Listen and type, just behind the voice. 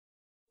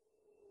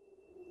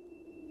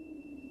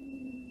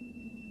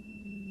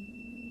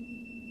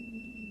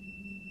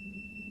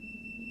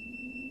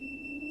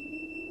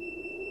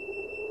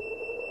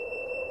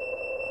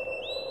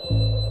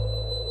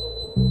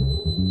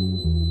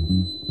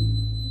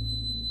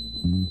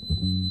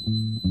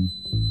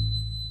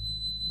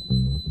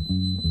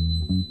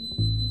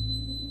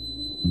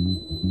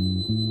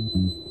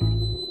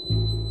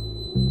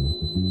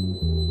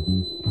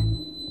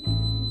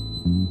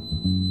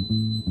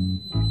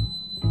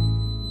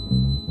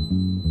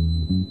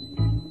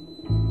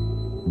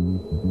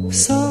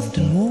Soft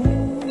and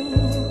warm,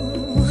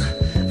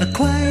 a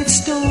quiet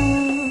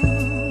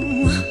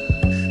storm,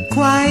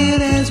 quiet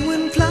as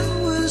when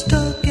flowers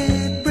talk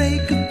at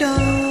break of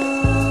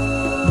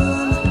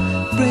dawn,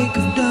 break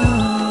of dawn.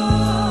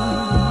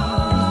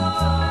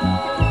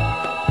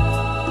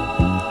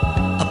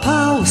 A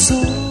power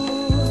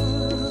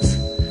source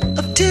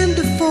of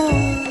tender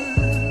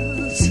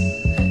force,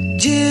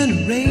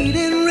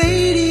 generating,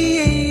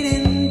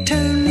 radiating,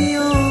 turn me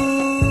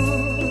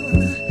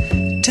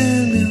on,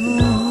 turn me on.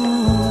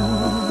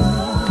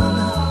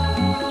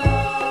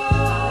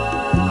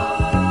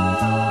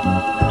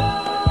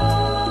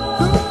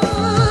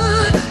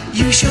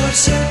 Short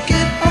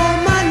circuit all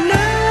my nerves,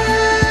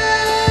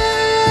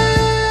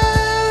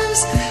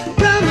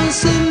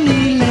 promising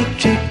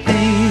electric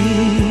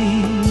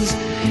things.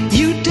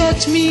 You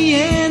touch me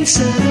and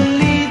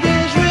suddenly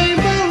there's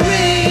rainbow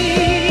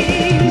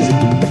rings.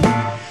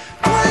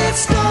 Quiet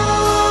storm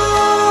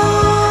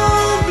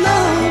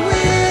blowing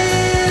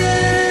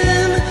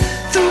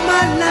through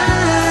my life.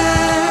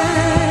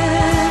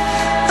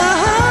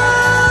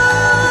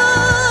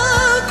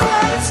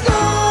 Quiet storm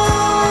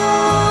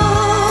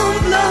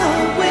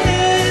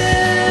blowing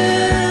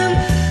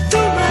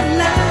through my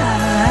life.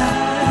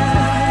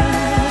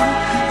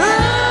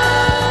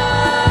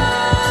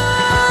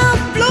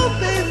 Blow,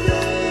 baby.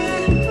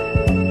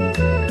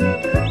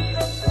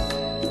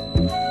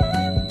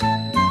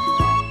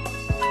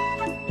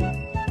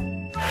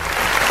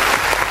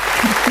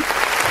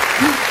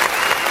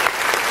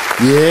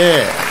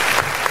 Yeah.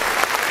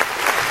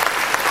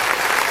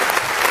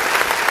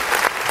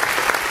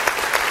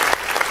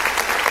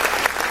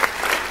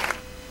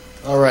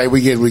 All right, we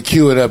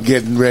cue it up,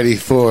 getting ready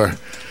for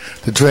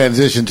the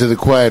transition to the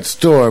Quiet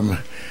Storm,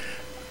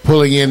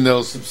 pulling in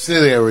those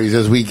subsidiaries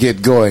as we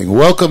get going.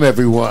 Welcome,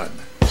 everyone.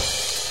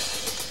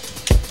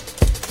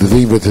 The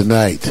theme for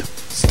tonight,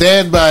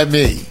 Stand By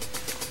Me.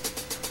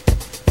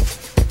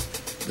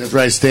 That's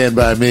right, Stand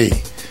By Me.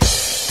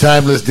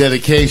 Timeless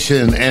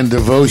dedication and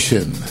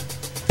devotion.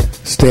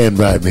 Stand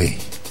By Me.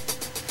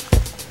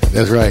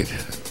 That's right.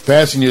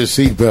 Fasten your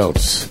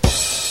seatbelts.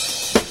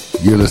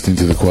 You're listening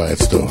to the Quiet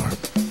Storm.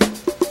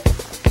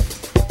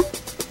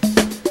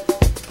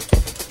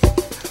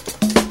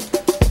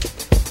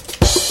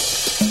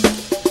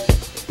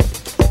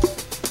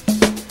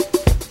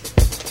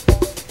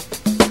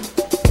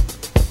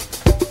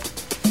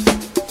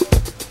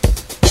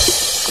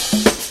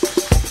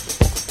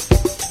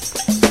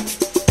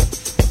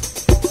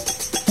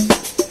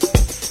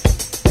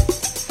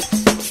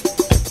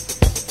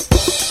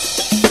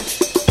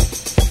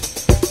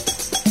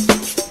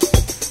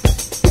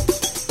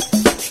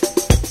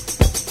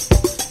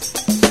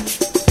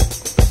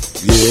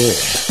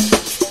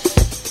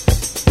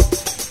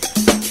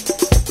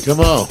 Come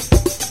on.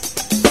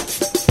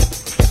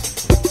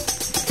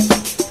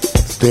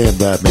 Stand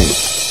By Me.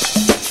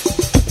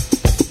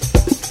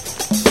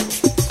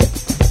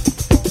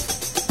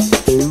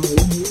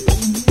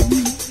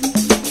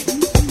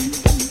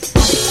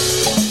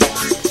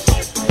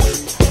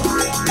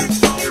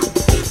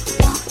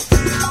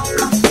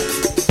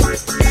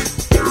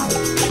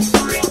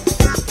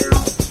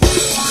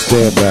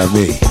 Stand By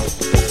Me.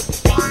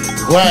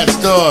 Quiet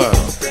Storm.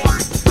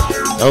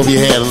 I hope you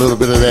had a little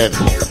bit of that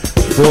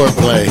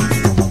foreplay.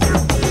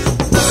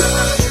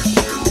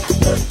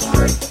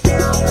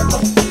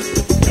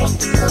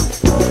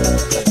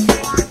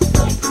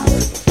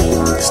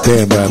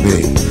 Stand By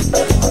Me.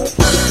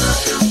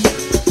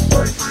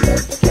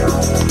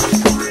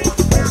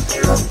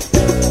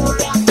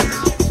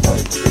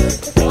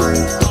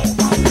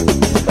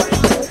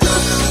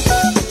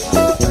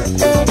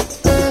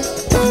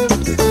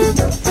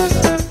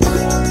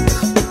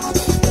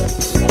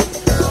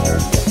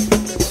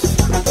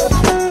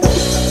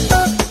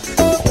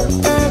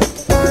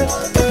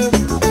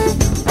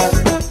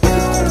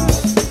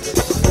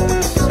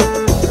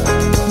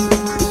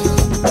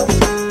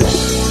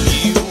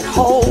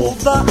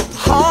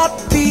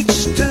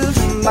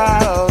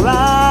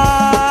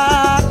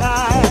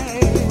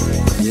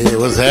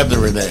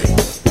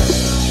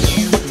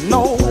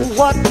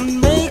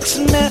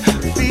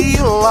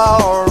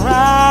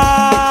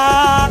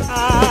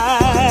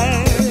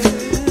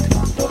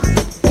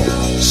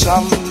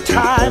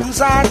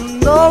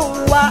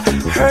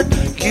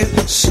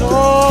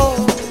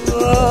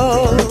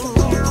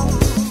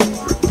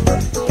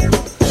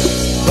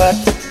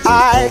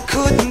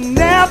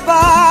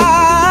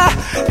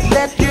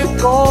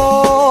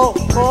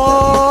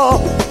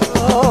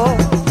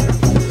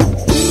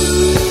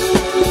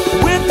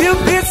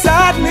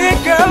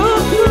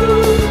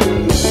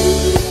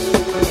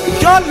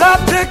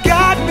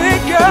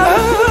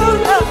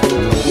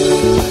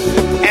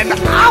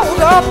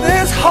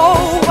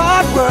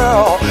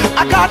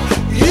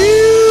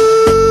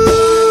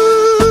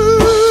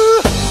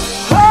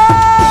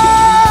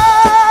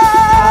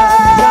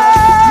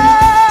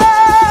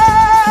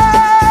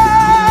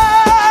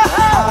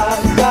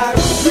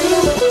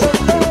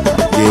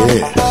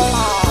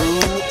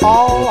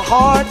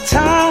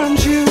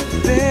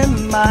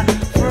 my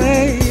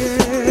friend.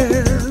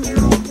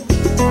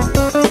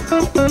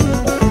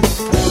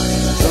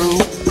 Through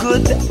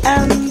good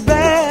and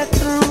bad,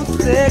 through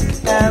thick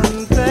and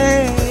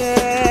thin.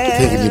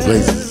 Taking you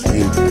places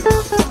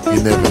you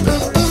never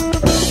know.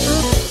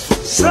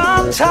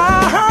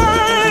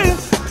 Sometimes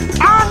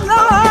I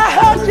know I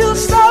hurt you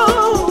so,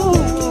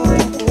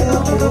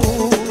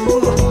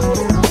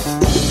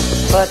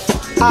 but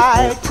I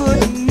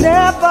could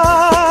never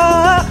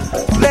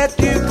let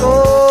you go.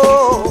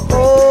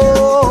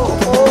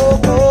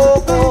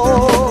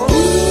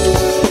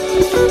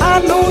 I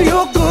know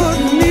you're good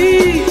to me.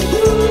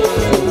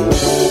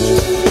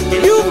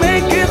 You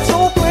make it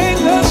so plain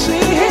to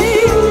see.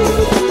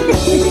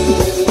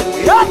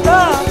 You're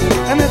done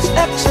and it's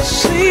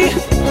ecstasy.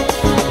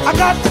 I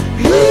got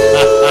you.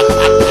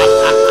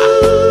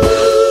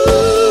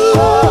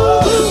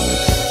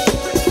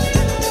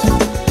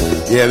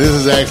 Yeah, this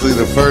is actually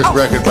the first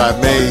record by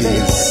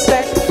Maze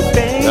that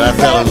I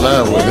fell in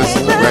love with. This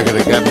is the record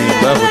that got me in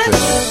love with it.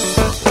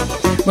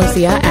 Well,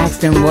 see, I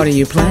asked them, what are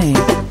you playing?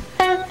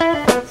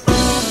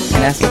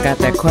 And that's what got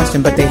that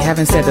question, but they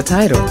haven't said the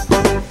title.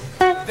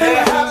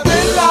 There have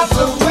been lots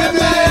of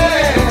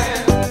women,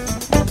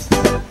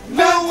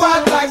 no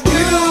one like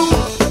you.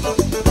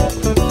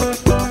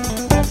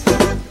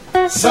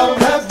 Some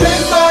have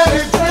been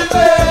mighty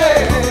friendly,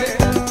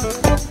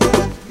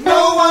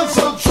 no one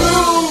so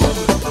true.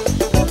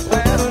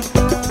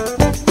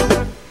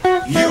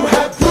 You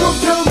have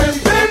proved to me,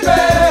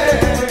 baby,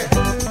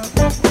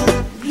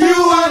 you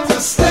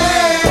understand.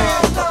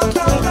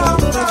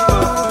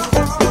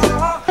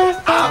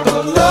 I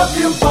will love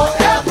you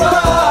forever.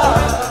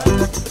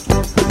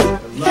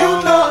 You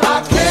know I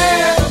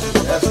can.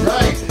 That's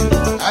right.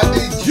 I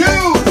need you.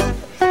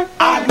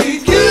 I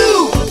need you.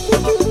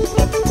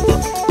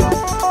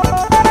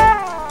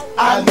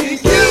 I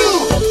need you.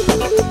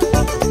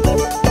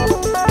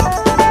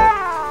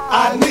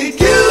 I need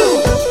you.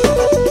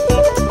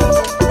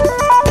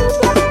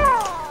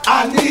 I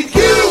need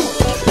you.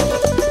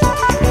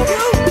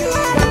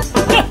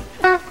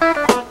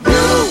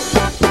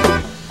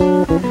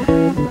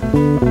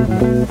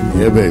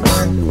 Yeah, baby.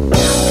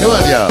 Come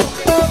on, y'all.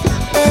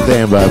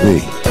 Stand by me.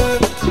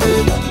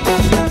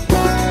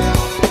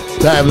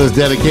 Timeless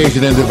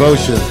dedication and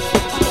devotion.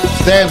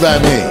 Stand by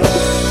me.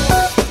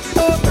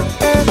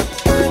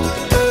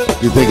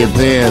 You think it's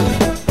thin?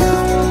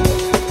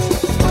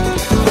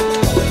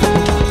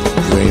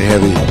 You ain't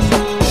heavy.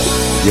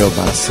 You're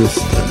my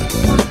sister.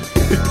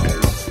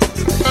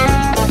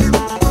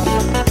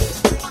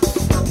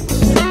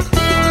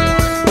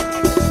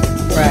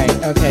 Right,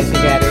 okay, she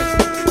got it.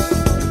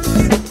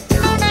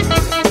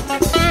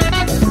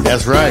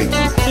 That's right.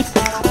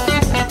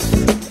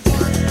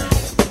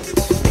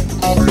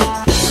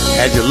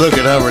 Had you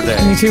looking over there.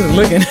 She was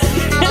looking.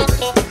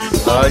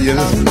 Oh, yeah,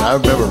 I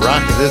remember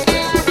rocking this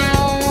thing.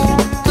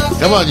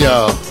 Come on,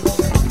 y'all.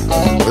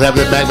 What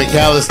happened to Mac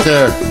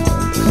McAllister?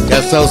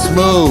 Got So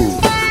Smooth.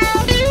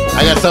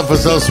 I got something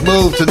for So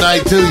Smooth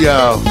tonight, too,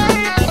 y'all.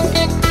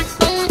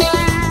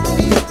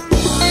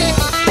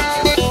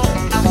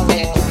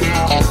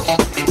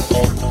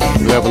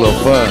 We have a little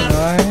fun.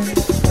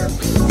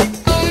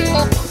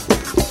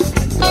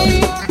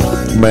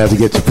 You might have to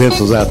get your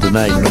pencils out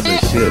tonight and say,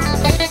 shit.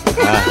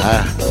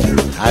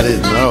 I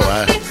didn't know.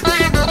 I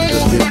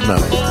just didn't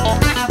know.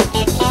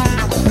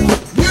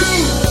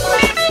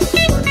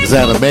 It's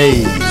out of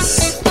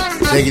Maze.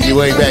 Taking you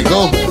way back.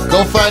 Go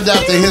find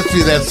out the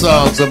history of that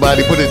song.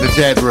 Somebody put it in the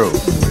chat room.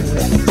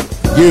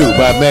 You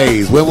by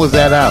Maze. When was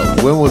that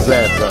out? When was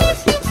that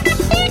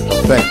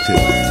effective?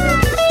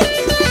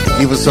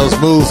 Even So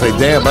Smooth say,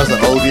 damn, that's an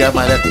oldie I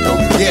might have to go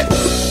get.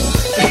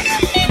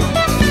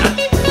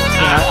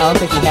 I don't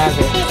think he has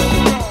it.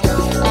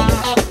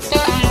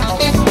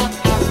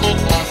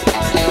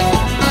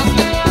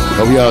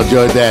 Hope y'all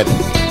enjoyed that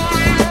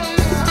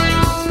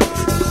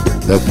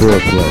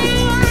foreplay.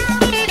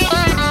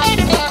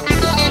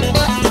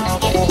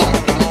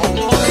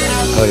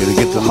 Oh, yeah, to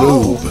get the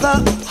lube. The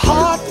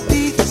heart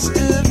beats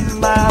in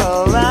my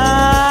life.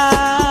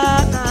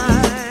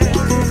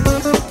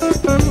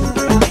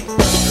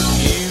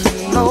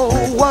 You know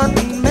what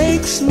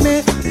makes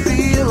me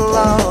feel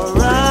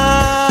alright.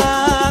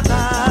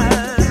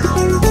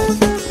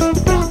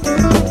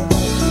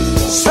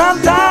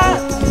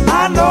 Sometimes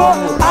I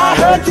know I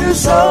hurt you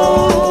so,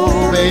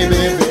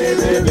 Baby.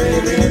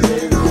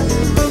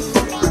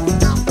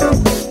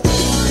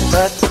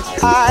 but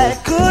I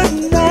could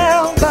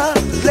never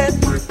let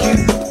you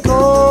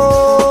go.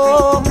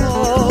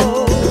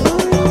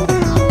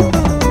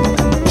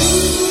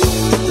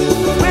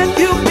 With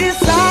you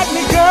beside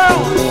me, girl,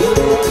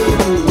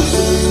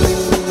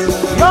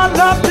 your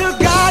love to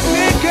guide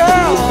me,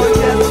 girl,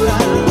 yes,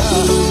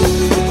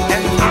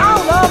 and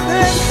out of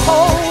this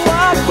whole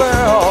wide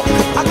world,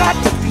 I got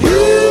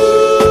you.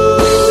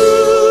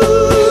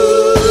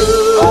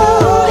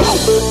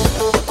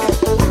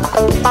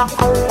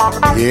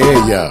 Yeah,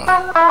 y'all.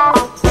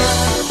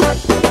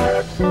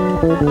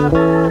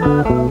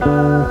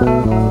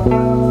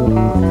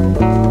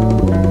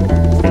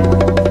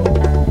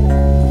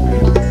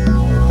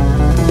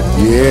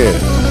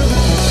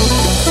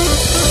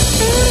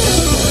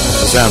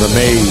 Donna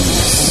Mays.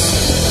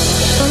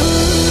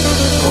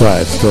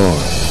 Quiet Storm.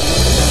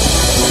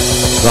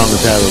 Song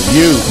entitled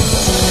You.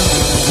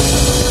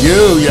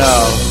 You,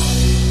 y'all.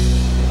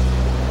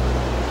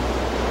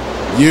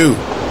 You.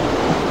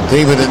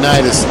 Theme of the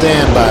night is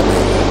Stand By Me.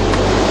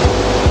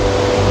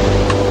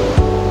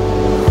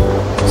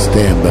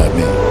 Stand By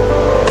Me.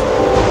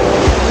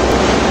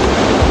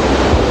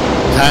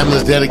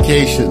 Timeless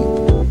dedication.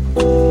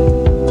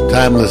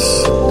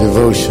 Timeless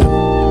devotion.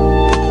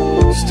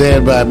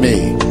 Stand By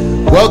Me.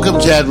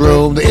 Welcome, chat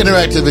room, the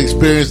interactive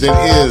experience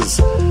that is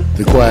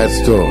the Quiet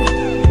Storm.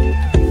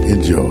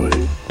 Enjoy.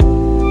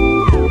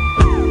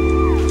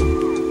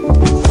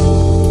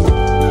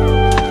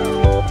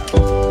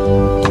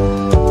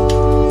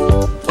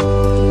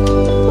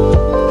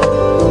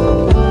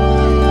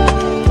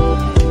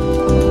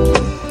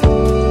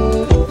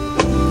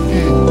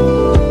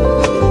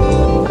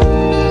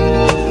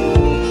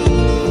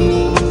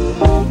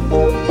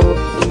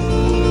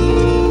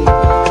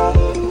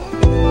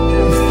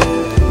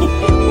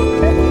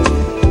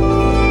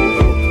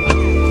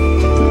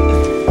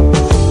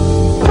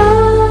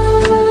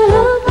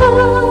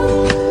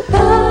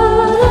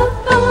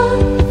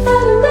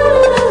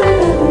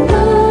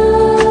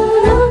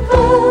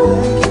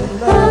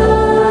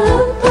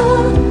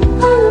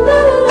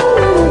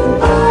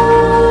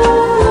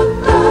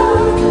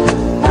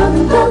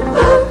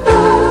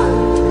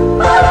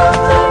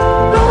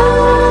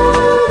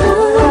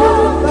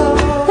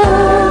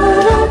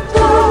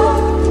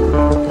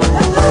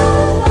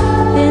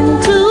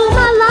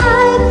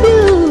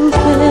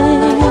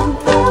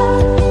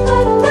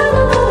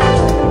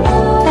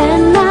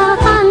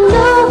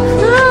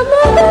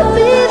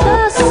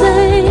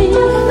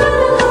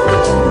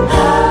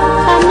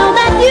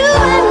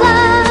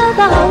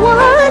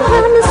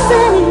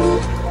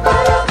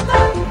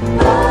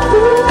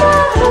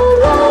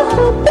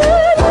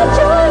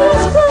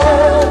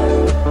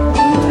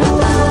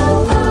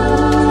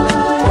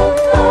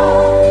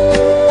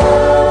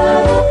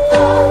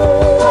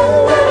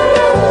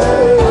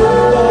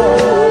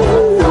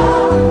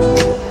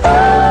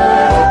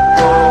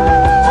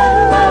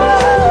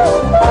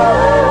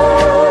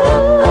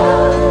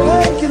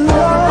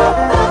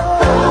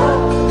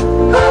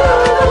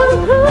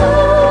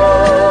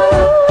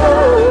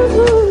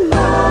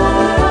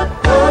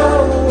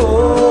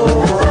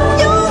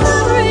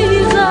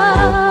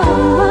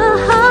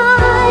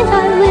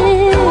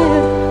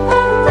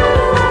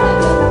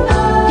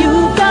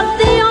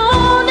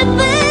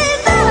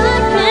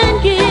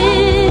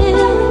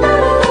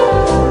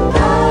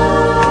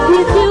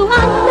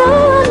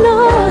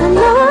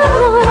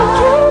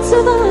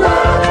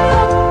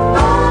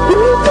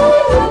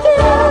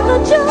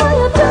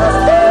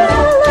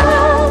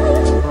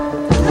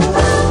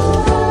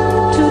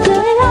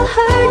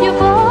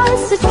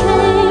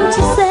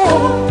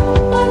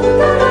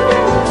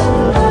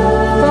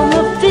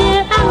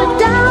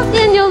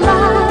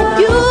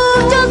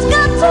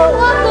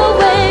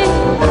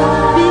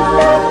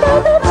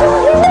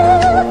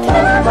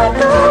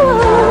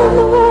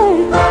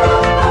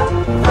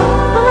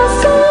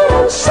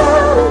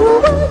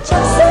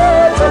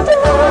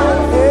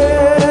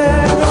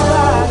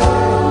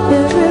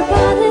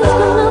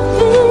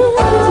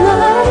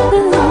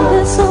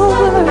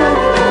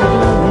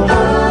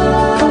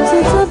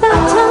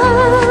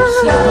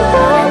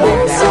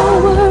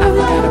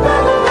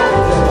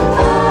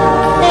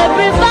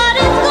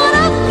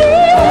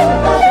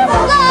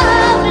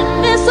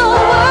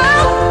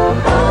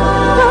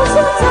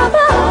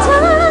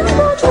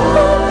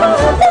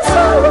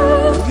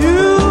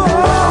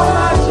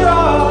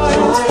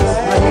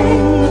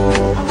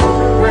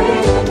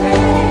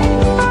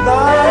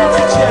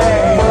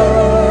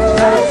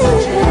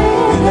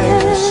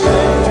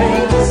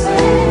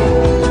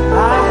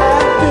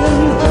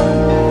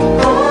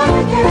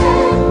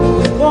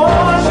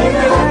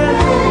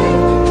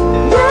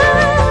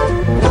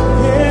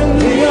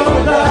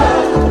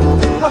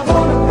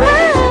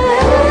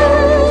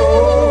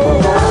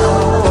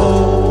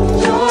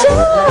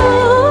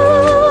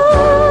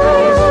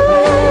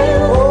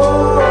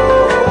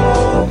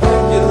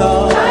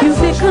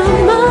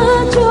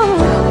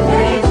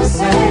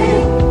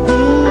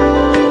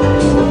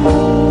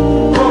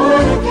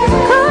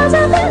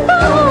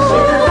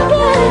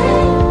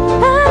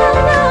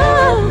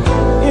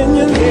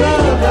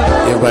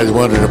 Everybody's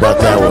wondering about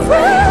that one.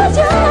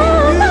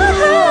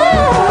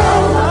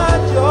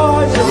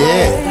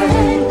 Yeah.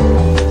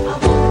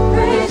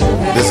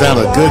 The sound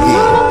of Googie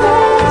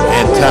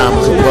and Tom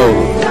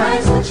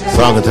Capote.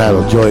 Song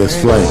entitled Joyous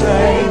Flame.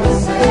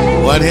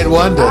 One hit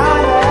wonder.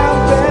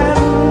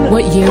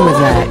 What year was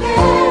that?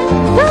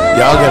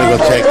 Y'all gotta go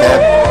check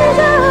that.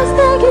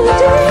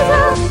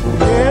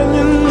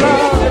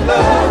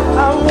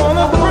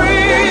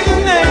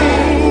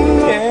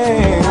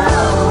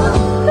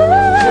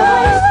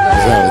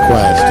 Sound of the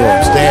Quiet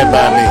Storm. Stand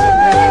By Me.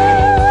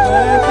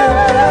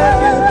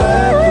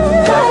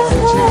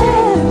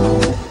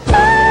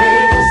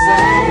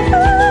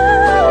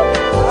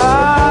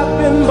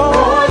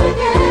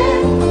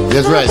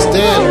 That's right.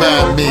 Stand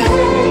By Me.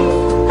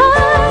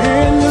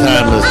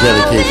 Timeless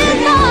dedication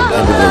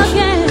and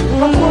devotion.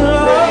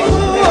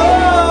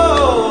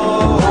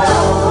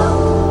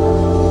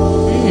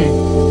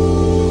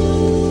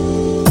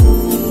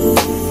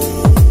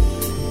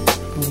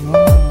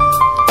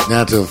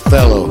 Now to a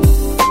fellow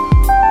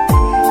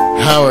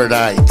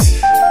Howardite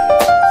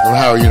from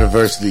Howard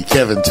University,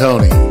 Kevin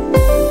Toney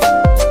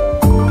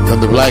from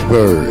the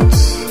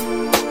Blackbirds.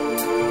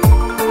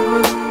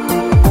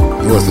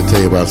 He wants to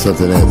tell you about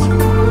something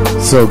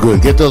that's so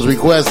good. Get those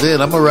requests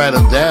in. I'm going to write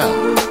them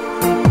down.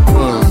 I'm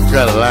going to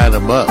try to line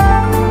them up.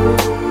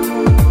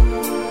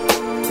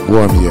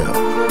 Warm you up.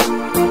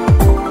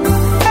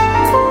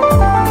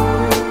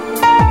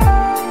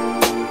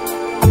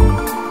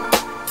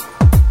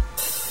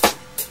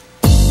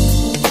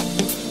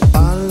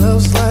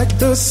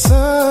 The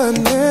sun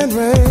and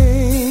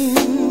rain,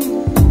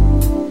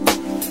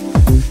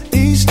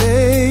 each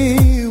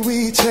day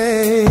we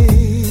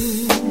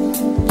change,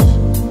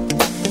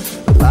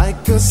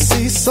 like a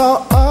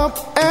seesaw up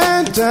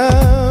and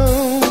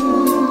down,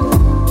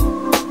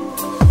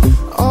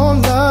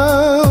 on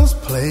love's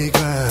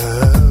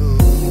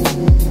playground,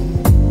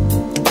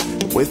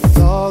 with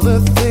all the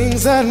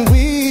things that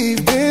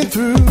we've been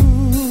through,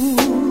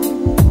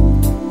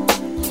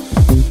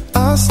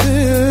 I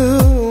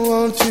still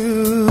want you.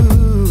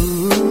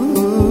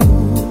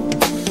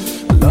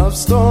 Love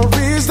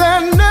stories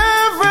that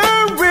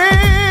never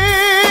end.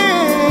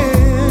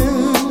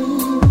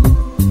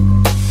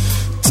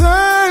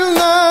 Turn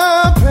the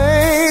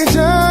page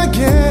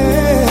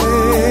again.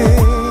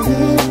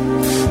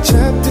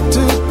 Chapter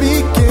 2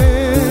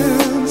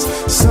 begins.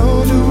 So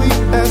do we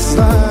as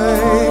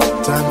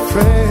lifetime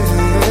friends.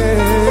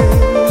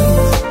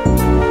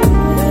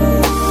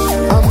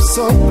 I'm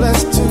so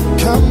blessed to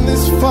come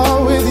this far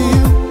with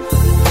you.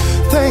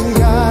 Thank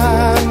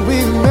God we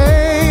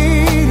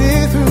made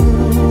it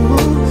through.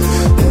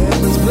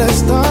 Heaven's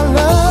blessed our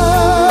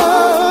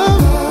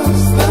love.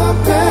 Love's the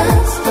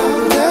best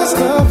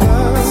of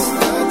love.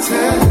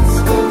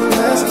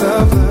 Best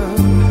of love.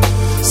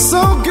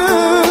 So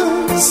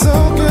good, so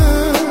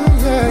good.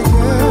 Yeah,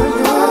 yeah,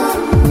 yeah.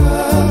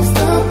 Love's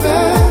the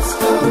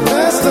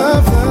best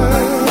of love.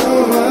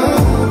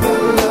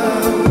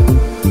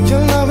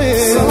 Your love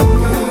is so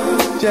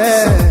good.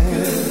 Yeah.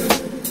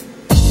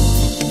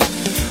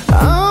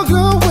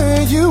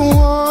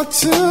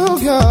 To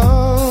go,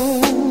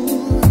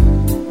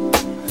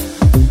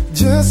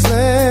 just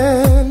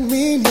let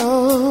me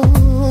know.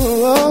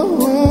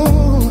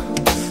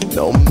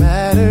 No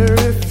matter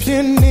if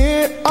you're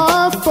near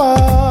or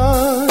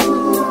far,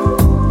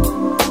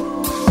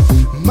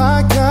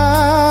 my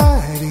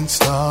guiding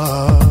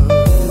star.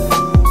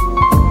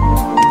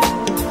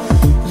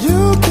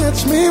 You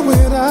catch me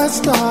when I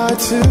start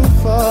to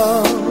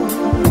fall.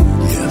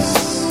 Yes,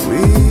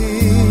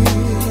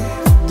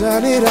 we've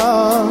done it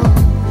all.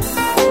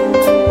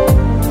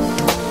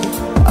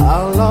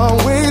 I'll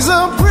always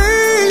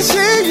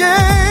appreciate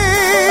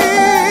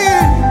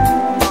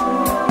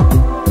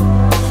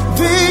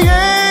the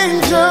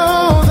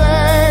angel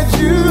that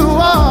you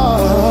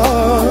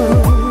are,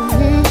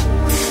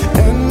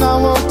 and I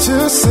want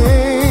to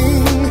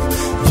sing.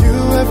 You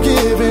have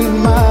given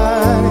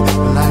my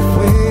life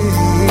wings.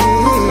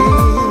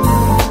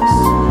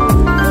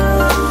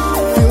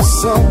 Feel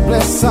so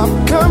blessed I've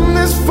come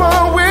this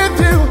far with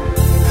you.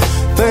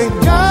 Thank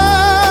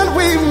God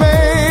we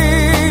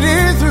made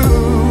it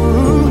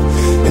through.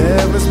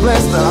 Heaven's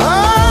blessed our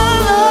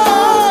love.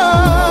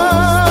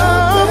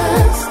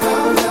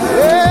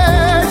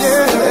 Yeah,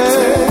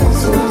 yeah.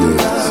 So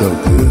good, so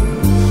good.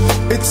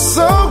 It's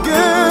so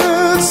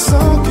good, so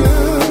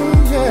good.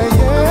 Yeah,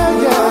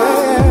 yeah,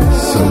 yeah.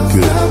 So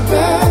good.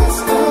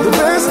 The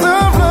best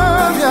of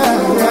love, yeah,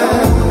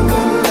 yeah.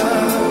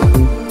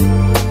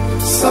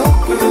 So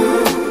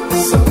good,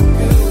 so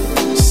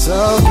good,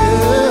 so good.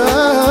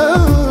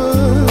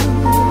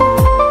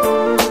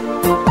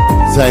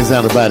 Sang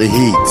out about the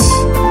heat.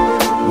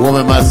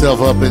 Warming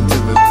myself up into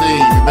the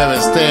thing. Remember,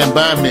 Stand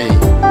By Me.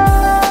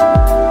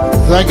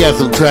 So I got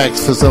some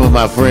tracks for some of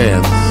my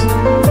friends.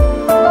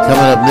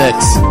 Coming up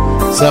next,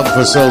 something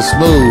for So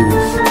Smooth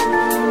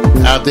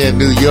out there in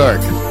New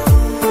York.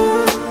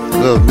 A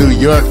little New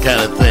York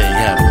kind of thing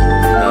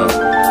happening, you know,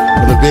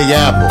 for the Big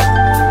Apple.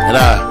 And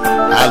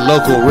our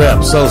local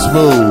rep, So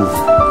Smooth.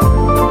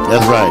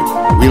 That's right.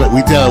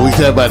 We tell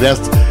about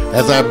that's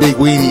our big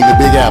weenie, the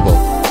Big Apple.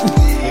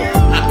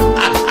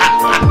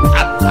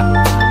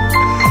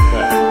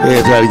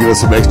 Yeah, try to give us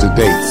some extra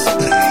dates.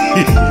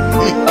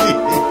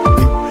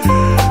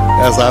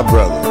 That's our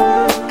brother.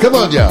 Come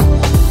on, y'all.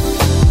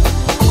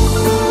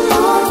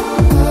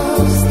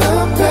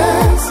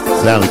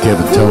 Sound of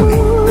Kevin Toney.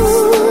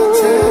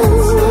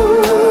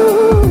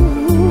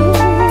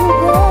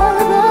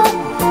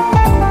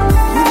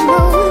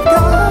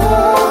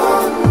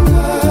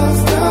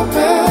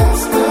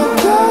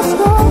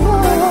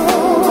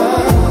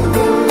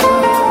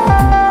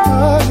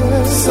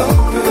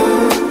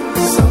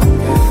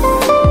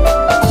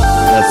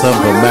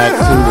 Something from Mac 2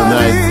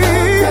 tonight.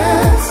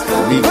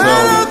 Nico.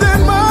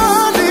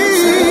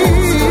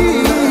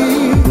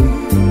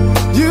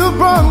 You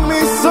brought me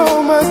so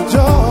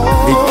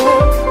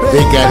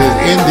got his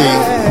indie,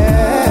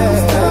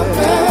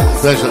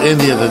 special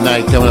indie of the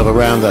night coming up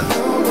around the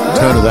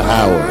turn of the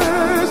hour.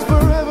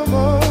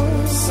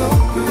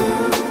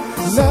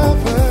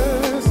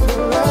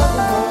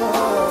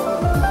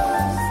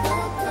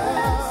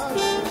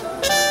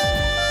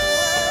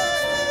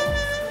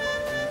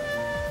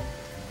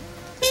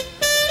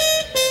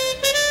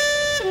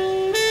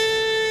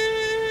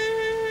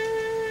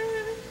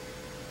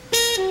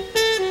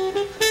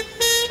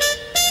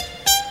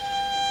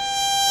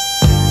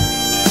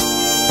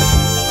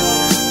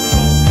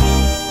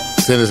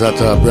 Send us out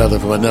to our brother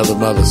from another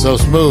mother. So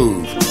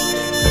Smooth.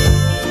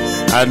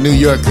 Our New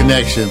York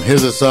connection.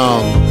 Here's a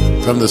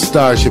song from the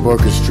Starship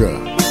Orchestra.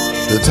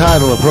 The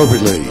title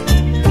appropriately,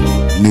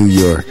 New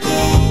York,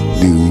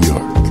 New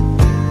York.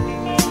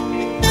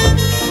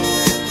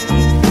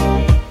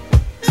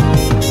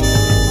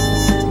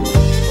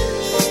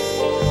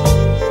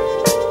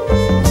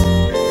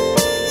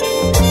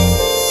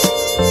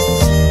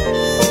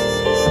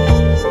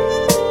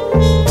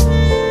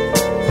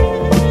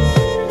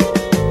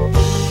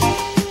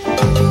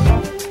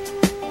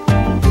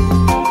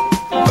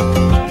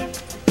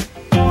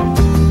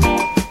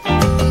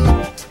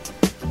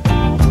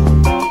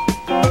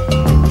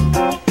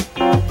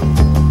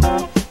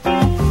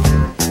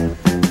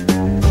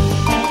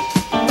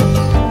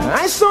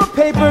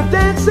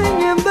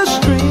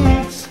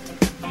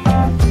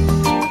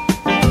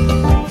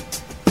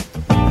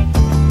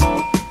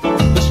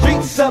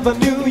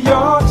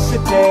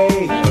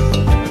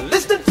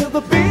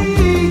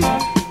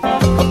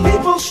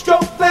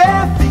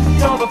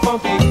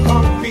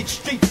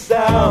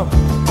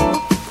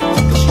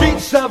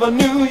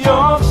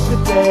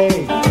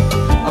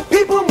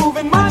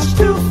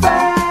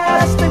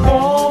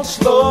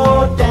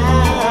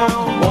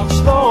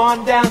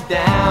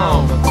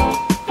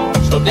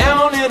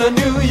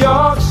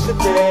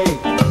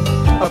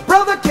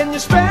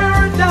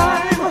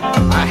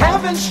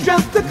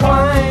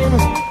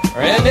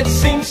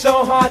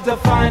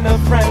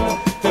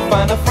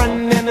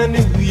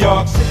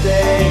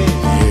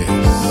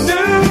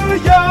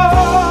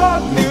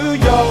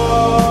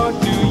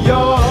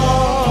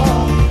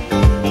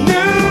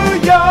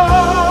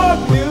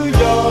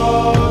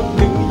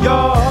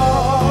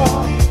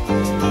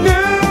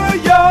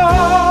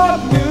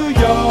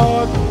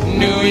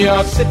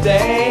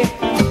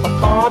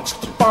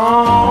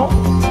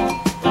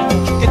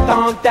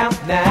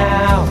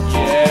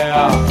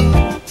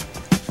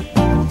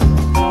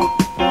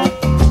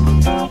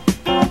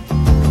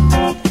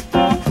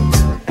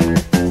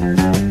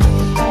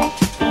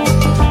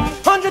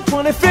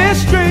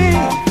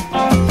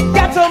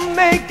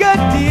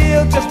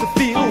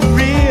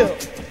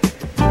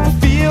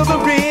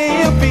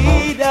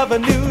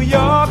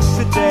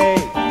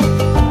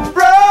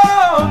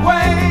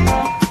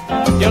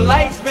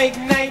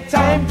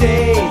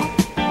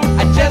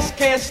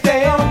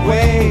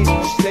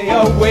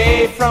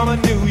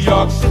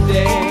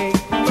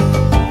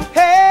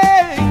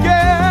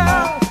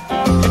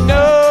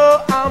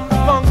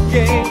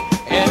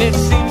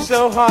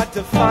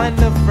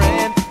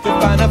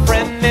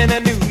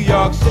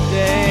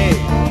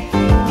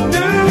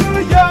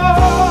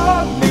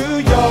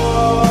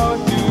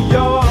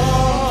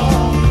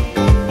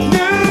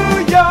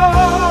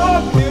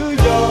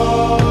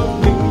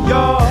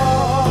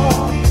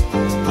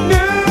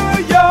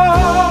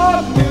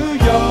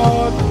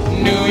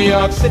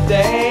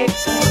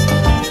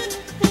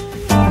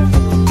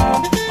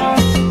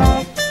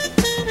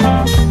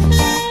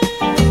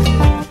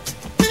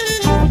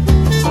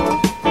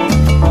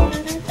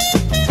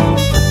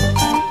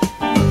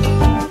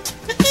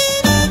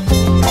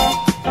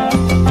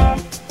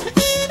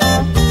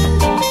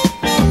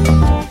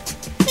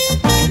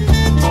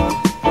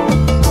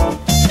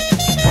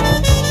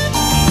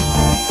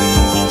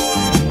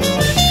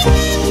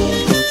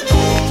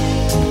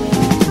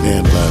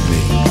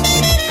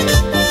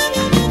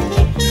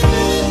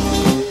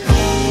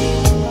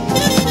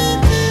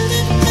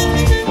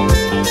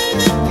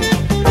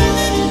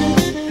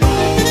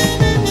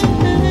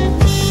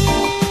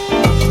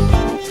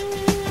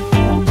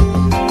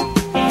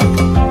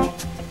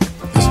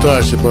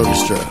 Starship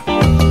Orchestra.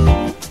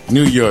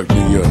 New York,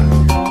 New York.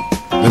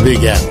 The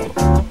Big Apple.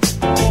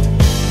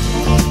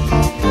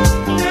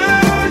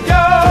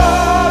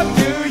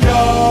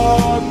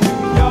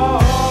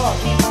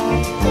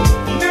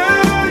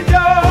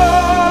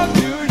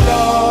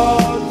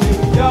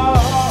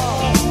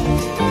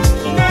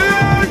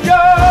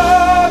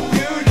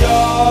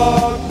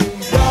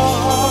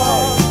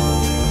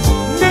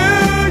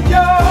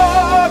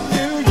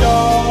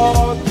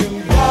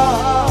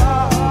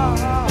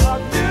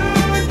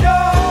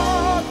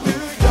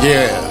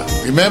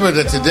 Remember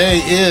that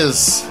today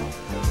is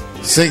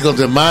Cinco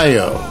de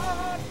Mayo,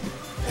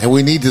 and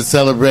we need to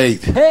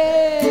celebrate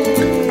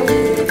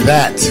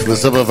that with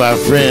some of our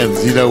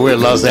friends. You know, we're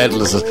in Los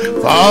Angeles.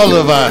 For all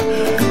of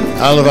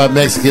our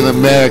Mexican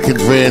American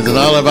friends and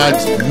all of our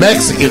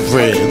Mexican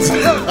friends.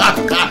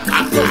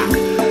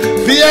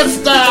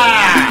 Fiesta!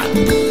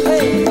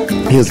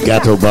 Here's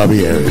Gato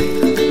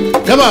Barbieri.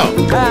 Come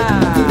on.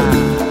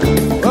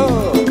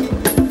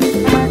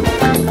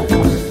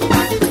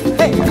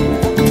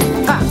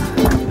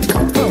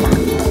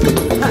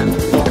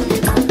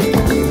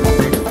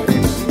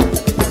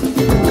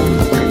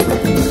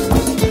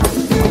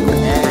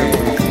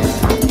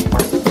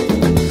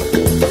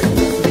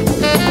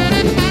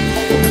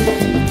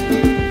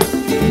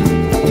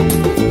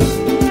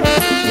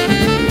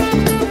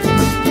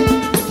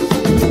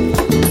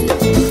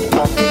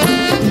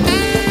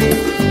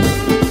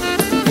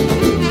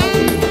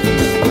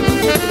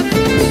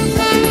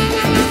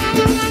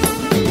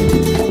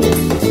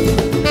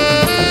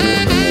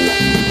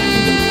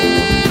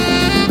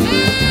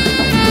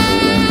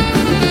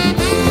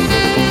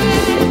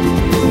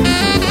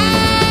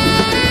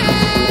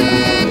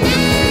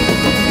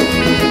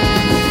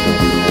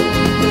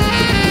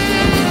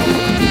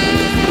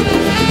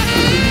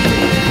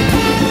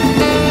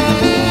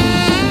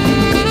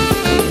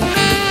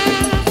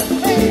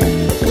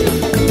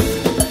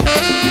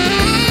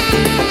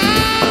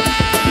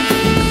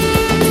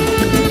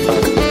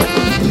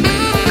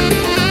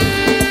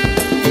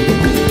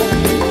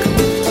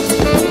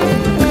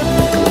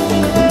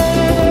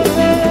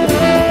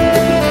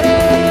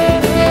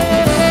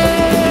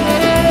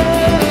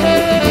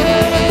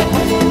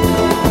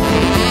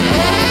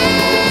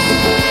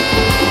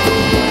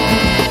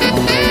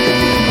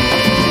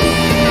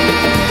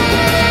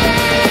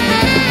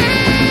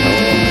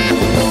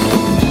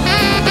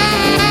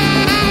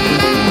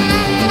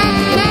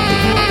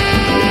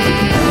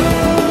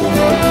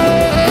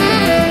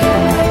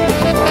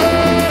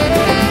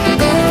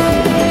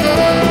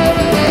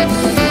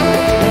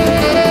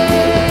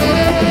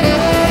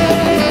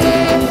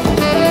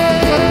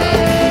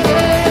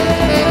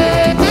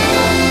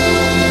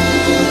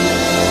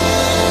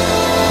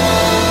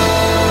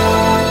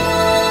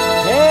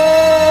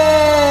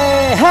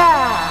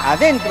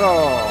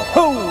 adentro.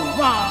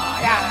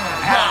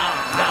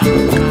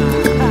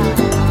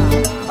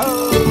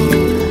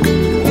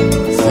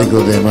 Cinco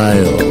de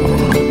Mayo.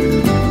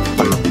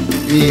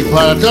 Y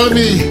para toda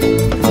mi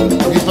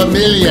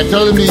familia,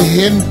 toda mi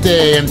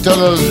gente en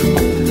todo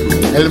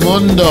el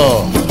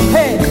mundo.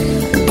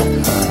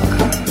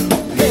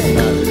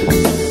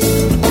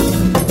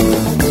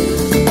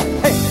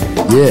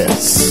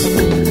 Yes.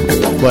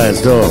 Quiet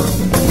Storm.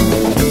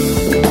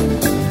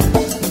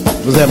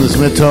 What's happening,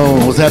 Smith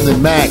Tone? What's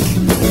happening, Mac?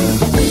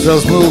 So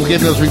smooth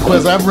getting those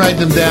requests. I'm writing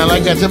them down. I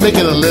got to make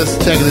it a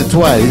list, checking it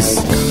twice.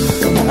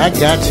 I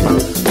got you.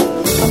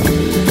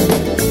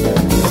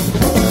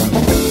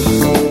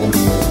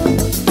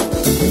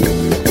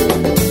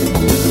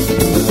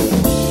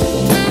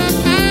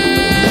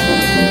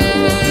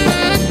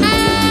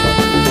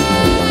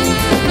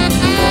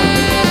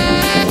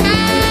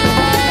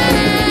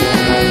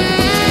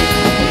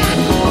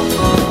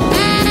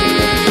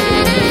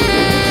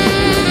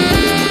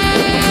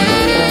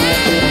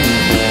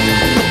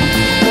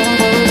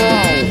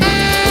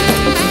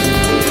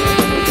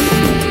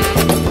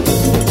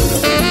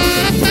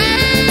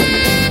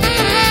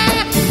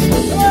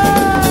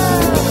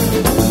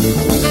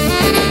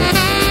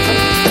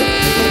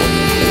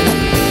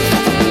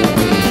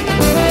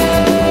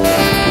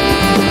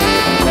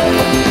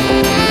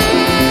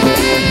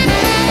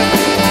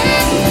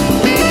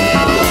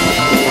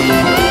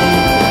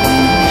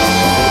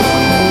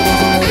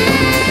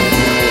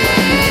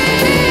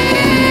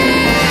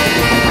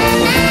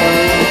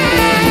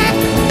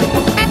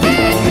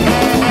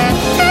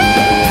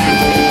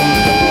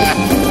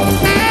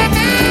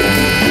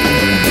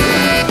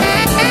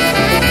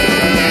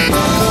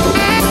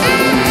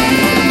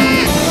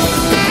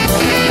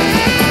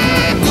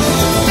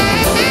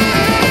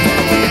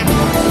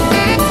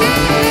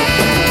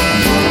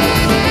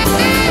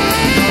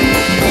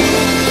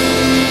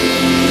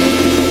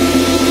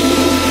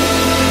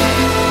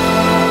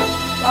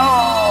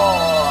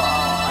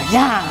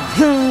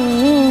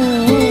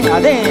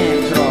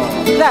 Adentro,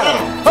 claro.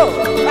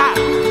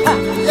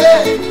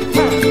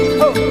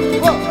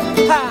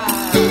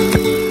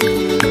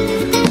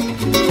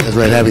 That's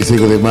right, happy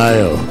Cinco de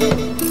Mayo.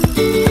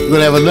 We're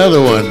going to have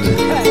another one,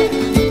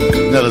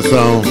 another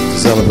song to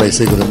celebrate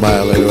Cinco de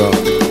Mayo later on.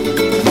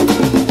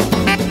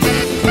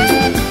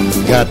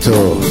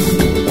 Gato.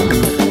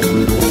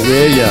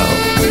 There you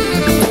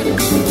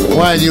go.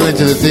 Why are you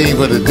into the theme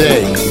for the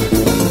day?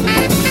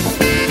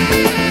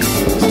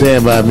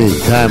 Stand by me,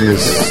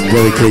 timeless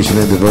dedication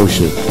and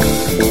devotion.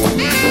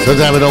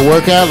 Sometimes it don't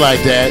work out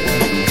like that.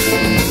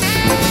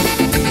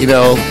 It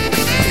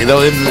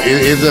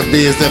ends up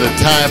being instead of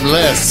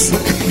timeless.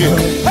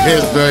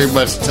 There's very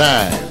much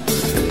time.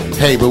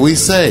 Hey, but we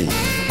say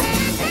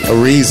a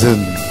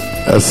reason,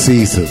 a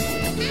season,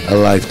 a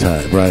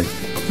lifetime, right?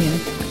 Yeah.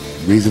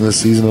 Reason, a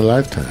season, a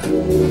lifetime.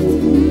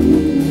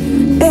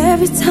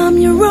 Every time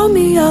you wrote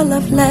me your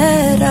love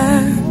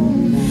letter,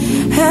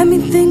 had me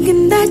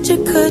thinking that you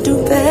could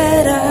do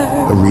better.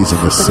 A reason,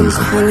 a But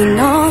season. I'm calling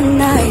all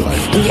night,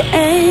 and you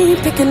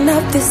ain't picking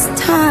up this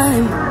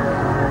time.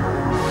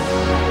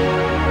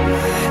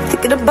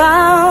 Thinking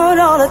about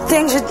all the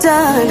things you've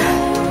done.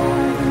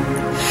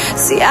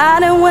 See, I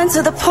done went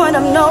to the point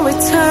of no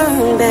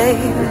return,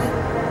 babe.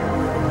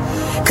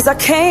 'Cause I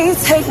can't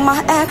take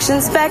my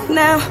actions back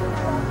now.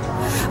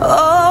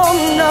 Oh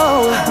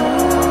no.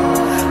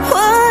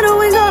 What are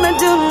we gonna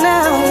do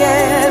now?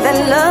 Yeah, that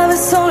love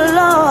is so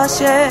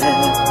lost, yeah.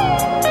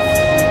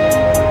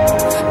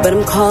 But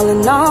I'm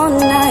calling all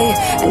night,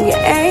 and you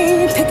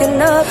ain't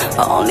picking up.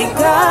 Only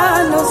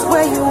God knows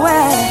where you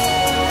at.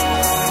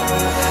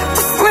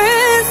 A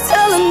friend's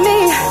telling me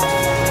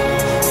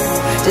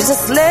to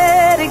just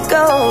let it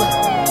go.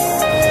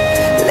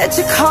 Let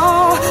you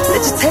call,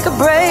 let you take a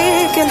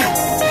break, and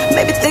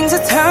maybe things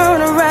will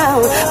turn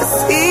around. But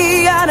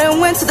see, I done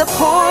went to the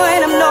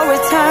point of no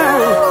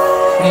return.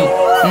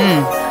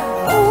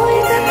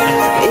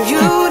 And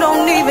you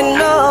don't even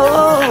know.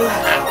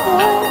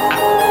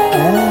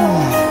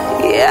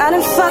 Yeah, I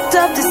done fucked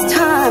up this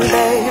time,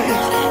 babe.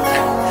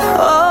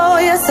 Oh,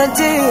 yes, I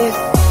did.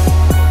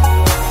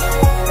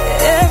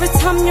 Every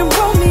time you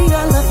wrote me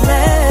a love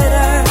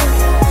letter,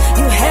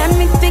 you had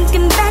me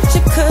thinking that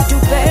you could do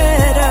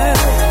better.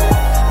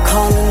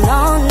 Calling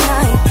all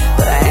night,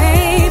 but I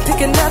ain't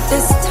picking up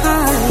this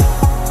time.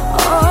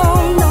 Oh,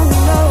 no,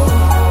 no.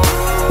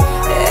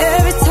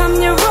 Every time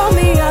you wrote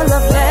me a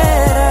love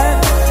letter,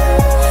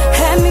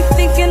 had me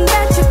thinking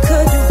that you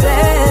could do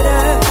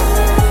better.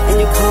 And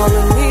you're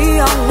calling me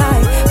all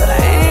night, but I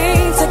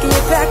ain't taking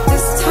you back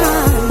this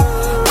time.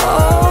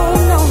 Oh,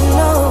 no,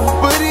 no.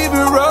 But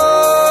even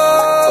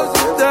rose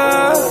is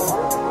dark,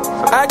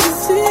 I can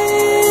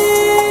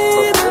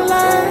see the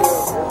light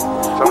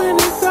when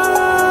it's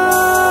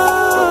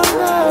all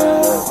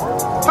love.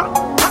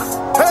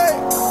 Hey!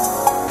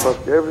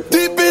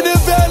 Deep in the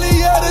valley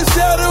of the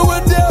shadow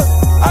of death,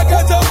 I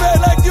got your back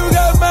like you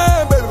got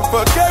mine, baby.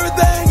 Fuck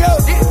everything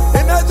else.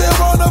 And I just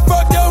wanna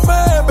fuck your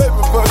mind,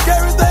 baby. Fuck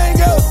everything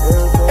else.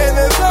 And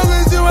as long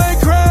as you ain't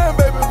crying,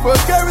 baby,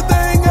 fuck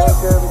everything else.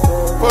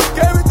 Fuck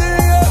everything else.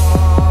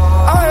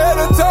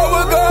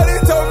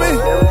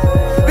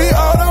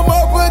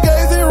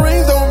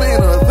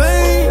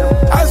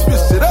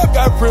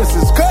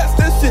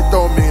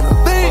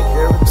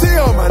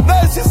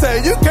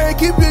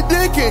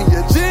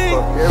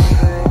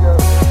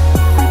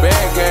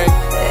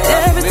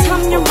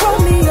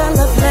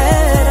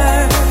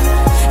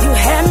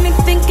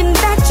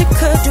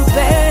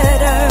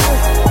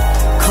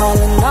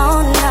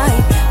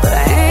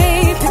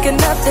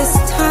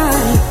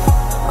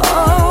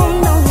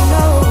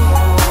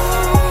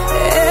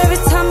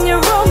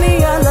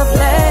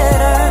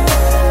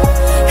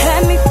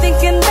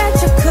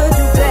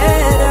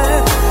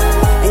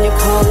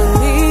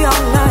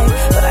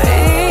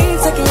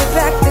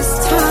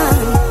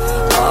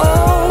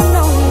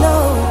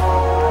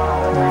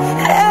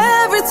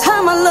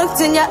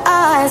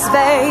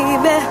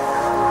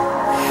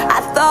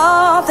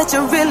 that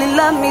you really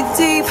love me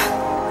deep.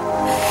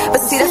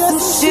 But see, that's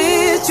some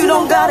shit you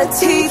don't gotta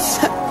teach.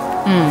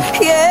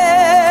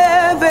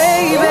 Yeah,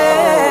 baby.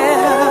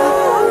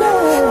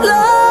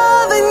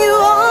 Loving you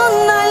all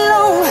night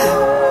long,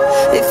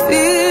 it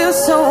feels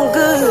so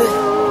good.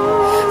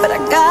 But I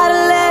gotta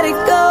let it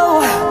go.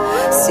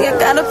 See, I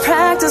gotta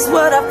practice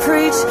what I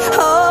preach.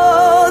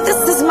 Oh,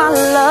 this is my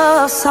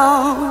love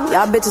song.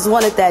 Y'all bitches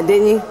wanted that,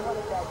 didn't you?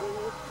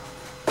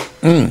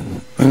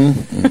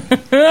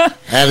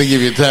 Had to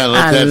give you time to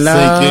let I that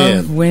love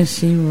sink in. when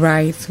she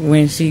writes,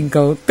 when she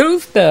go through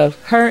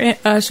stuff. Her and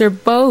Usher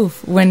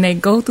both, when they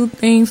go through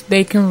things,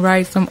 they can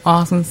write some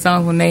awesome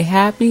songs. When they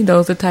happy,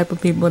 those are the type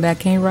of people that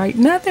can't write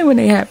nothing when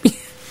they happy.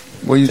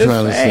 What are you Just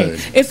trying to say?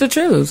 It's the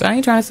truth. I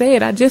ain't trying to say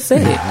it. I just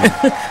said it.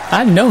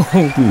 I know.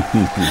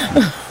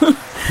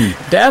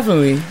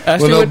 Definitely.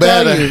 Usher Well, no would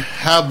tell matter you.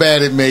 how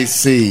bad it may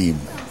seem,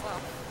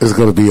 it's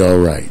going to be all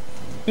right.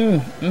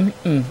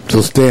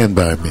 So stand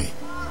by me.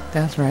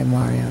 That's right,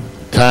 Mario.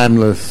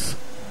 Timeless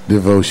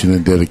devotion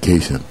and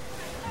dedication.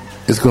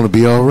 It's going to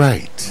be all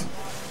right.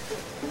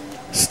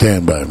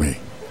 Stand by me.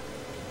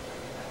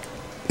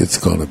 It's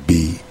going to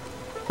be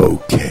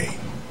okay.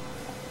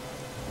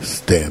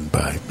 Stand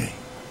by me.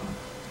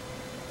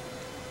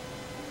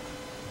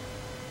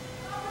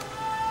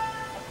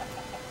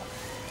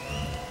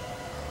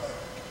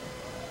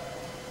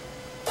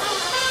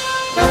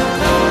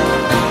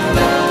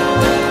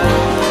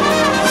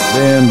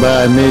 Stand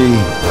by me.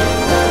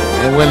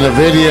 And when the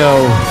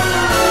video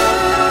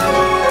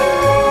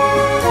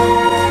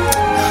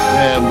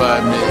Stand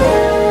by me.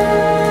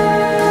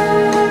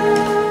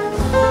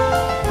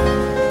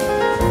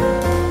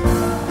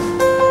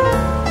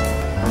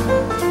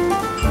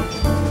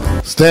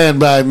 Stand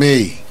by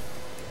me.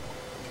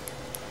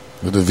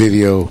 But the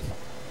video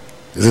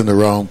is in the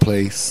wrong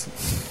place.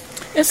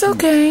 It's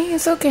okay.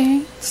 It's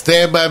okay.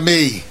 Stand by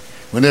me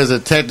when there's a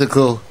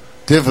technical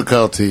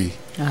difficulty.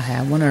 I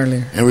had one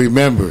earlier. And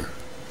remember,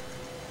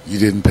 you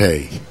didn't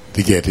pay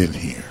to get in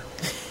here.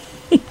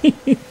 It's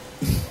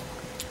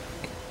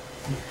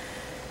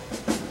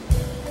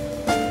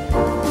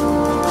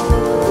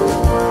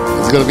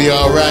going to be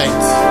all right.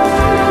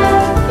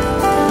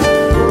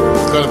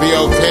 It's going to be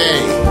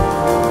okay.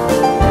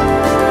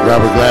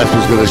 Robert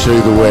Glasper's going to show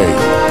you the way.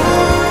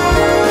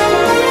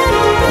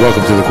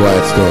 Welcome to the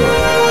Quiet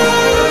Storm.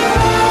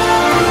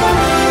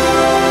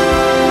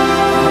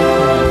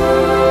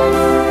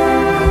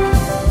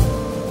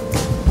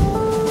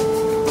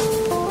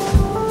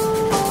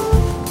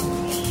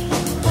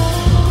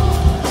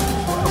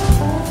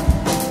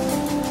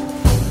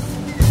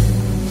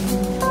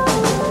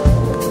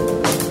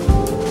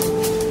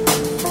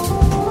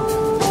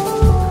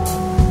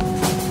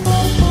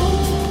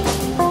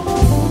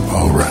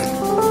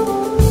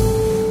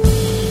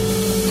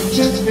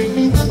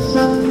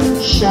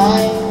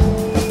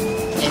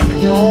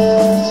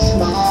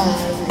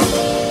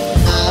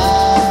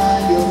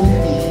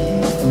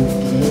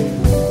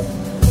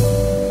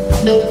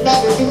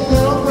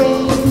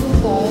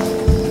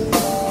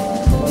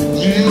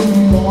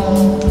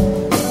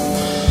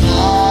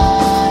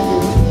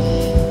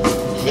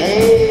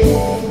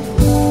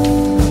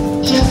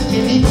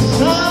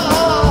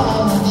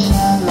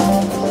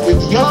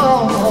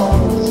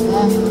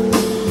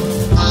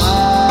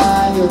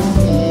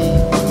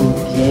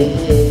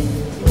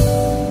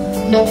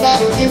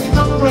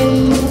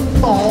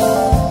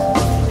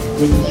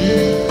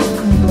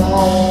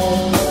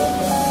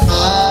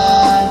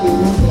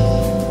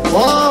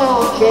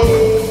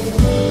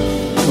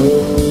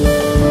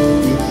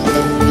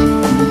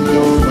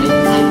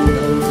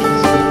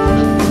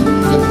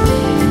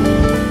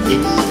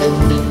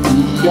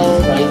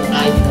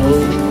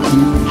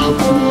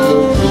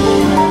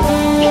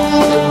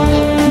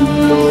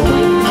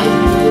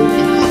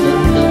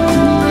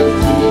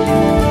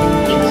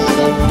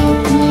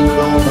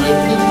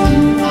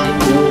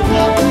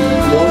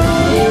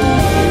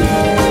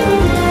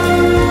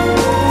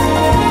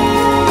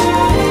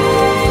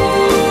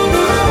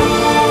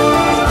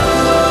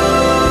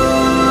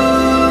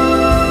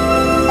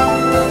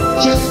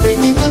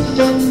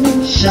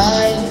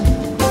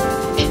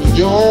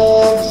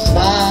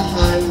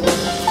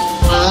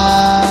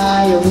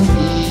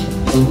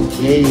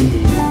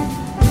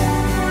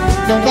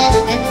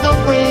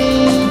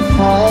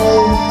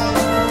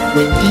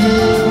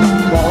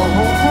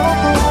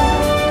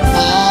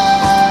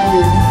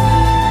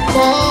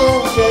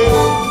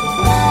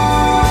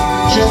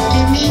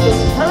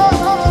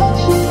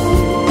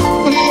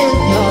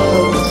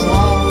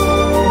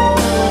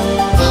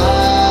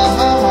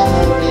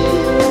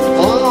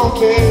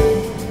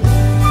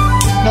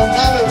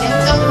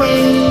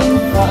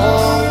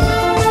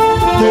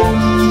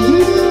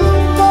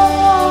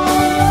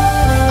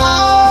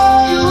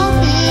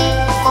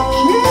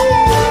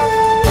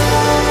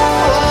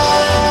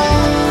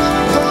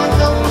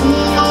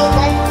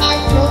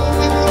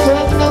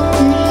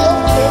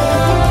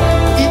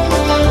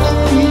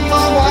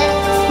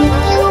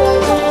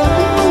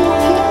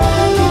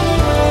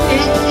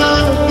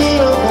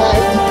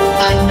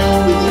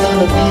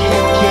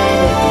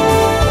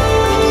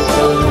 It's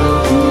gonna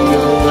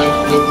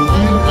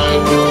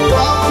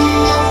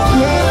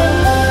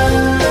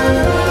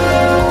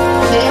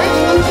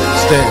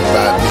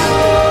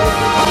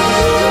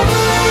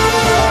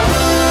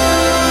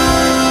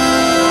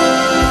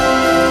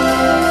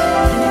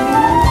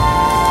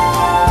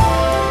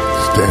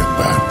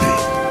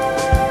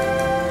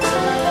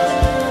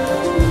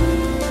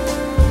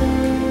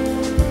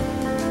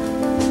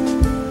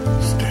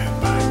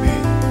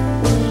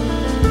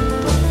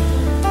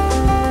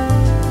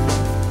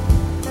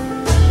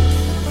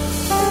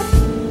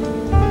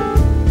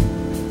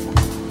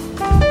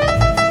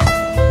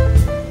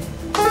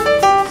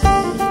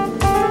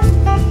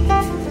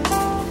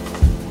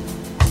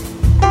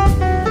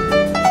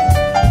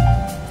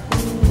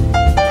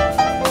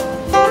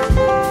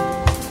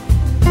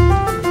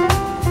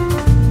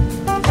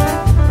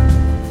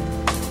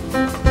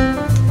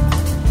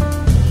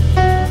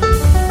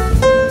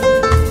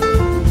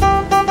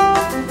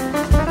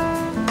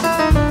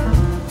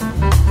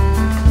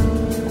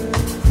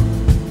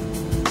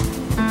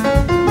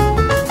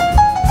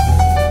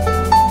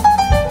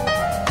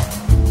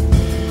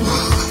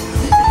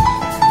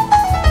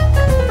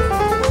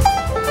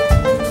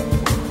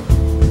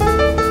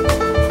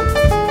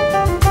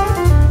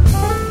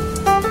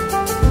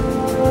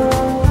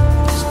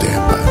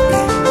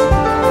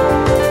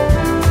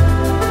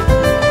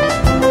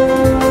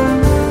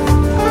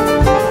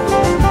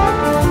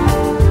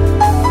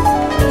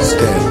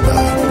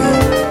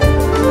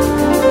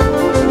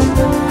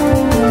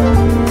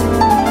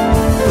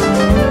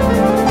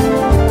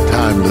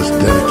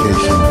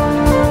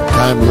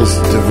timeless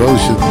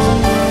devotion.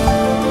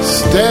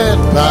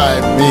 Stand by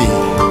me.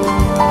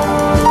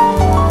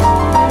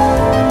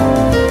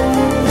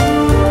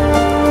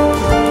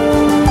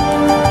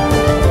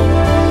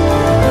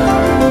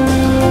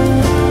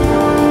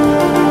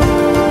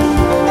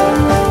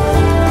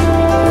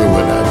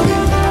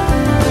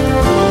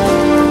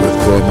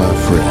 For my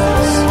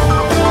friends.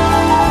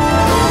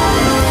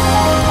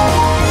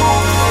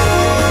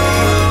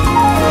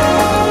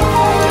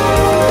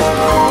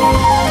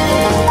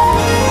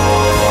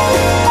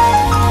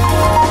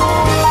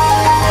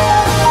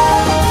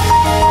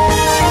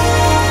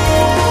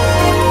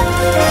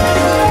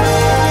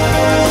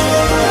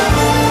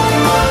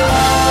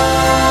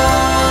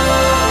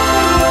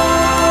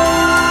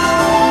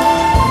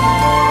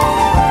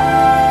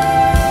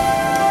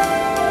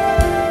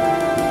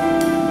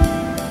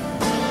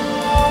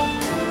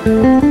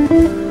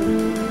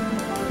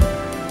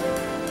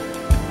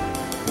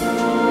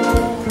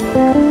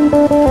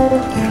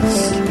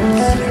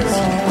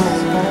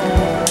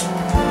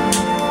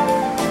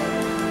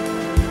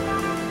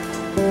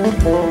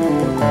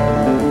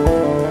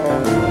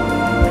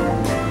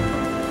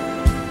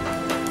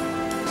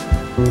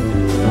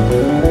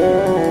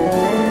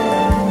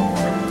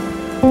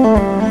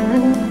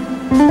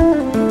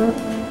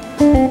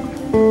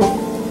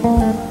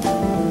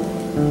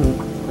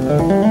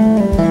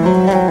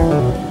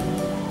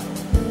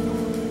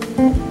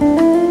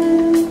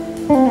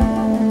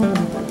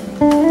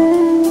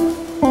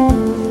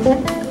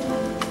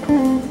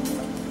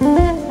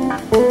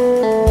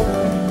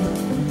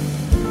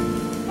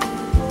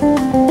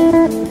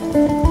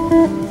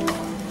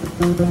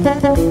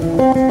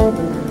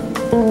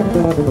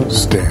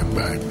 Stand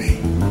by me.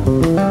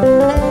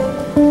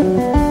 Music.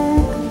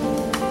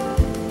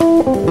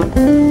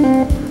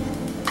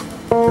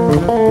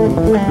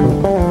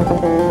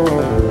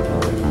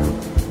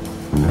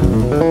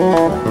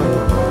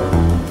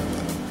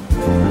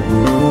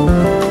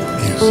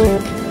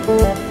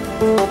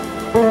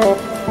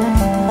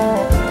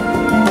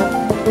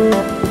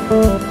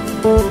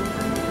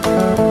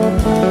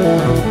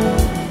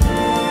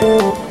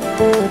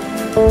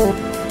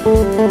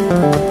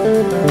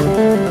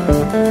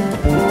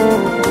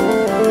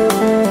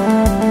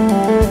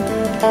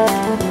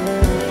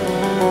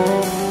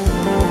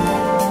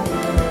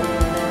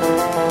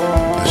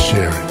 The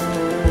sharing.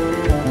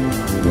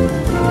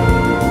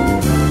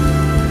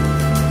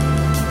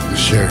 The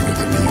sharing of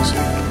the music.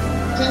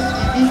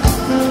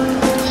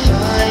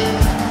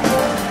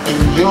 In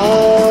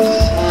your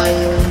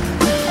smile,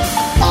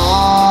 I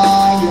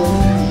will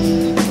be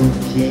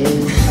okay.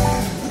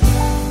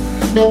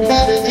 No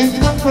matter if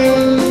the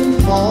rain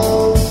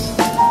falls,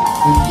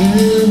 when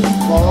you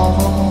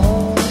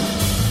fall,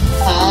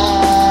 I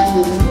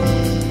will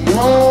be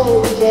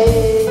okay.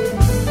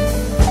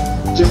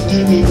 Just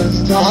give me the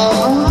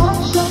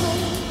sunshine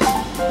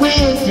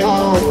with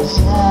your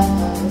smile.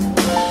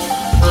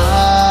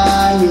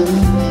 I will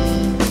be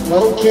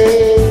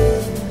okay.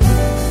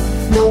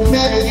 No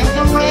matter if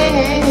the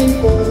rain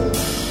falls,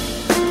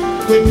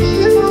 when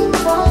you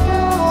fall,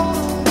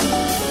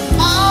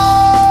 I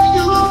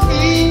will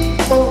be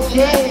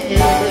okay.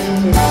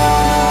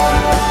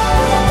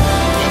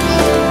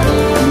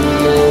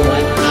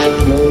 I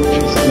know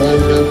it's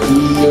gonna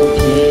be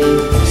okay.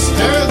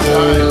 Stand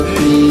by me.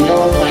 Be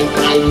alright.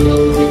 I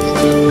know it's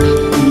gonna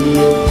be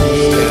okay.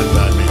 Stand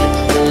by me.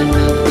 It's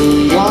gonna be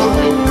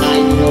alright. I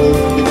know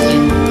it's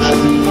gonna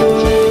be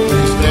okay.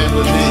 Please stand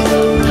with me.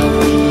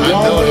 I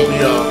know it'll be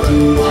all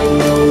right. I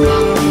know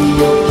I'll be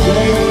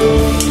okay.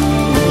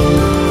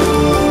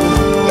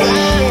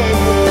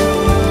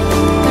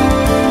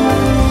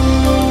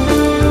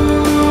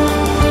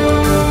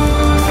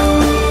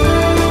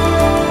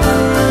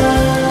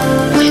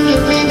 We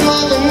can be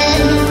mother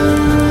man,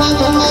 I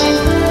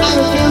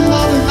don't care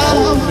mother,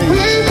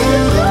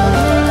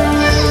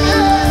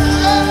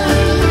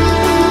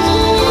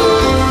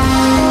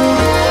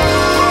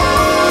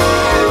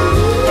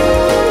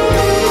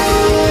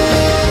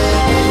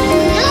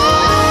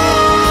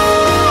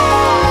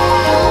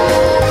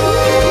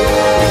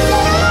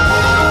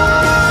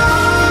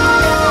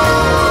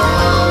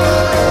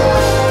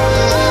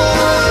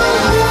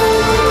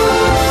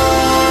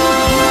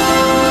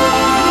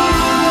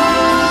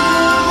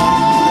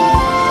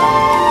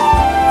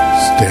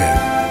 Stand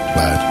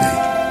by me.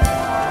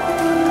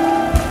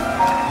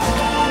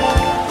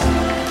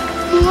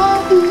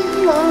 I'll be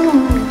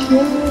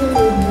okay.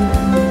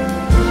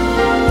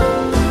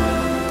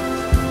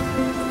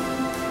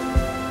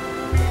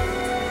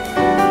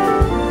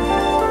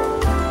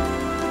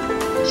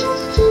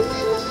 Just give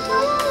me the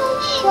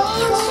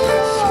sunshine.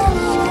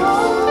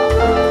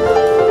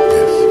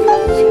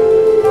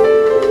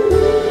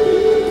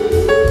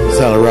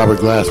 Sound of Robert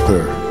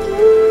Glasper.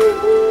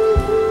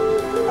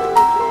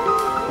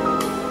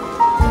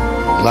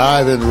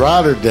 Live in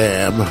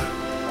Rotterdam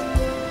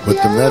with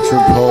the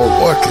Metropole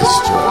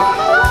Orchestra.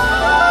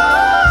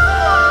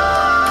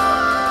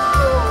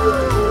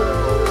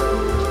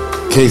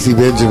 Casey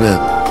Benjamin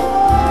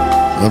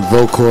on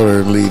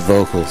vocoder and lead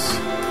vocals.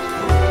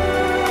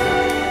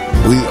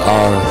 We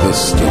are the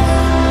storm.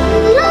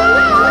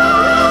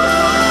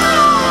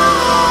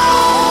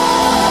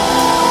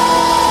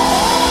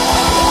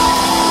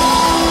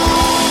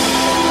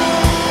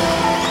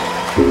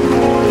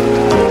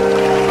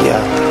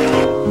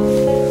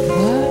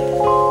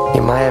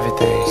 You're my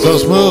everything. So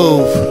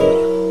Smooth,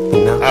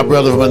 You know? our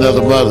brother from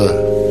another mother,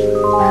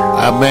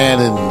 our man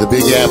in the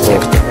Big Apple.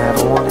 Everything I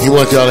ever wanted. He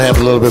wants y'all to have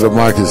a little bit of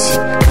Marcus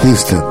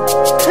Houston.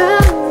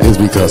 It's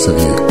because of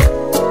you.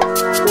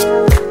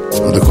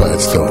 On the Quiet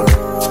Storm.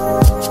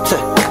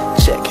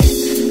 Check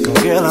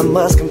it. Girl, I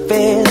must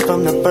confess,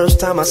 from the first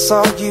time I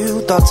saw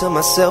you, thought to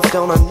myself,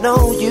 don't I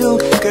know you?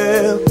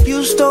 Girl,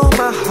 you stole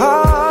my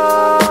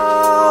heart.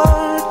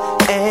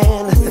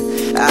 And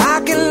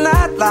I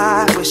cannot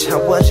lie. Wish I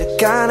was your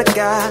kind of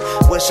guy.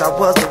 Wish I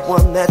was the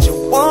one that you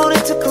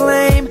wanted to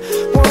claim.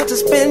 Want to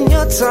spend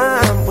your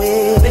time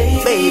with.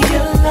 Baby,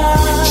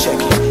 check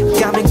it.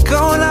 Got me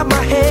going out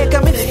my head,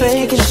 got me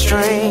thinking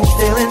strange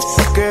feelings.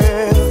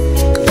 Girl,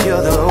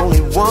 you're the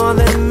only one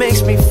that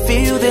makes me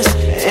feel this.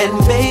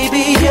 And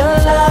baby, your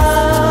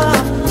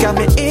love got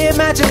me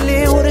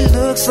imagining what it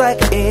looks like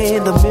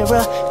in the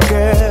mirror.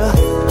 Girl,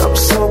 I'm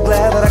so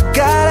glad that I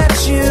got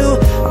at you.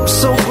 I'm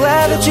so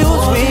glad that you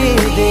was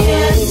with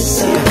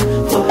this.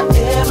 For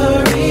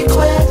every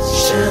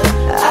question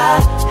I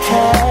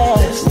have,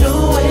 there's no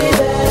way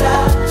that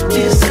I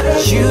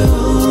deserve you.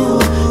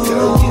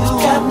 Girl, you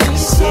got me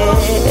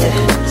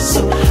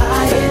so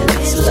high in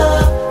this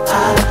love. I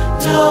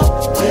know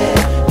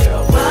where,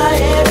 girl, my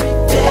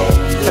everyday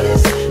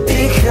is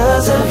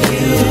because of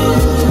you.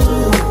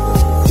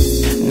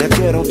 Now,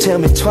 girl, don't tell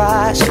me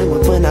twice. Knew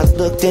it when I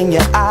looked in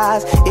your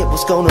eyes. It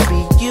was gonna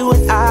be you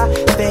and I,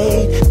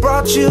 babe.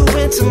 Brought you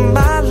into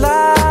my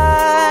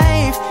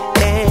life.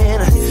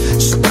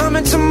 And so come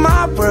into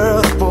my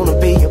world. I wanna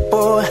be your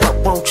boy. I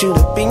want you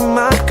to be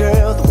my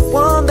girl. The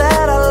one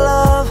that I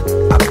love.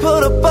 I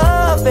put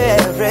above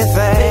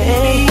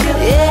everything.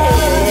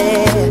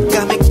 Yeah.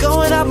 Got me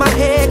going out my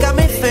head. Got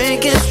me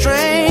thinking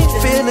strange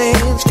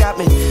feelings. Got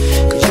me,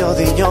 'cause you're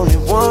the only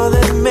one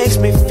that makes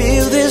me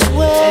feel this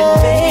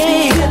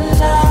way.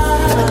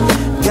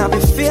 Got me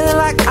feeling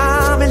like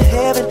I'm in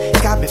heaven.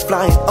 Got me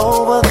flying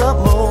over the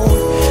moon.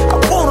 I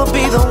wanna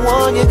be the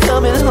one you're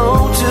coming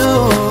home to.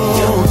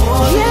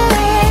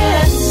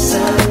 Yes,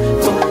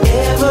 for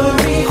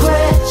every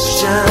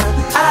question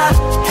I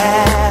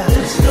have,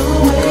 there's no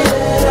way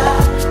that I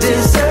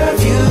deserve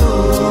you.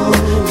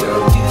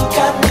 Girl, you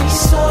got me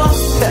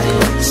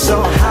so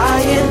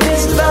high in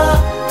this love.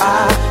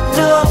 I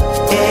know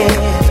it.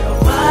 Girl,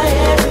 my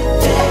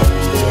everyday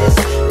is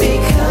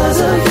because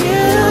of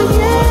you.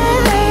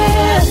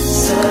 Yes,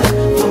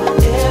 for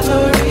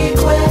every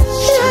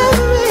question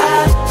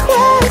I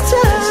have,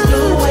 there's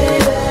no way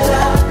that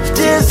I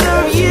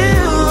deserve you.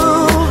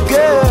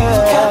 Girl, you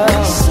got me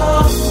so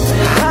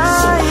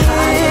high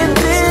in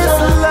this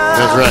love.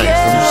 That's right.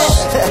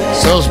 From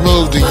So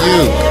Smooth to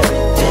you.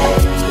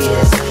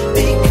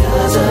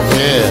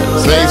 Yeah.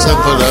 Say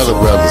something for the other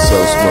brother, So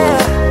Smooth.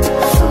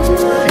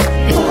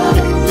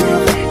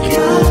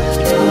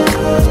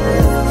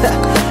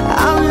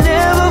 I'll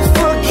never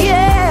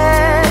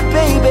forget,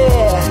 baby,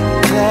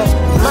 that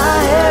my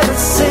heaven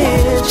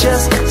sin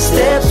just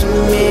steps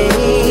with me.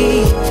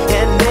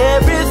 And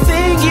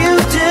everything you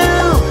do,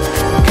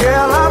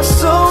 girl, I'm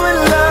so in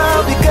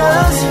love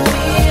because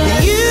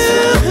you,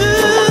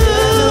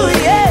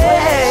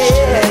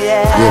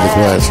 yeah. You're the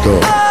Quiet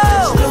Storm.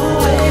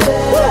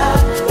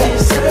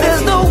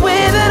 There's no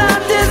way that I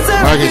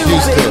deserve Marcus you,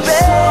 Houston.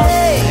 baby.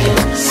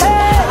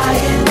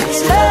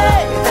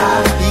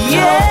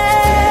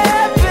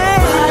 Yeah,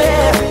 baby.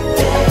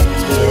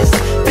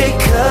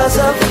 Because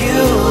of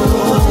you.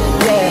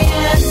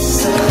 Yeah.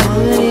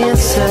 The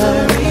answer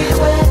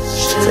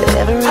to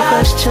every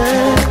question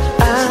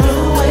I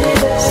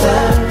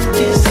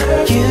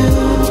deserve you.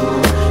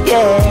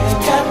 Yeah.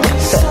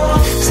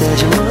 Said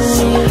you only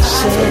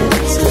said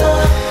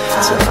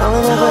to all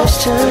of my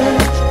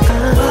questions.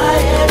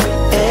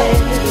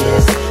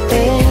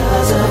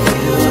 Because of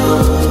you.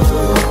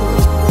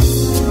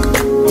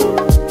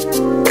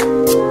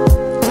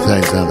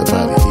 Thanks on the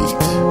body heat.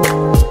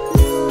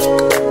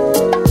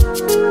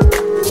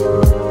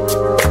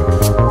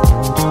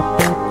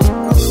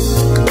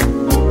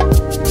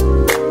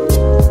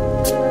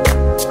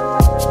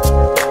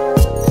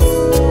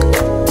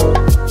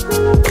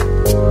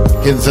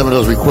 Getting some of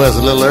those requests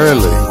a little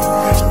early.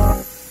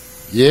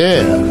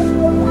 Yeah.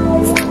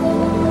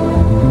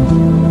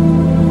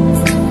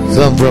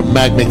 Some from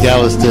Mac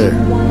McAllister,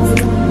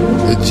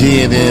 the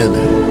GNN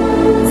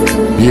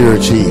Bureau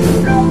Chief.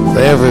 For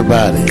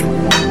everybody.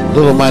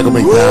 Little Michael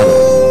McDonald.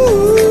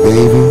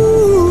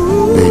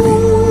 Baby,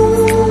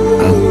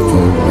 I'm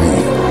for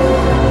real.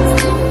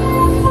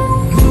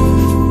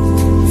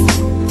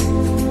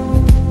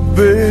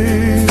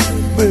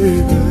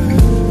 Baby,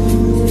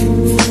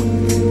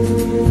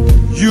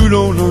 you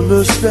don't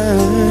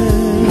understand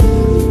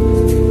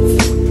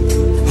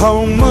how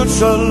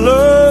much I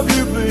love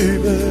you,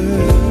 baby,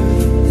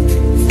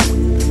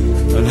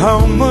 and how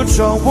much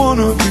I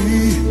wanna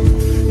be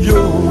your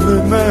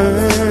only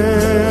man.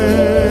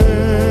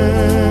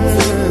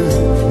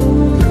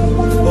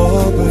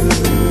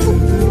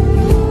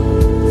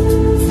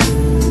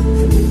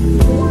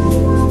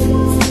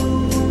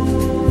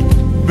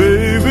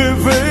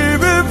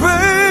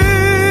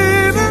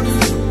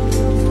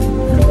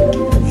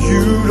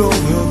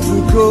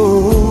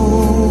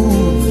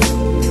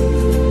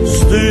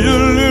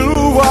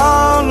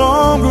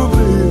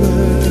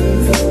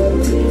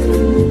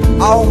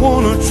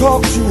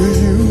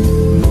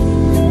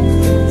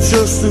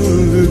 just a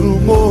little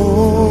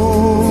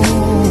more.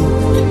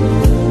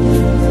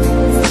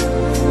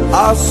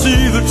 I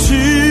see the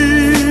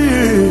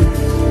tears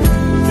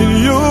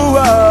in your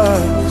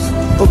eyes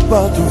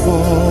about to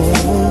fall.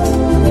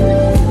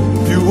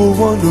 You were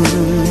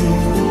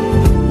wondering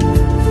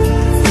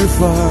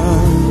if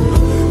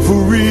I'm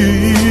for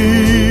real.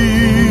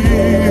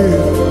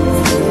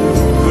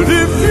 But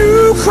if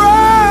you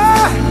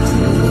cry,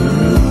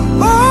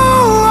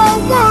 oh, I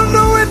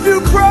wonder if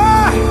you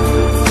cry.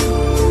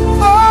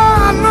 Oh,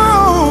 I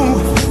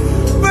know,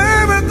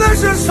 baby,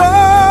 this is how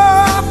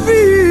I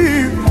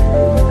feel.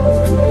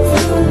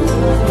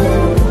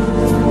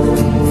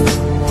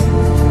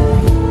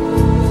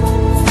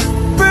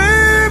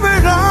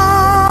 Baby,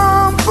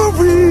 I'm for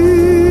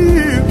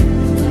real.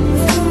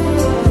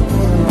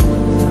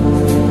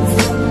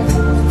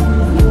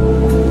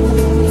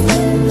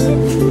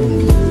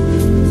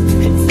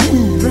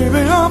 Baby,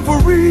 I'm for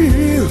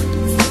real.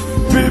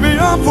 Baby,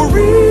 I'm for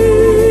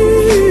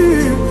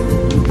real.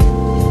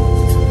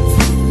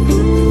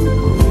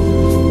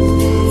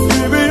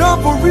 Baby,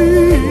 I'm for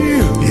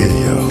real.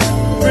 Yeah, yo.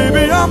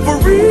 Baby, I'm for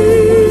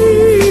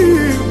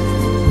real.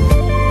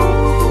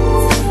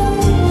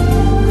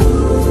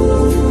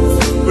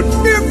 But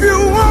if you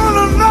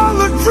wanna know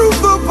the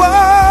truth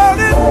about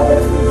it,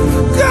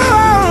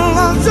 girl,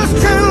 I just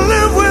can't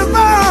live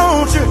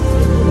without you.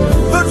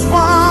 That's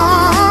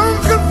why I'm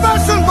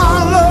confessing my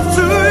love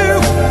to you,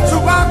 so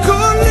I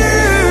could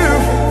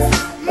live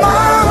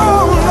my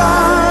whole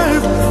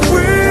life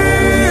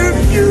with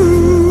you.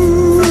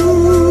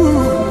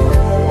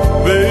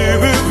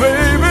 Baby,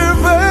 baby,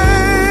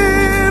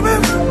 baby.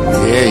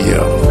 Yeah,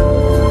 yo.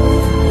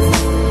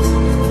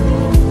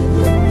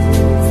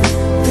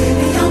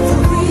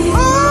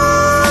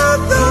 Oh,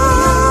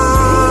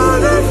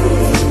 darling.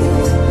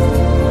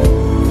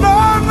 No,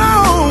 no.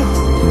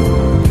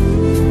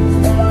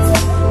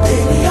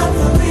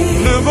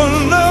 Never,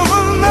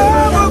 never,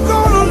 never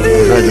gonna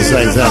leave. Heard the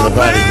same sound you,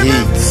 about baby.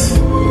 heat.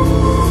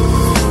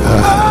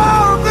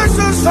 Oh, this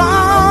is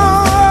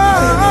how I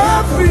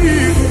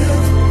feel.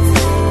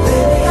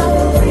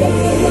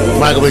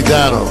 Michael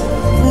McDonald.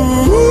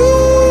 Ooh.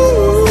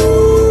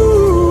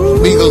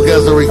 Beagles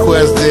got some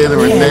requests in,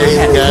 and Yeah, I had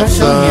Renee's a got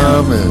crush on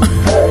some, and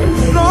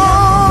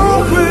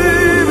No,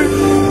 baby.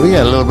 we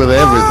got a little bit of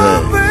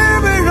everything.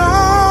 Baby,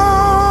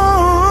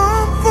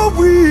 I'm for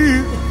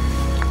real.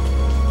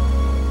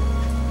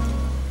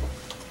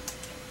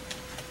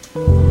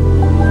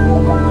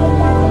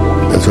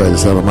 That's right, the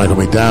sound of Michael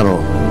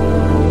McDonald.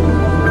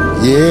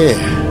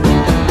 Yeah.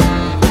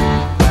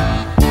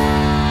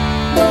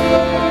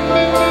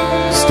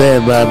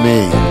 Stand by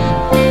me.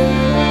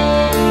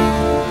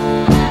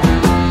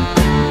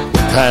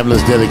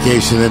 Timeless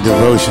dedication and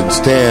devotion.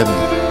 Stand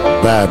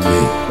by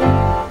me.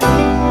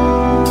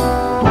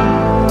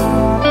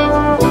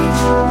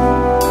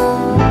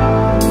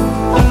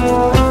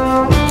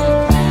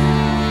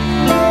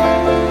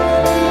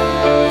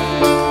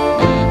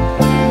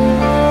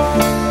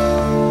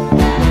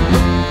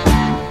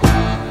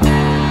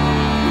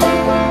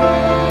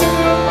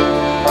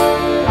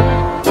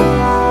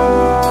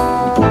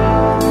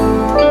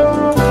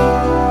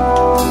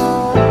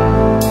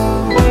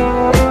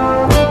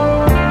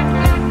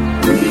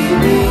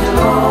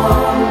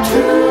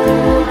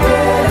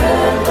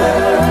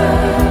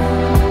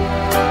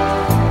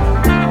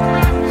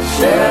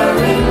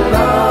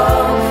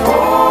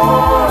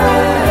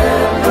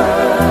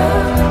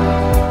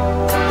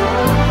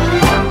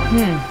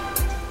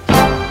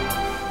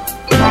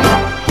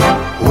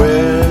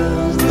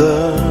 Where's the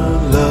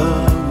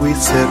love we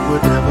said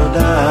would never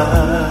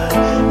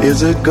die?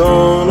 Is it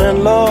gone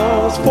and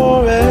lost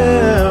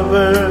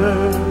forever?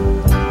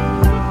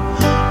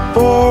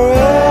 Forevermore.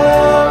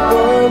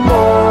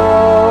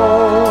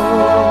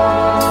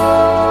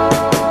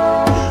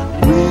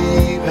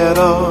 We've had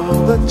all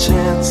the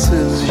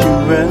chances, you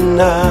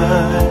and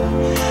I.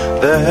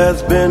 There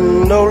has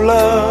been no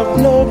love,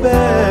 no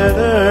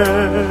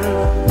better.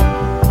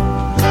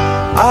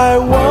 I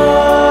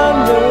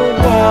wonder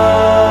why.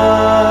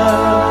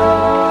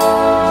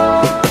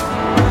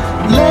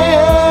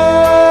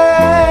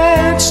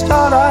 Let's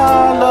start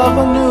our love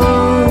anew.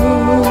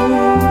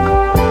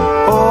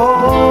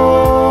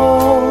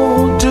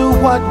 Oh, do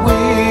what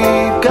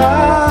we've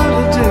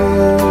gotta do.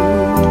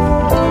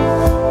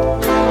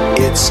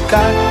 It's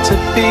got to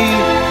be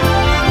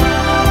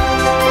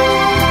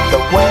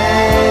the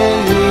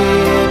way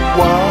it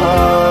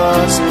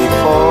was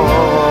before.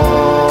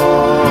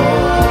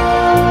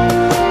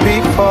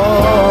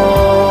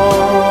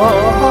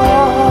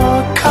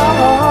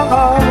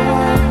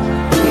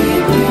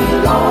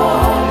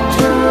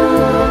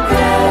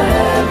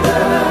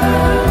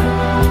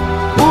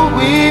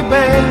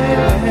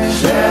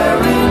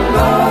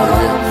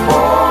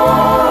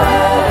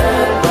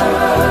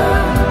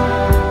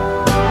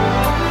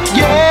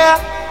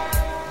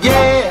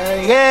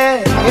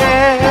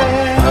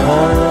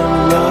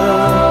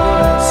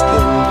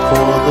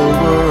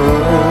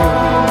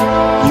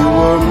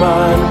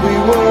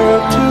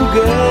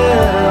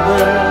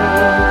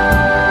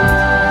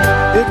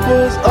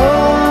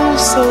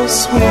 so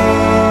sweet.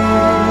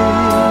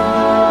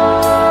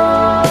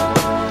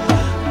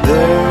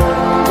 There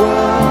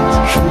was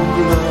true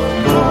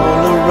love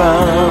all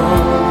around,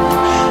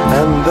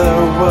 and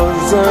there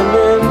wasn't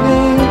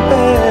any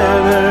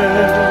better.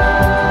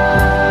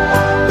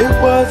 It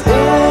was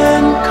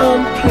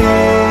incomplete.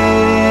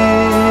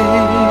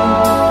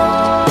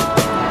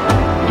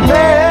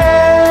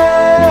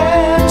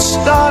 Let's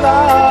start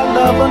our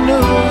love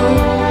anew.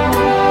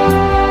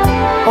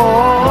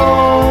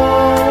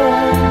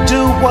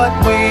 What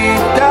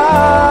we've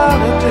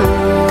gotta do,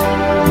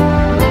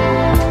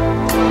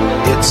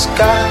 it's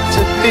got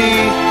to be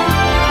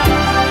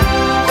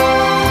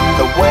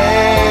the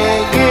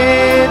way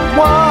it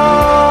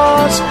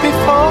was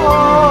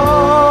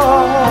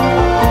before,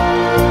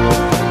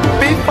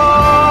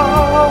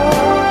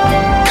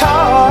 cause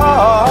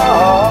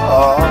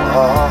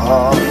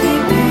we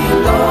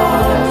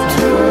belong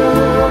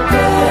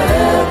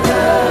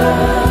together.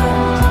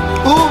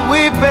 Ooh,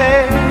 we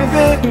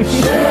baby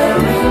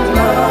sharing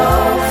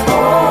love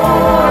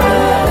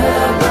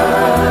forever.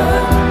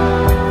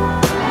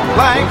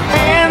 Like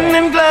hand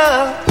in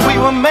glove, we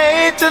were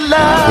made to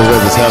love. Those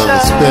are the sound of the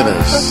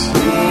Spinners.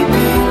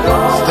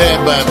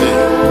 Stand by me.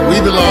 We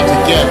belong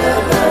together.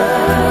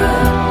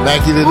 Mac,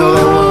 you didn't know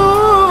that one?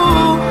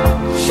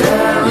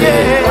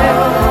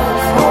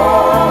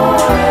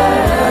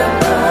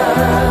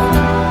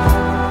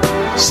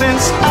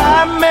 Since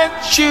I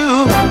met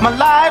you, my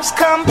life's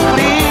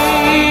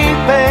complete,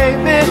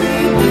 baby.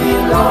 We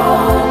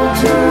belong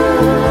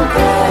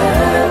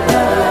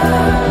together.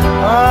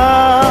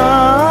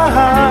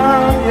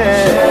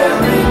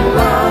 Sharing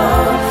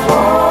love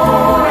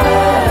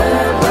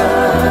forever.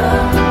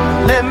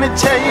 Let me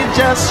tell you,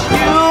 just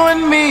you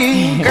and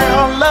me,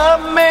 girl,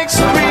 love makes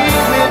three.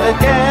 We're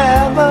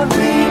together.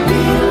 We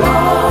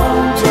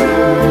belong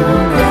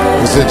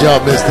together. Since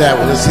y'all missed that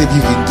one, let's see if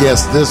you can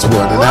guess this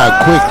one and how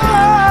quickly.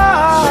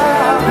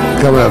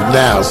 Coming up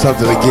now,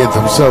 something again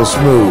from So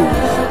Smooth.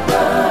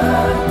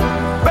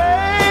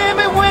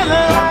 Baby, when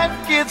life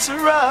gets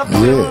rough,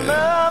 Yeah.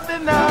 love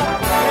enough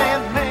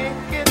can't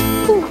make it.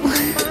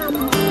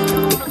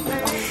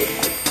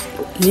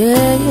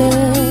 Yeah,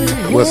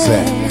 yeah. What's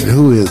that? And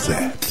who is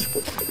that?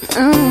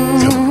 Come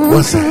on,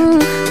 what's that?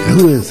 And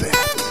who is that?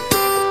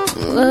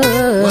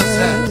 What's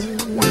that?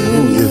 And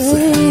who is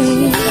that?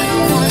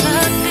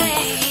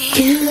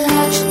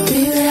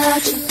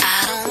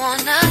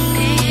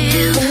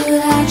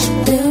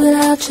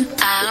 I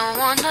don't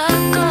wanna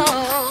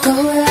go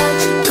without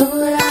you, go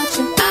without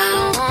you. I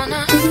don't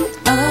wanna be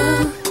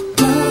alone.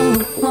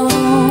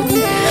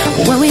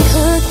 When we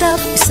hooked up,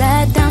 we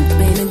sat down,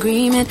 made an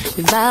agreement.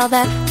 We vowed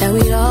that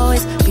we'd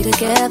always be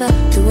together,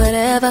 do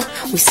whatever.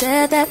 We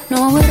said that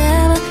no one would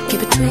ever get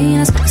between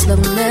us. This love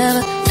will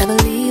never, ever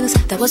leave us.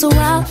 That was a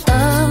while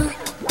ago.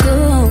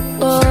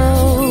 But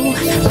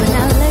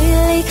now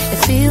lately, it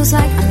feels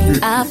like,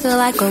 I feel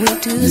like all we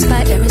do is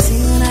fight every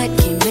single night.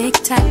 Can't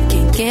make time,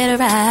 can't get it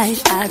right.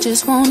 I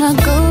just wanna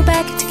go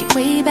back, take it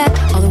way back,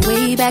 all the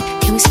way back.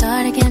 Can we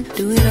start again,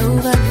 do it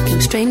over? Can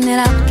we straighten it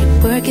out, can we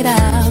work it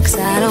out? Cause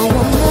I don't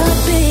wanna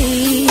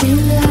be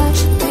without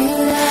you,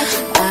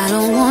 I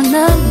don't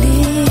wanna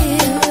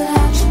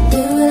live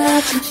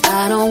without you,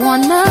 I don't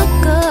wanna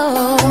go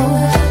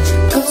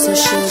so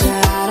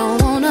sugar, I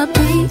don't wanna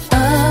be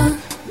alone.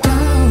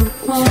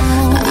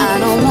 I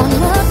don't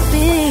wanna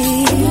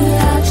be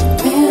without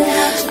you,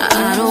 I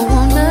don't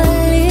wanna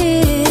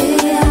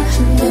live,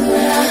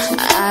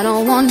 I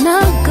don't wanna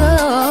go.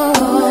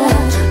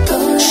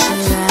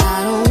 Sugar, I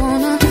don't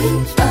wanna be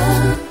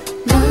alone.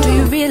 Do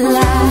you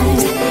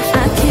realize I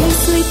can't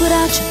sleep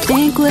without you,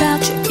 think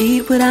without you,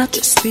 eat without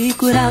you,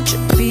 speak without you,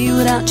 be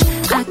without you.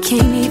 I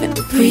can't even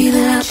breathe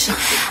without you.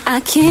 I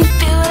can't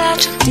feel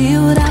without you,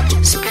 deal without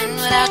you, spin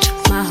without you.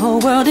 My whole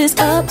world is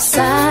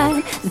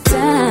upside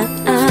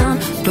down.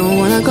 Don't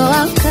wanna go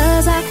out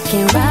cause I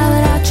can't ride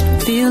without you.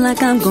 Feel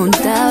like I'm gonna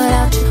die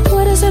without you.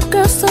 What is a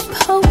girl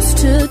supposed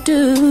to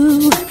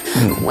do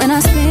when I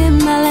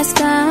spend my last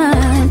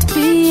time to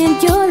be in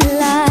your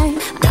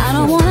life? I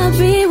don't wanna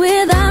be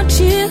without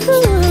you. I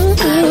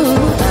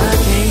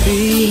can't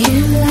be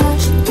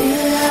without you.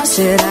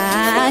 Said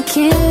I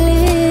can't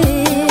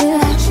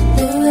live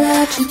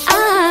without you.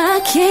 I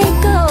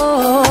can't go.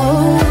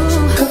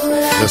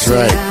 That's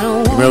right.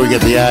 Remember, we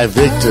get the I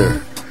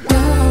Victor.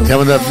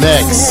 Coming up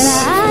next,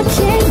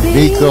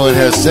 Nico and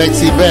her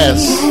sexy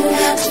best.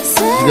 She's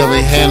going to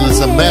be handling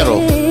some metal.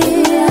 I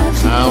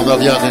don't know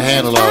if y'all can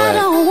handle all that.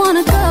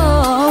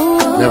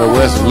 Remember,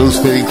 wear some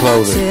loose-fitting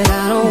clothing.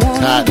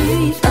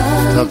 Cotton.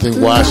 Something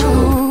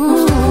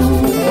washable.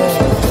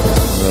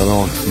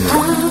 Don't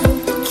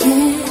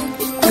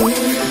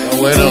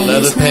wear no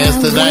leather pants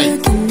tonight.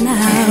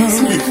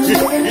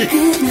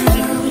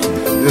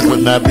 This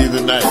would not be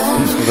the night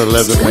for the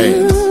leather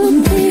pants.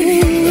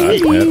 Not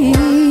at all.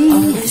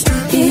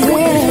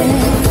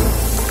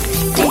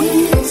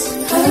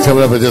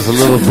 Coming up in just a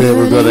little bit,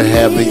 we're going to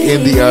have the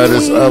indie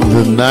artist of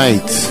the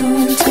night.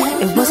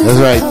 That's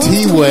right,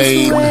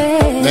 T-Wayne,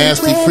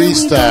 Nasty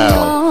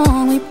Freestyle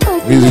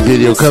music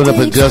video coming up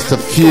in just a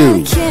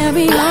few.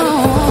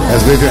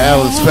 That's Victor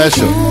Allen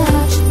Special.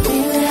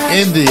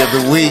 Indie of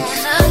the Week.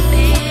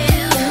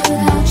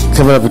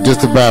 Coming up in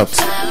just about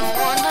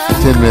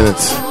 10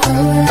 minutes.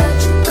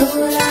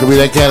 It's going to be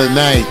that kind of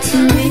night.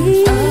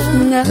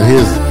 And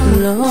here's,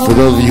 for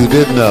those of you who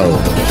didn't know.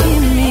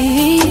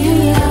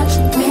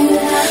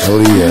 Oh,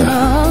 yeah.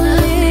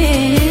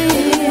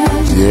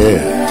 Yeah.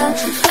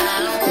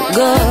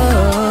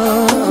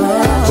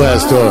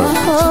 Class Story.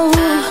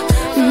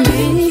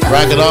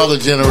 Rocking all the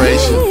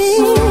generations.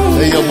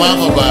 Tell your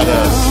mama about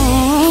us.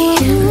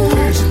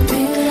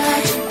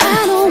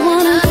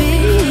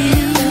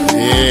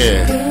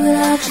 Yeah.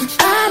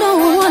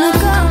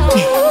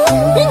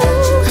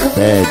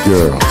 Bad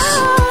girls.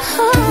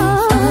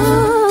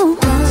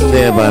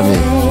 Stand by me.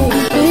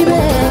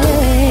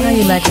 How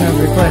you liking those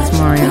requests,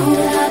 Mario?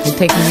 They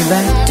taking you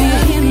back?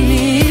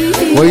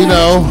 Well, you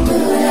know,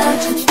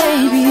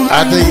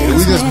 I think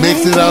we just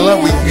mixed it all up.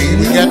 We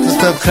got the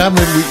stuff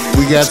coming.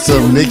 We got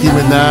some Nicki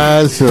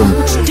Minaj, some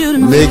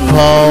Nick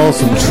Paul,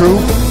 some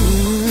Troop.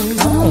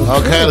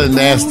 All kind of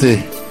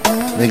nasty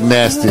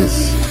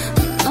McNasties.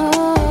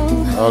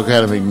 All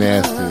kind of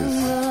McNasties.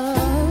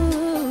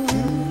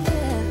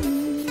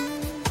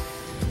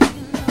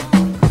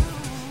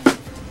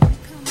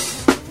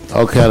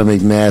 All kind of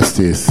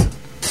McNasties.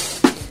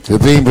 The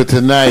theme for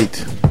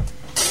tonight,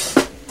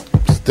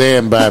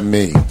 Stand By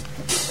Me.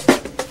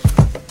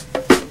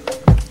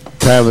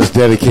 Timeless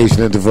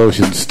dedication and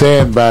devotion.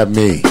 Stand by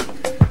me.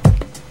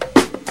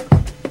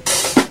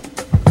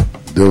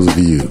 Those of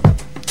you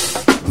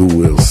who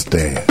will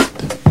stand.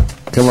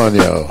 Come on,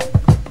 y'all.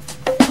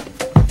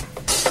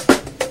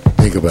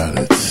 Think about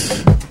it.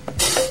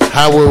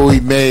 How were we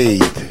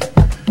made?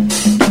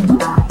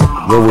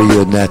 What were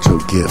your natural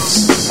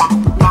gifts?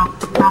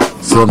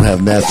 Some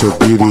have natural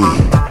beauty.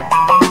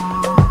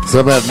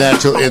 Some have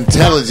natural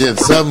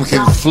intelligence. Some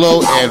can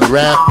flow and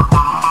rap.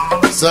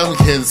 Some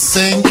can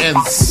sing and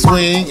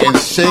swing and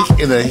shake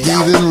in a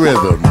heathen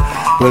rhythm.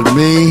 But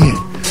me,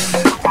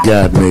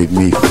 God made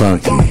me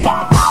funky.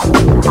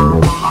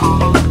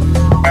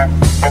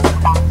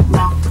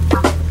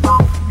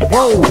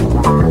 Whoa!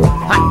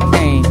 Hot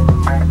dang.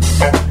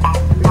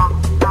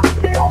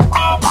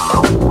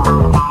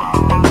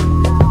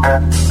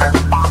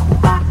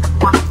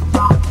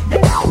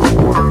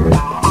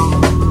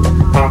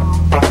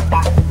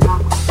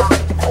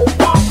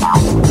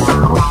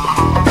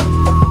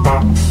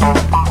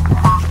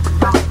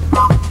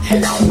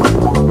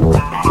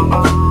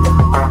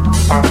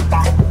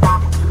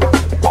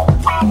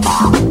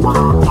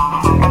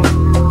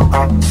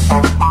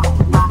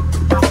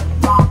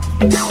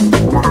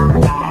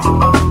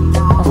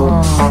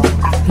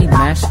 He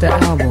mashed the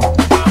album.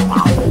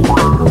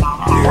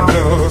 You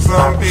know,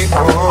 some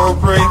people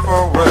pray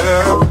for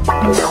wealth,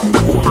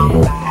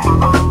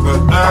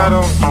 but I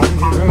don't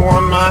even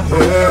want my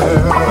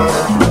help.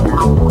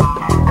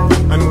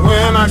 And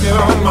when I get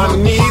on my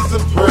knees to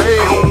pray,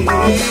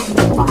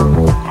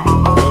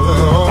 well, the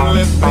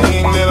only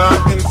thing that I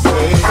can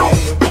say is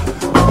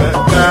that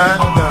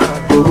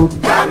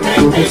God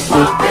made me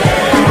funky.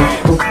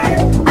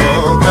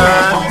 Oh,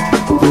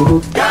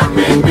 God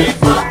made me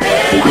funky.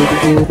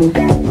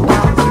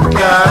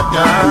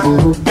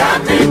 God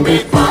made me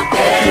funky.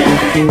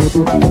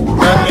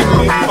 God made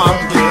me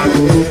funky.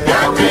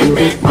 God made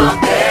me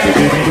funky.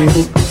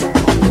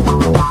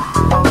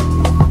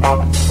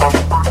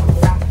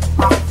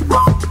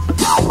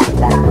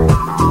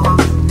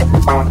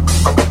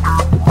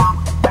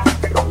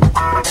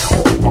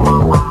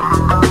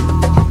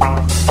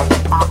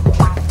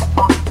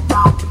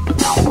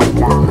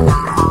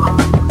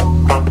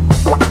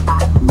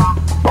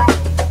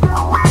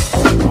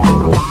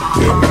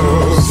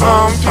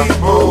 Some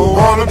people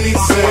wanna be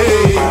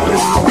saved,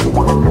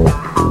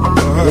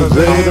 but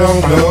they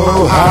don't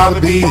know how to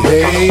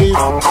behave.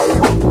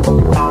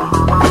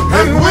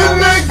 And when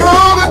they go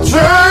to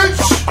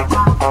church,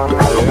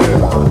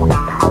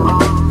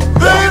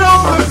 they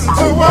don't listen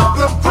to what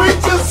the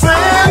preacher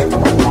said.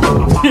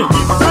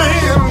 He's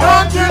saying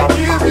God can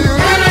give you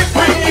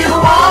anything you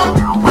want.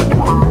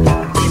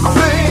 He's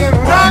saying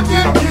God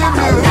can give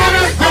you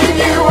anything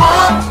you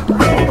want.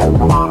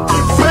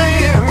 He's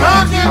saying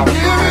God can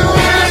give you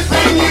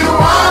anything you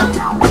want.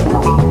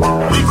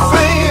 He's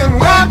saying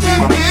God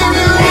can give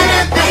you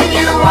anything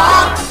you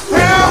want.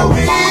 Tell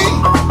me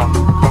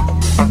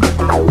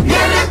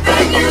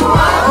anything you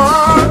want.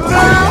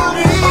 Tell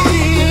me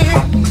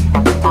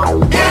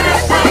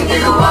anything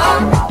you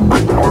want.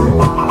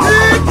 He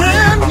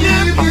can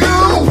give you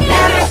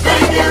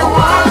anything you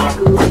want.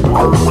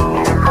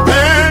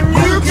 And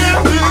you can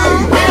do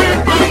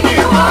anything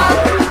you want.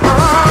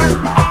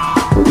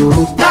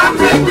 God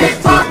make me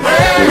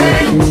funky.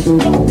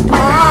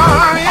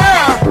 Oh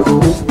yeah.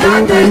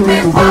 God make me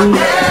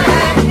funky.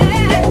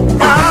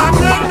 God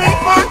make me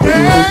funky.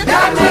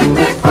 God make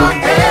me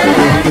funky.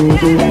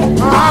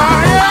 Oh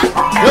yeah.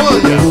 Hell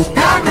yeah.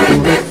 God make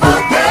me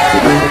funky.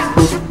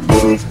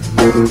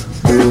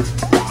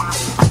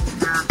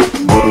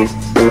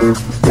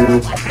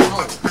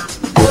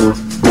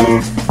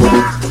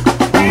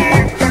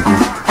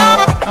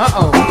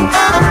 Uh-oh.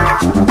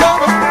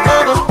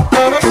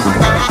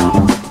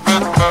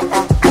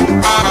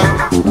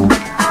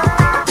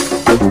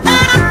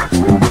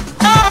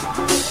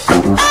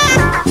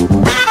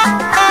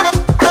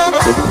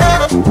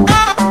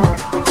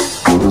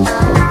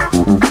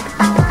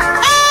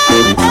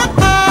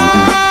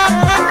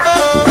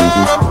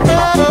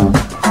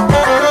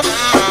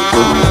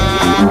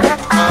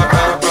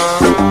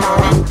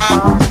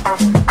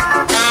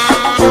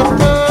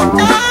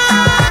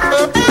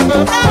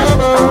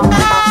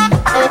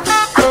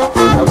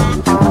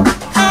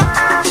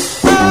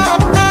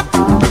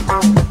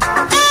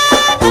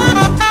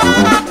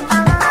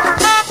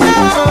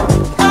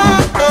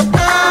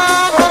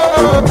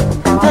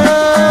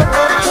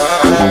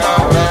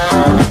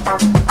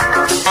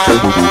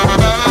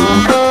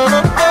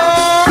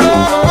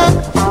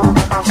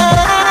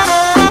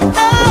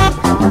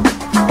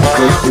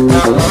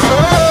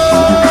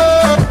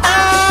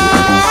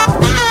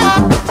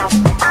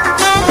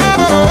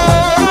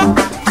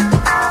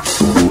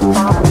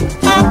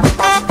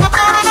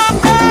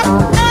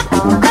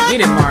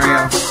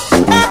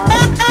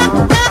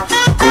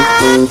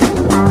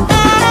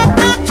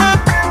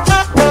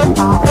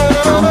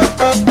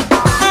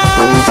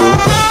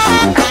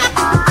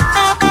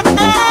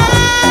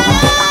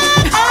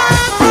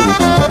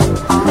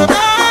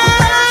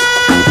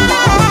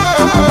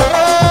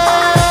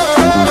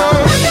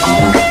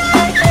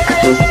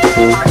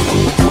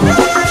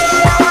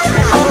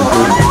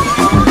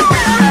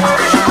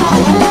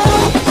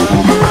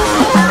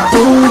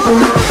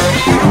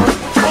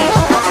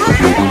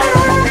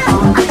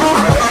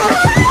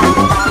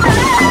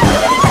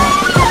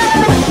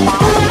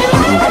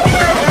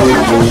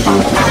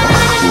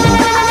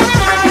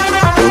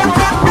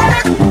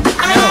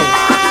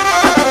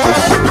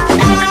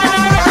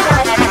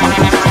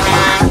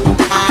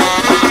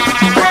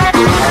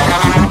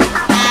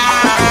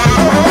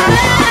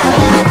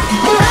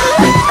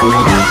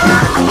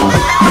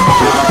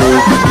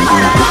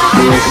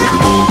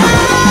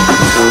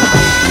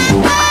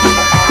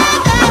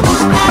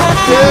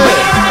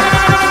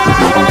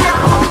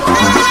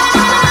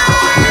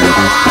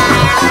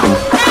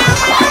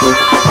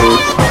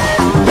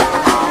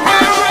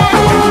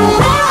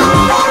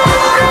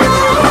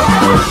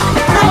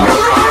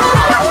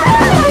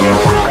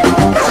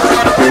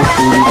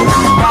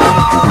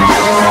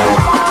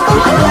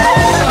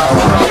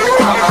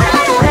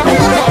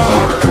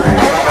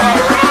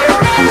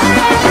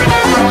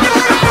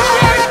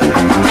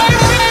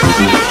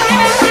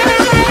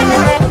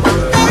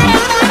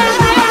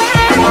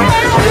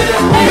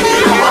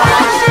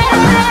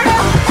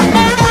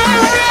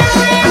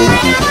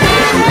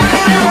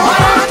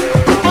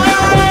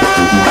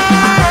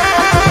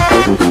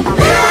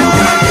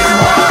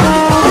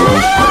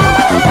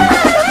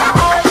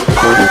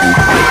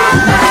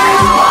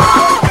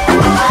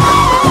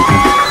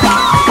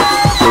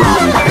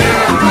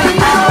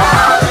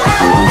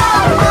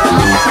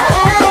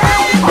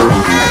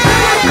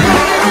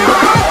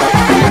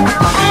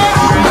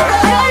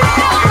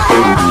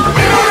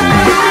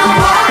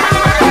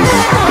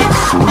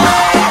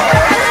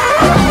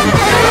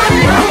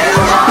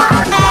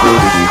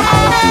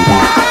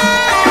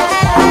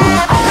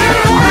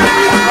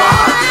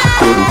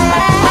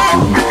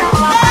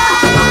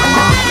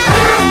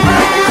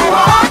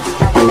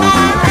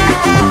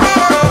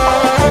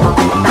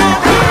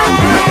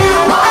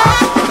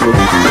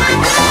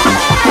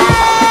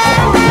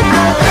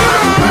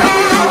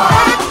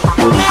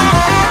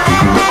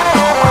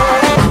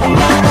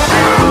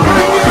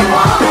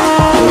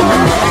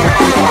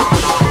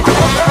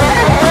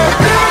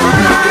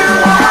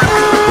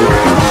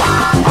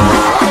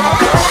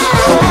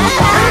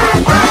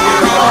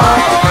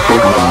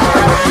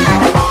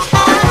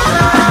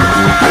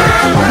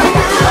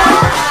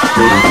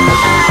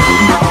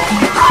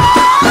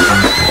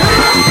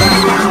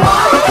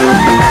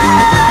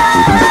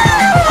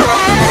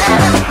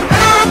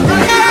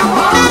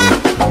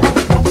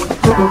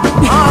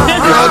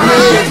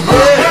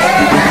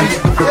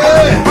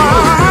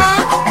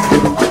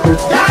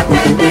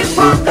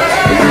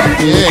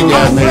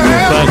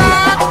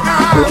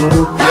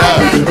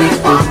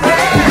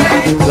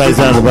 Lights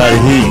on the body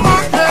heat.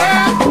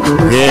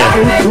 Yeah.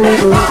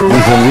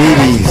 Need some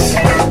Wheaties.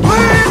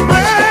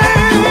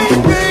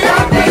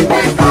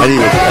 I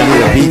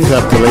need a beat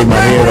cup to lay my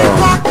head on.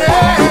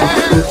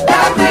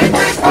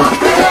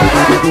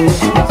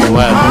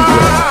 Wow, beat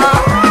cup.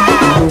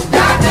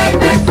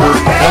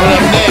 Coming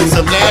up next,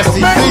 some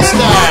nasty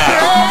freestyle.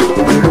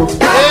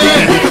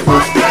 Yeah.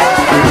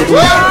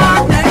 What?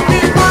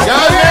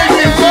 Y'all make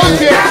me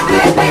funky.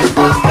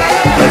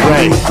 That's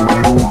right.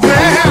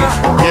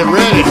 Get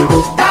ready.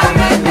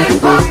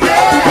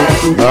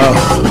 Oh,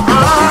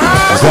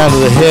 it's out of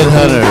the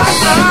Headhunters.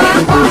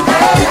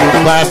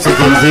 Classic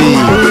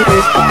indeed.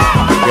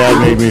 God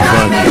made me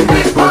funky.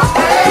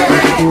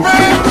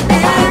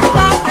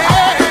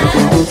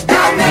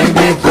 Made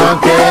me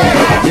funky.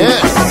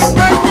 Yes.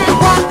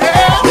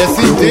 Yes,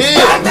 he did.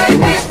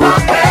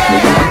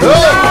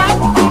 Oh.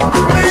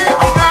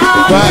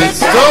 Quiet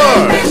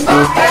store.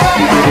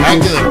 I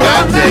get a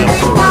goddamn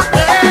fool.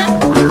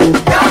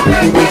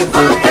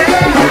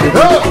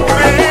 Oh.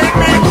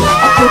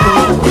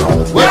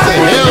 What the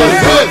hell is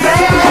this?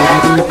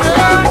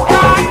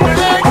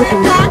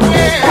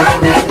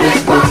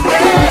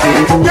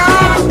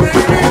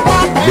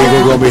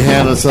 We're gonna be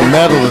handling some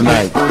metal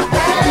tonight.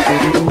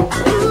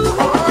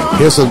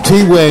 Here's some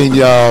T-Wayne,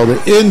 y'all. The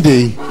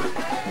indie.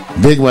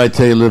 Big might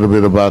tell you a little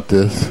bit about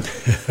this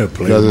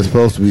because it's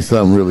supposed to be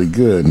something really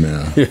good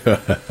now.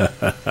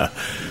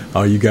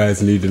 All you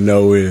guys need to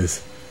know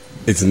is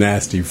it's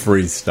nasty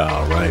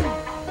freestyle, right?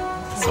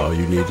 That's all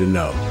you need to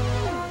know.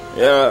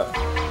 Yeah.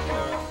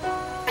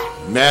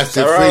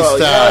 Nasty freestyle.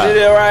 Y'all did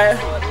it right.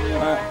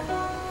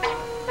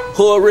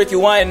 Hood Ricky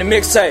Wayne the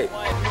mixtape.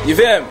 You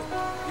feel me?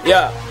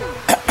 Yeah.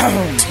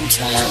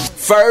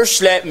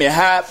 First, let me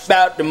hop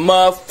out the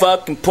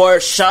motherfucking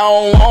Porsche. I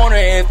don't want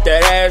it if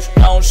that ass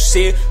don't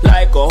sit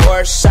like a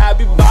horse. I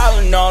be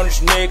ballin' on these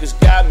niggas,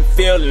 got me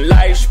feeling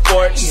like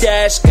sports.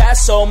 Dash got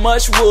so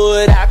much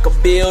wood, I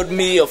could build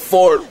me a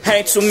fort.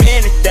 Ain't too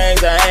many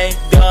things I ain't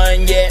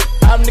done yet.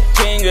 I'm the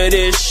king of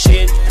this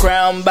shit,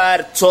 crowned by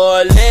the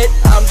toilet.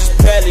 I'm just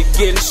barely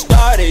getting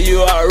started,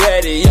 you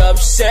already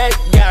upset.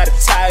 Got a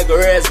tiger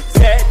as a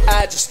pet,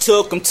 I just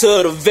took him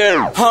to the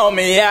vet.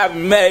 Homie, I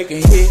been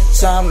making hits,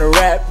 time to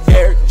rap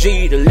Derek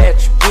G to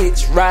let you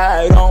bitch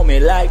ride on me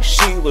like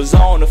she was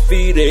on the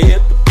feeder.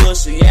 If the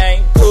pussy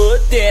ain't good,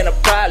 then I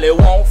probably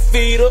won't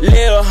feed her.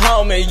 Little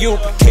homie, you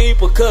can keep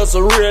her, cause I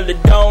really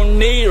don't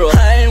need her.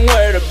 I ain't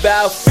worried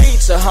about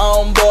feature,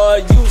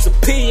 homeboy, use a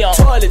pee on.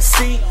 Toilet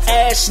seat,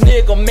 ass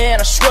nigga, man,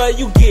 I swear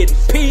you getting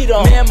peed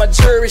on. Man, my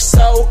jury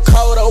so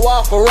cold, I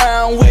walk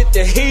around with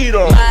the heat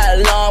on. My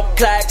alarm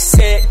clock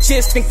set,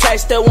 just in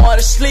case they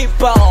wanna sleep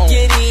on.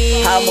 Get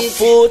in. I'm a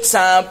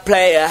full-time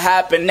player,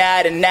 hopping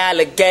out an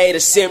alligator,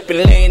 sipping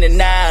lean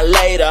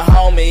annihilator.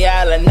 Homie,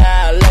 I'll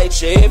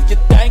annihilate you. If you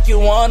think you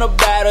wanna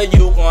battle,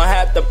 you gon'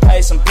 have to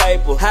pay some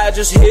paper. I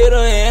just hit her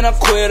and I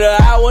quit her,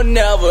 I would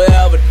never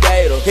ever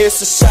date her.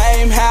 It's a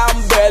shame how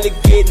I'm barely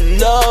getting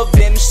love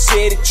in the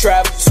city.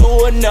 Travel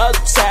to another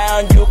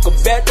town, you can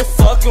bet they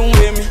fucking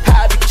with me.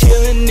 I be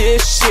killing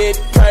this shit,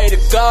 pray to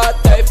God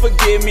they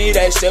forgive me.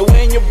 They say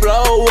when you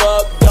blow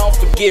up, don't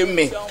forgive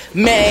me.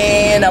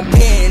 Man, I'm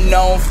been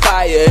on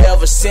fire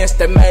ever since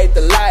they made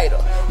the lighter.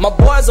 My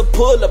boys will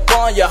pull up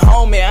on your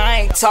homie,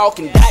 I ain't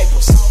talking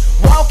diapers.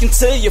 Walking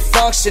to your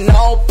function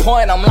on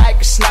point, I'm like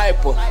a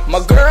sniper.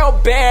 My girl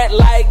bad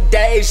like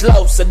Dej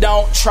Loaf, so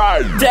don't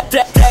try.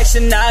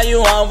 Flexing now you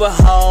on with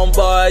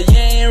homeboy, you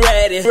ain't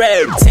ready.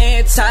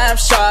 10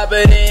 times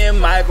sharper than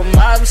Michael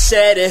Marvin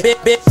said it.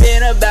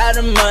 Been about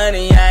the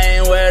money, I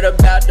ain't worried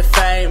about the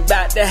fame.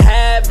 About to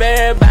have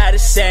everybody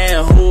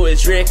saying who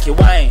is Ricky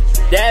Wayne.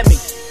 That me.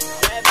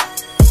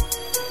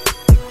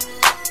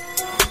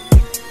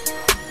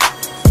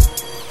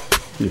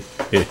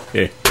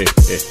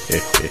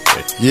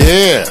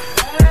 Yeah.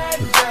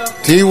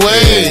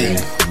 T-Wayne.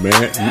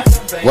 Man.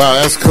 Wow,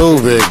 that's cool,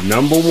 Vic.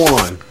 Number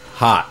one,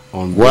 hot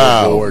on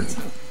wow. Billboard.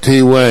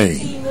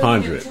 T-Wayne.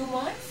 100.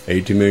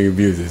 18 million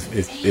views.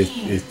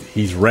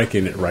 He's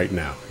wrecking it right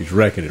now. He's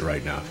wrecking it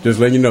right now. Just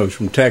letting you know, he's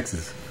from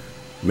Texas.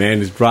 Man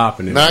is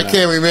dropping it. Now, I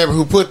can't remember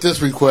who put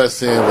this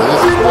request in, but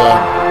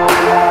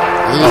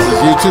this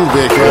is you too,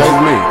 Vic, right? This is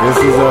me. This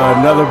is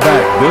another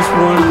back. This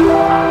one,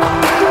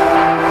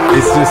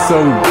 it's just so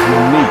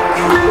unique.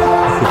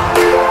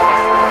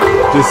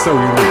 Just so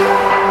unique.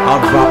 I'll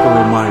drop a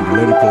reminder.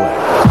 Let it play.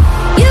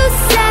 You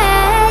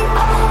said,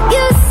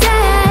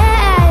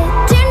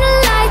 turn the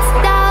lights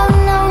down.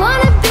 I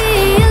wanna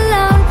be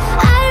alone.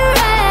 I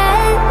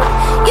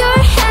read your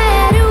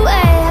head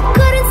away. I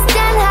couldn't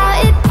stand how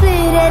it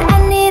bleeded. I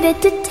needed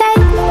to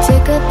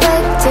take a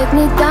break. Take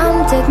me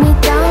down there.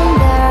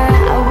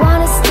 I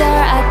wanna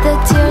stare at the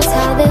tears,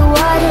 how they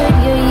watered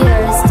your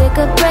years. Take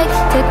a break.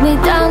 Take me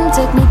down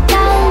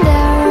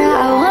there.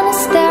 I wanna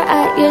stare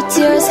at your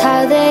tears,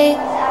 how they.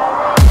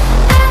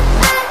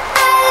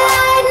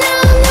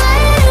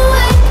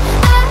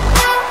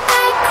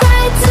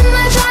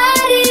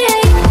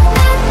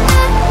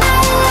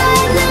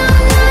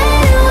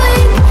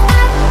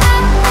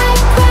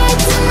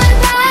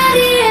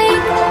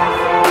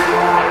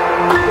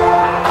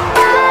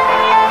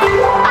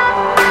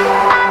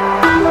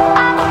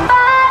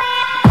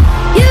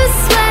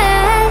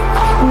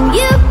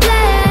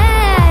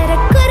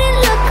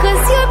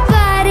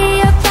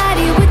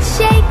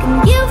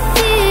 and you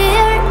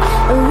fear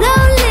a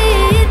lonely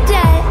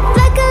death,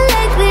 like a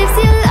lake leaves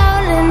you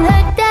alone in the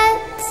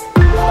depths.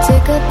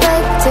 Take a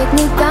break, take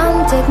me down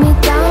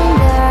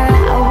there.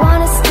 I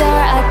wanna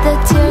stare at the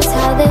tears,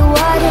 how they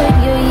watered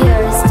your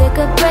years. Take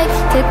a break,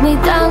 take me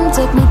down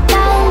there.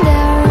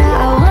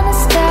 I wanna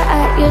stare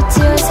at your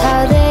tears,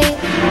 how they.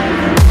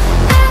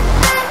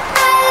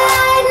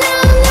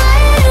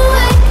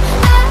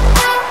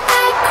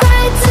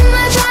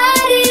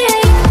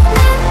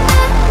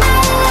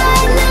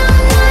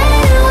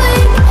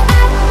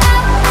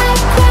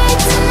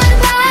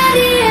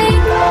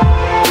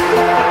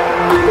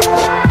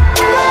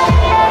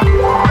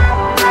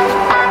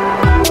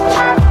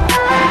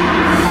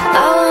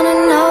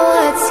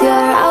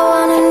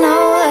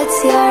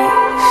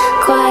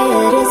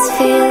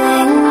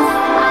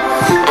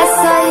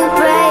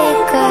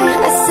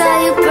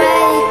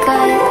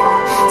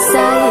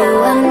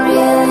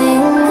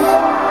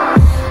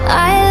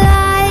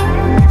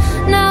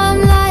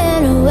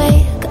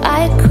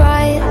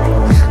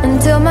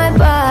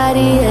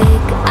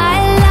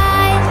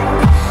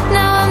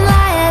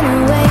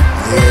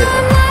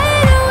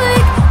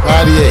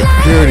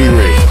 Dirty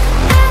Rick.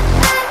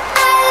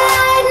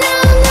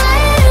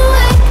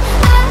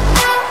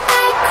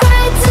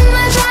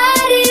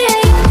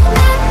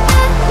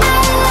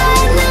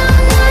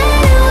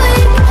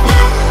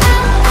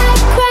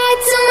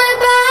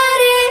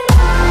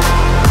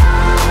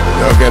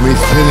 Y'all got me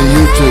spinning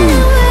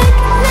YouTube.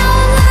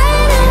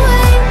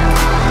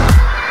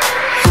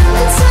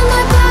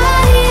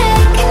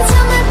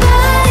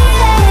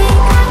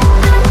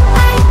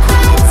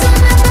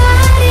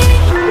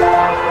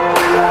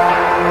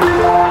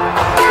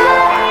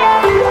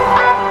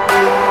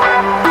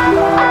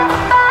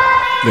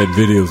 That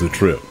video's a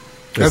trip.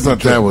 I thought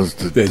that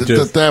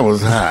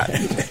was hot.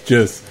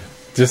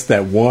 just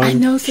that one. I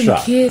know some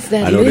shot. kids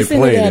that listen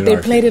to that. They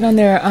played it on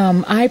their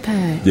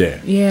iPad.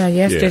 Yeah,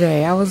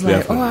 yesterday. I was like,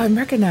 definitely. oh, I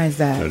recognize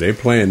that. So they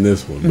playing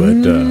this one,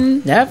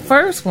 but that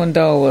first one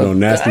though was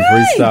Nasty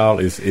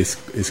Freestyle is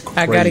crazy.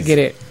 I gotta get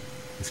it.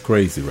 It's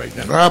crazy right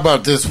now. How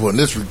about this one?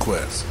 This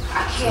request,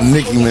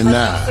 Nicki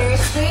Minaj.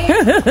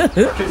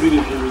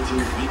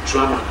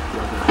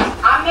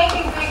 I'm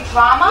making big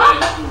drama?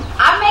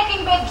 I'm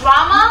making big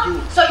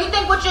drama? So you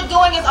think what you're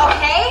doing is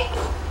okay?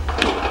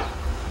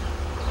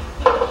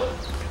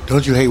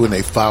 Don't you hate when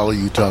they follow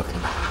you talking?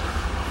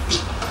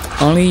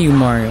 Only you,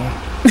 Mario.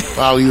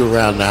 Follow you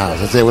around the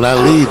house. I say, when I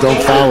leave,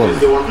 don't follow me.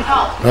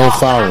 Don't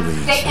follow me.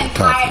 I'm sick and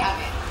tired of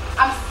it.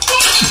 I'm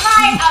sick and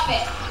tired of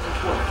it.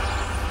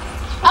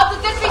 Of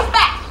the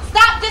disrespect.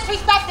 Stop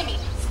disrespecting me.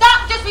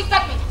 Stop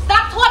disrespecting me.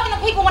 Stop talking to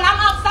people when I'm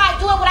outside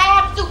doing what I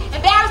have to do,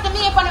 embarrassing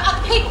me in front of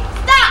other people.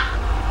 Stop!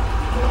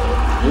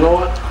 You know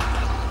what?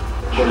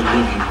 I'm gonna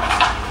leave you.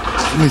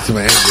 Give me some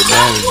anger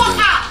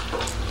management.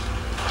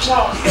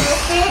 No,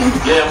 seriously?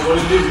 Yeah, I'm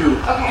gonna leave you.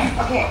 Okay.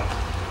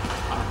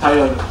 I'm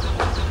tired of it.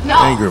 No.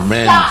 Anger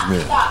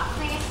management. Stop,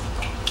 please.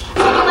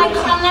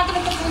 I'm not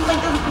gonna get something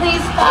like this.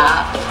 Please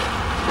stop.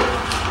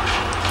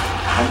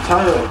 I'm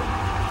tired.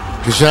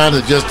 Kashana,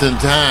 just in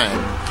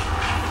time.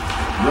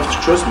 You have to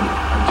trust me.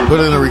 Put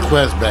in a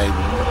request,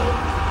 baby.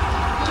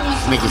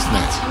 Snicker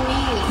snack.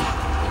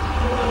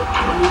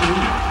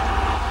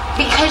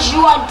 Because you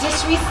are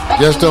disrespecting.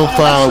 Just don't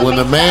follow. When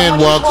the man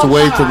walks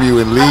away from you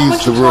and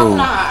leaves the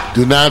room,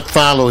 do not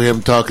follow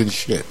him talking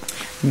shit.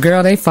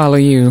 Girl, they follow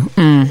you.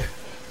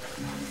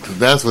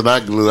 That's what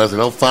I glue. I said,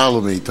 don't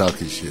follow me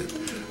talking shit.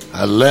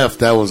 I left.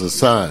 That was a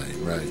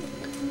sign, right?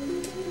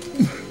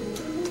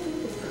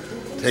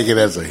 Take it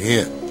as a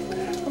hint.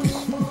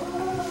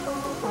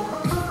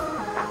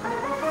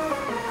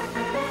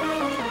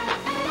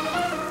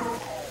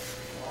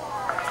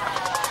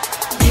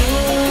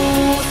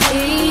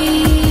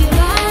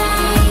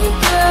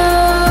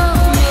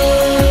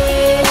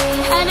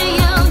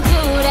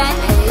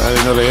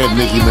 They had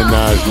Nicki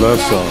Minaj love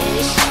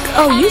songs.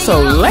 Oh, you so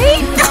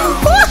late?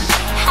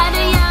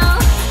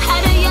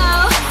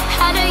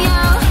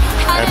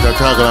 After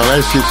talking all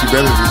that shit, she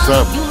better do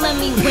something. You let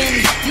me win,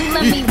 you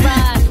let me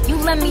ride, you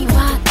let me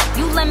rock,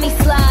 you let me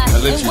slide.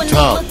 I let you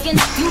talk.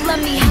 You let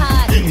me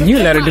hide. You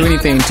let her do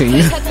anything to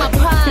you.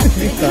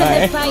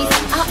 Sorry.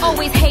 I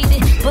always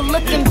hated, but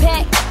looking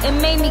back, it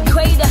made me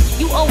greater.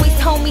 You always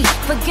told me,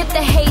 forget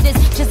the haters.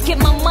 Just get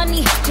my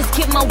money, just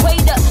get my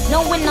weight up.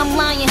 Know when I'm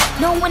lying,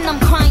 know when I'm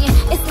crying.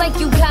 It's like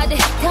you got it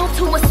down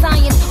to a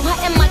science. Why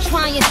am I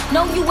trying?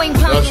 No, you ain't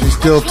crying. No, she's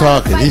still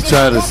talking. He's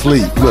trying to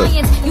sleep. Look,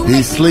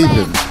 he's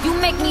sleeping.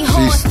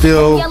 She's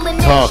still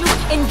talking.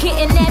 And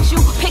getting at you,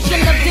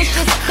 picking up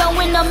dishes,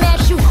 throwing them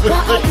at you.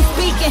 Why are you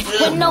speaking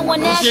when no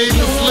one asked you? He gave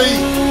him sleep.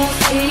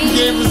 He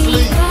gave him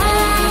sleep.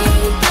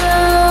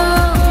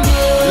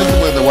 This is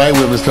when the white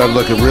women start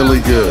looking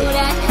really good.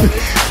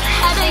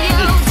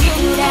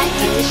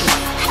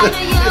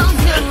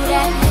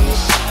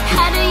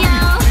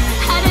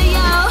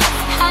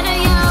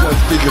 Start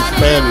speaking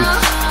Spanish.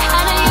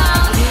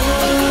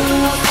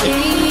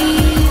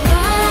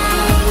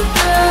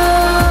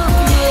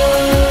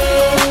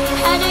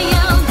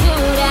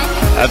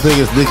 I think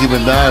it's Nicki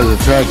Minaj that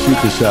attracts you,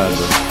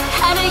 Kashanda.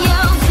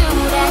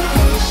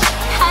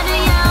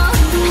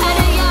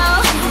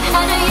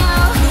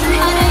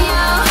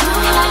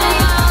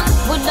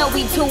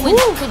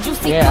 woman. Could you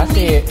see Yeah, I through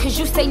see me? it. Cause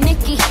you say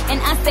Nikki,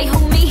 and I say who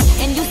me,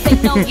 and you say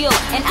no you,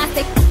 and I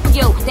say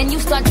you. Then you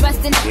start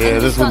dressing. Yeah,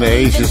 this when the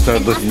Asians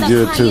start looking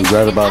good too,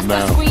 right about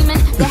now.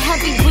 The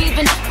heavy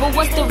breathing, but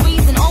what's the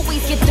reason?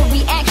 Always get the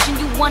reaction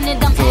you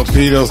wanted. I'm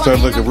Filipinos start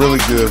looking really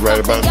good right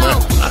about now.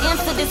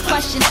 Answer this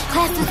question.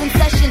 Classes in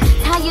session.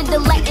 Tired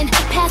of letting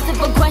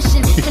passive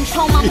aggression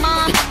control my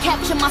mind,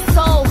 capture my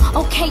soul.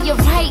 Okay, you're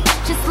right.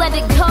 Just let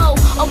it go.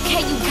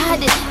 Okay, you got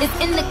it. It's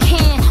in the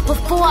can.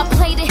 Before I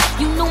played it,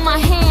 you knew my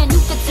hand. You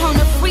could turn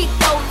a free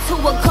throw to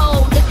a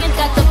goal. Looking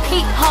at the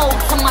peephole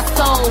to my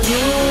soul.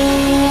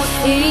 You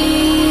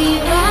see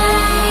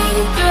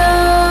right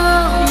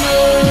through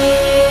me.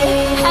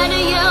 How do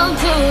you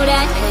do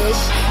that?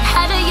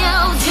 How do you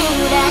do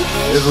that?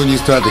 This is when you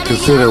start to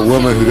consider a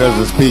woman who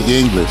doesn't speak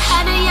English.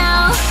 How do you,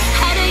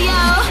 how do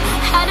you,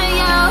 how do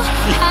you,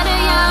 how do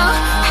you,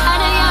 how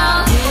do you?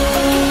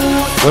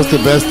 What's the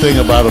best thing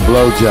about a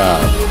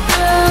blowjob?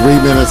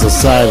 3 minutes of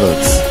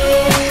silence.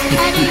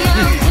 How do you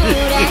do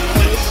that?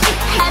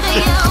 How do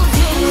you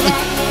do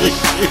that?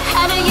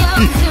 How do you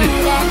do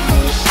that?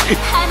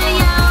 How do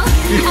you,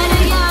 how do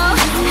you,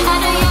 how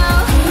do you,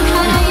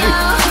 how do you,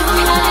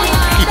 how do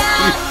you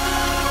stop?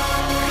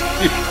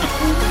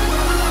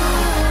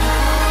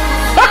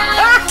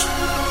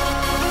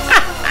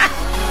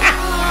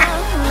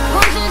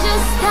 Won't you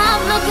just stop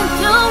looking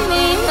through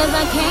me? Cause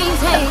I can't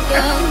take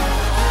it.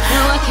 No,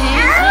 I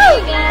can't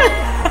take it.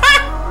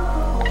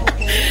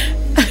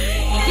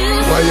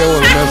 Why y'all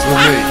want to mess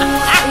with me?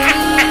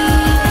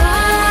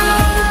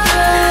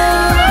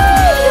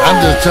 I'm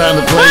just trying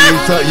to play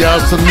y'all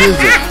some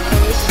music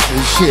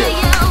and shit.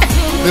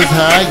 This is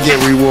how I get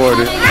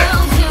rewarded.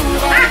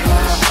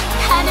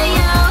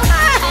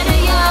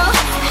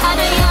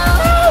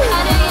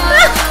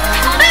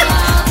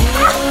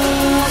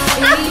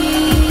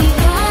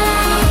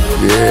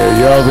 Yeah,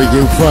 y'all think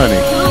you're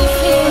funny.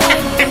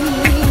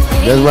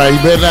 That's right. You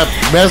better not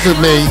mess with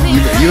me.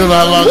 You don't know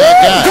how long I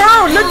got.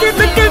 Girl, look at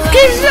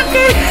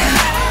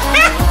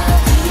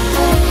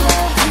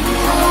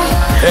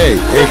Hey,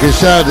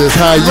 Kashonda, this is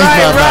how I use my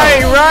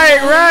mouth.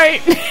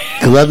 Right.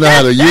 Because I know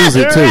how to use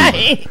it too.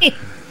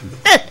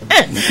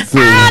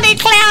 Oh, they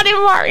clouded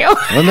Mario.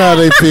 I know how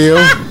they feel.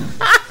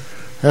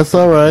 That's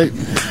all right.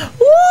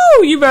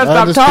 Woo! You better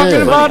stop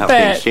talking about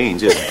that.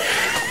 Change, isn't it?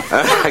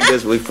 I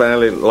guess we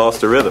finally lost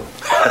the rhythm.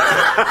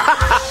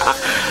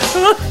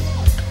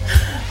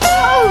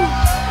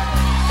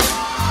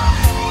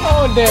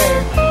 Oh,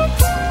 dang.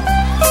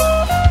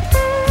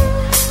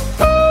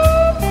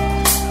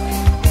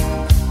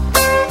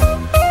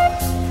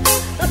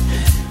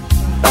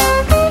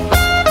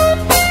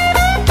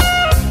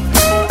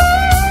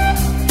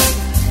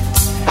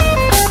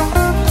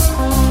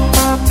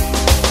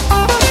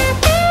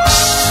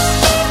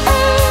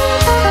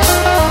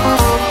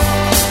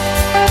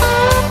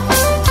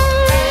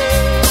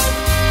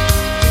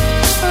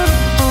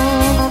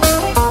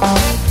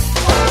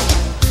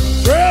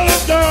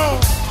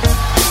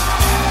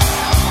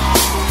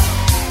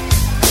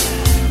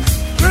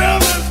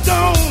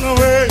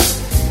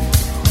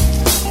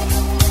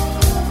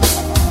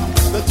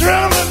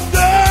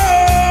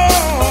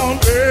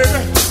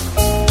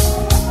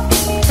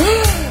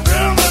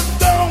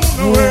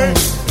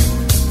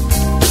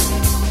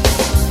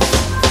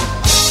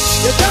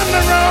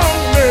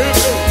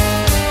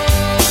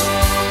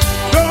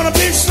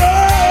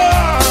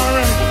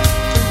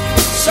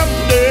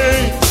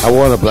 I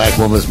want a black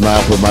woman's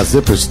mouth with my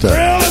zipper stuck.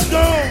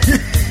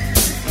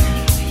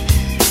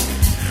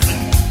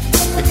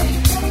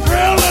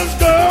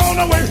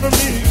 Away from me.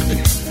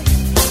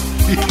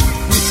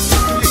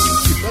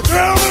 The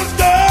girl is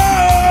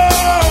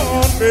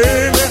gone,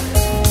 baby.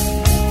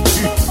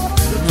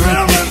 The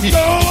girl is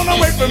gone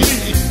away from me.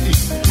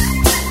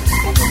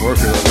 I'm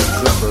working on this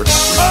zipper.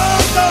 Oh,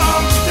 no,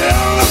 I'm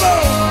still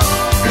alone.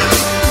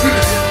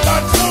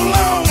 Not so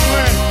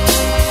lonely.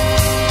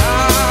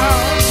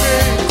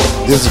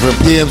 This is from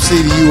PMC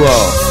to you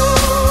all.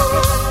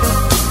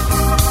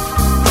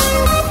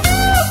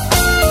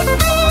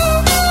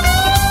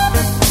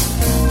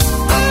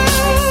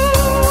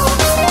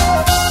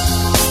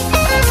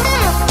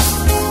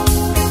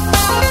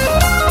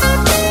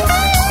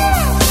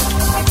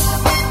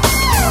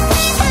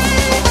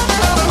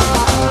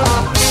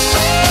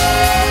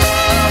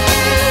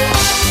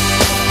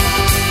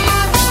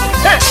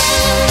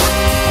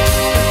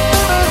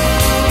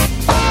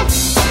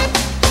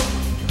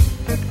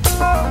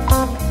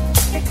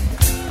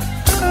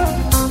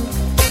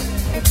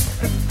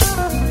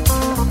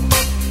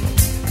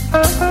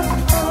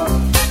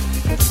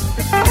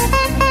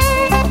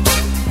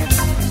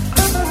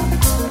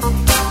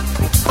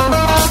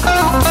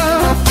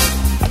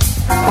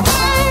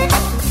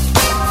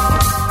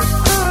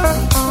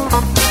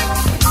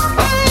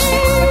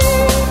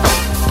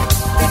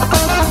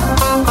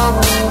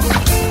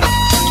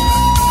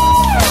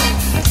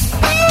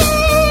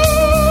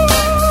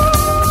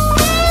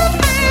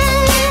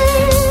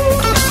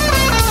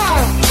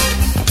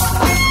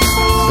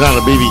 Down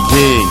to BB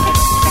King.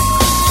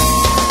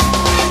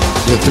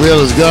 The thrill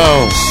is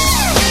gone.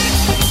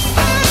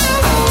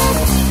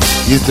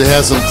 Used to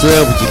have some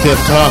thrill, but you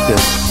kept talking.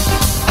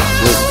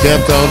 Just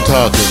kept on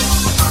talking.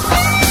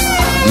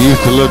 You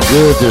used to look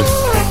good, you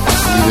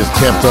just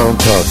kept on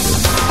talking.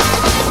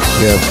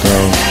 Kept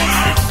on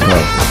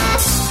talking.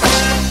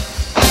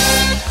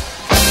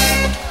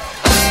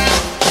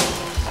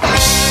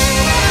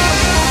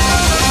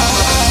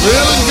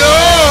 Let's go!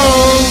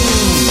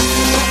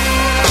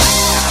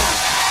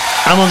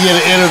 I'm gonna get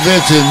an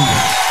intervention,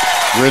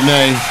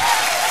 Renee.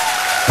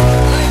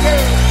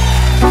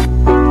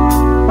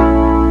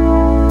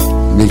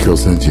 Nico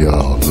sent you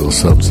all a little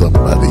something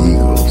about the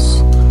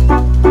Eagles.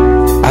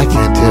 I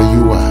can't tell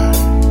you why.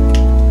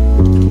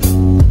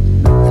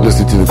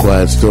 Listen to The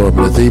Quiet Storm,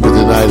 and the theme of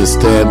the night is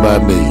Stand By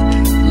Me.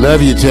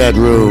 Love you, chat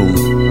room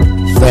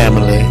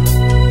family.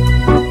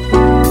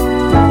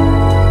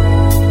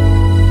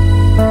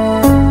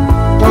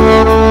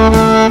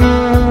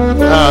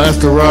 Oh, that's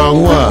the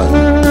wrong one.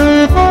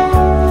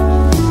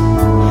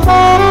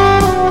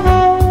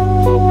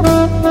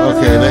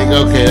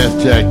 Okay,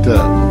 that's jacked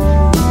up.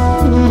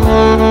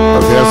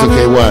 Okay, that's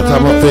okay. Watch,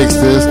 I'm gonna fix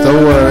this.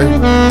 Don't worry.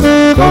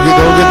 Don't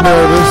get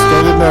nervous.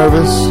 Don't get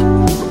nervous.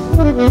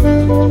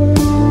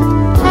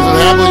 What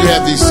happens when you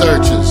have these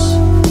searches?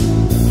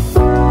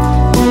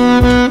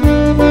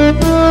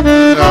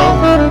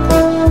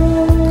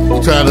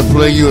 You're trying to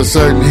play you a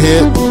certain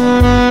hit, and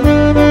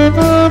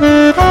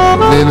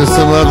then there's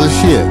some other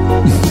shit.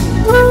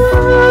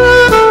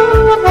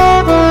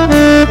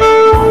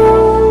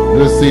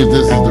 Let's see if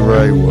this is the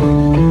right one.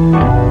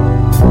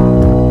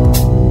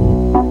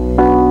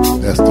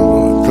 That's the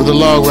one. For the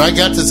long run, I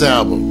got this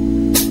album.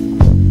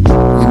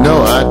 You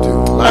know I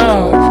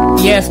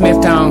do. Yes,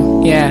 Smith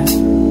Tone. Yeah.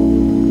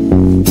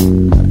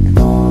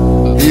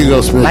 Here you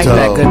go, Smith like Tone.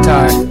 that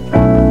guitar.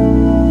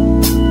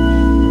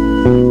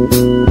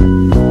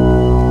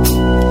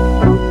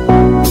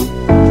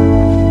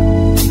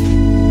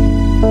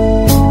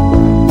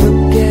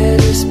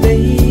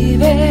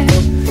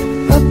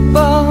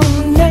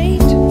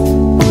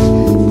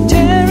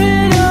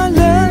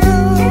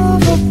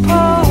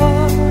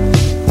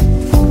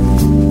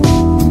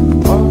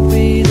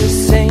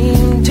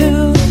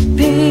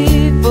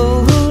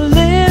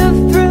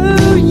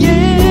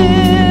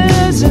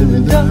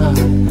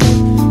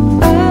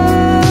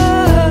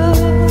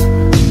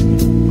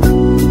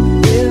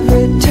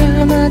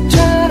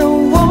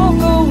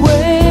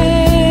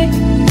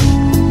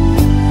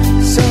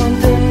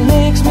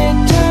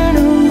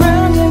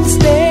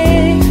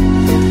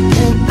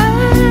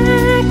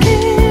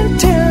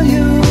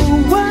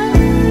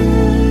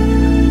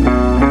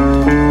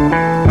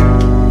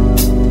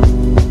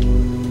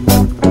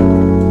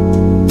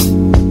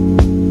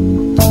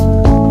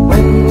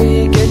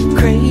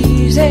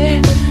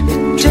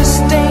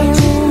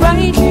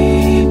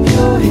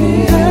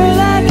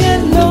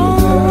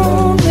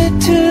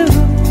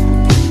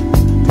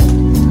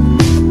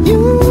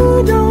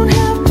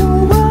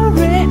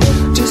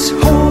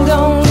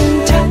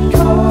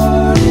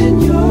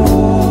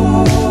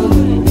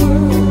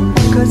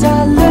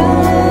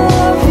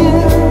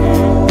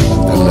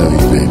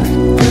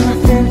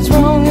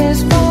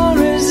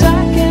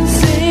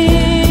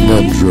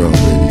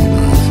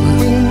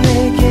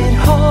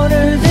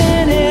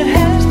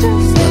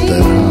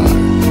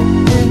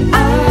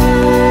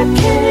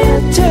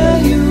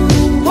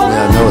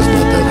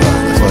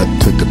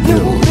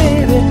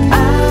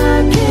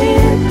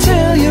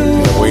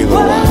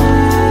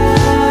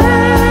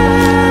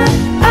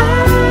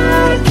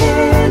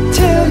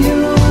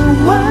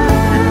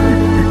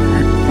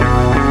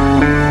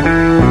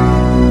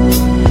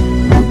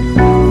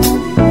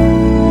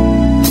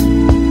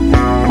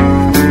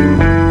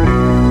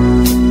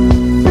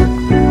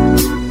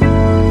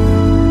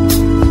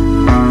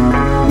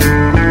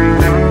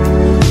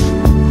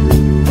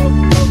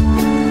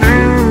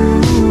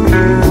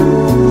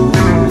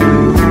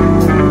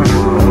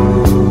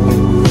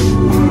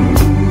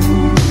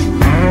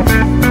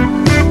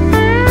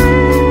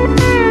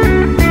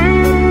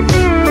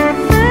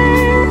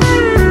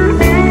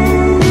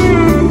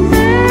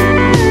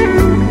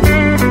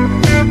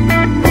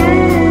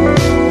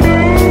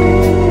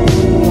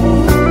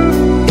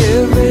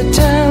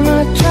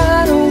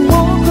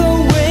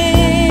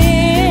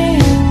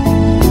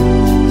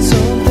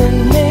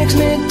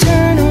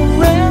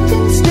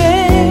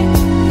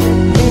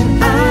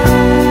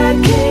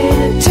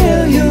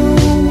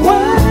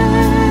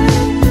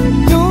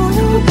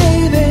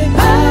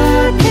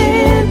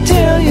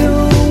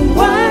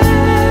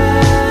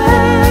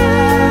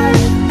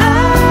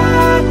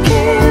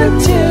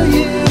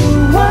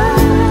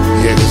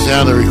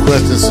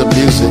 requesting some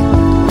music,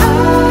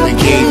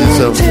 engaged in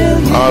some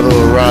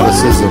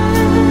autoeroticism.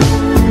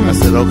 I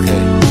said,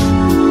 okay,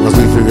 once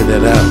we figure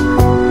that out,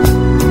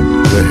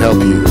 we'll help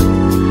you.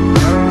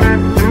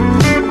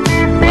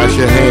 Wash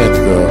your hands,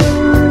 girl.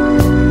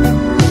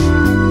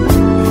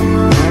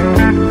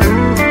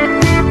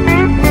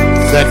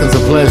 Seconds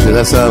of pleasure,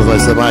 that sounds like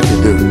something I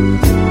can do.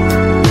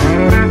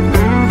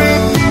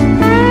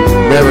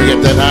 Remember,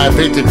 get that eye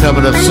picture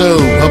coming up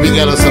soon. Hope you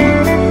got us some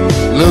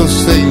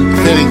loose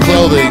fitting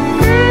clothing.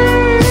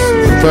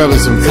 Preferably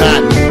some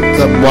cotton,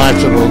 something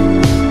watchable.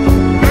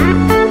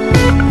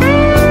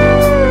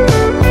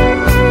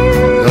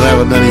 Don't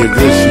have none of your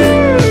good shit.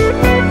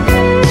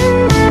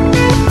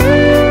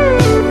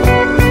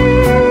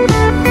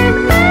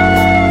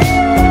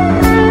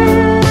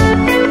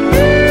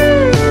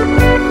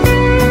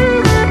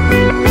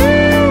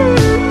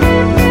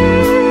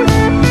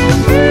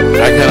 I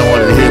kind of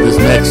wanted to hear this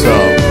next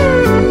song.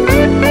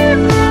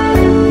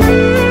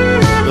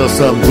 A little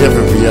something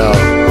different for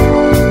y'all.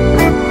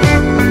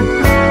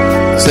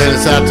 Send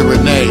this out to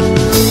Renee,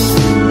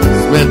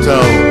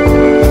 Smento,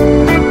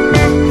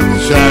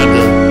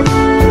 Shonda,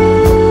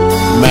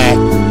 Mac,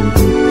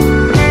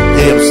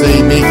 AMC,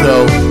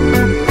 Nico.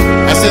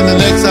 I send the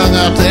next song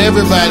out to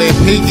everybody.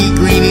 Pinky,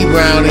 Greedy,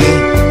 Brownie,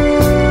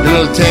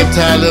 Little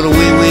Ted-Tie, Little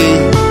Wee Wee.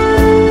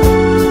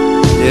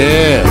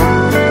 Yeah.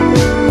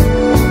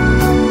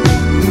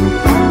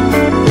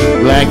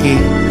 Blackie,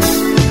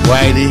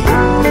 Whitey,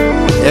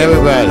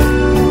 everybody.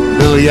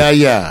 Little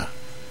Yaya.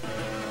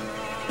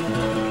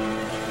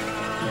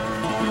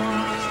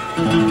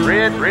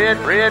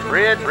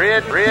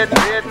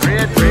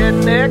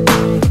 Redneck.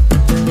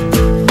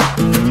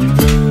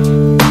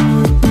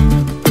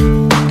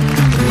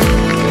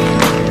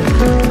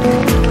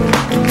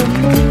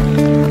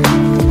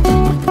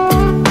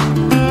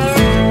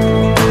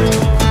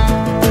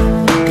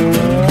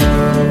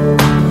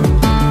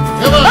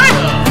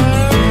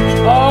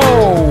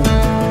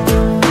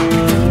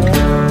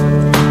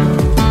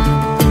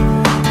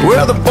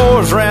 Well, the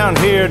boys round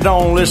here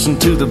don't listen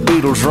to the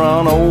Beatles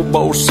run. Old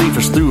Bo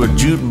Cephas threw a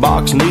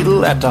jukebox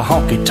needle at the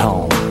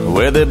honky-tonk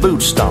where their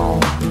boots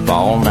stomp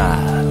all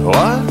night.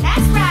 What?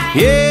 That's right.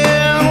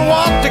 Yeah, and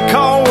what they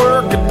call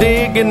work a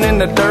digging in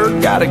the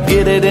dirt. Gotta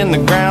get it in the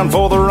ground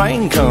before the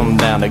rain come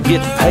down to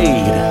get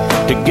paid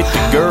to get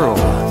the girl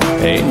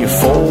in your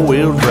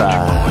four-wheel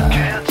drive.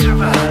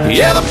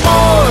 Yeah, the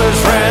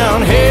boys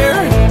round here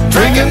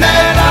drinking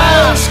that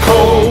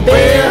ice-cold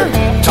beer,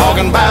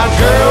 talking about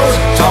girls,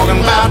 talking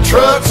about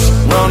trucks,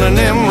 running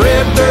them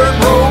red dirt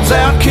roads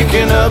out,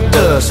 kicking up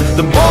dust.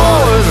 The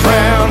boys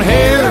round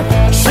here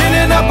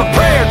sending up a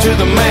prayer to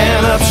the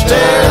man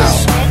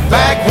upstairs.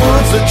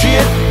 Backwoods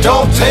legit,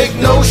 don't take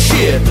no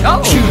shit.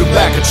 Chew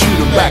tobacco, chew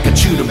tobacco,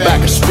 chew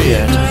tobacco,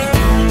 spit.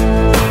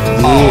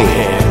 Oh,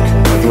 heck.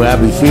 That's the way I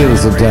be feeling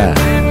sometimes.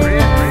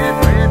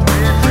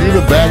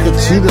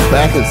 Chew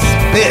tobacco,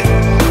 spit.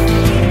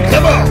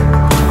 Come on.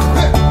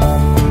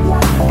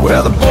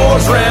 Well, the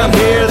boys round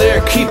here,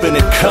 they're keeping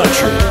it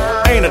country.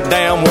 Ain't a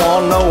damn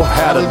one know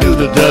how to do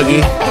the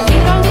Dougie.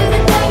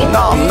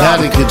 No, I'm not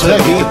in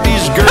Kentucky. But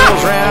these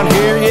girls round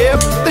here, yep,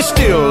 they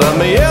still love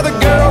me. Yeah, the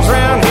girls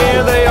round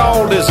here, they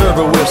all deserve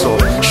a whistle.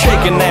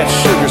 Shaking that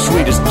sugar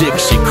sweet as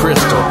Dixie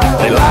Crystal.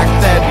 They like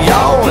that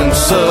yawling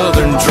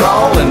southern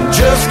drawl and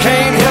just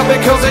can't help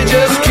it cause they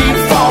just keep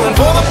falling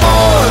for the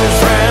boys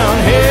round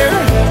here.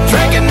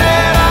 Drinking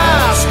that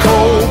ice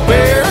cold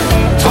beer,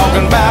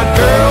 talking about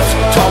girls,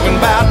 talking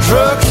about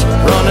trucks,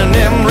 running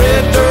them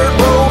red dirt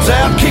roads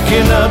out,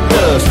 kicking up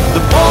dust.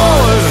 The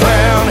boys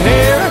round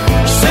here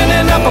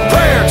sending up a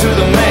prayer to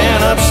the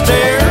man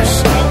upstairs.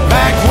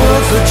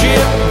 Backwoods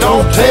legit,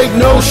 don't take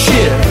no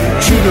shit.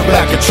 Chew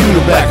tobacco, chew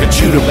tobacco,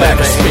 chew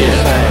tobacco, spit.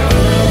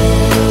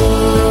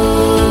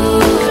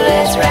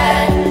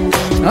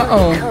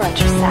 Uh-oh.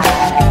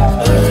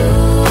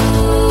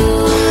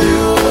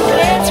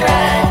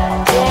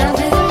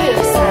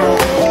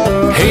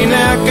 Hey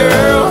now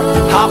girl,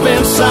 hop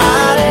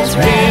inside.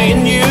 Me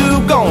and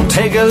you gon'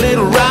 take a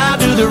little ride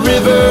to the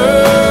river.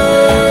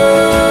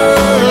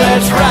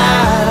 Let's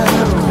ride.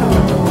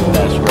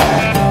 That's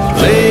right.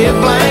 Lay a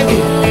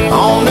blanket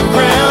on the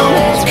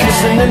ground.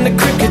 Kissing in the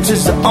crickets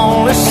is the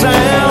only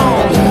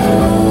sound.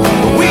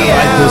 We I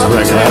like this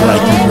record. I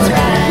like this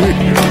record.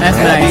 That's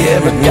nice. Have you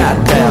ever got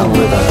down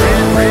with a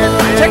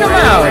Check him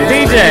out,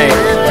 DJ.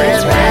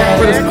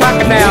 With his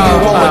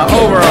crocodile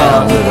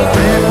overall.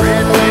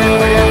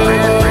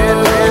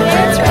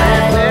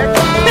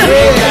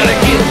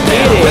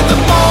 With the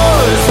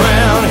boys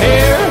round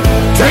here,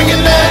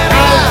 drinking that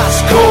ice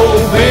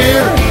cold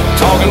beer,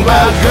 talking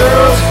about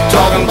girls,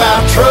 talking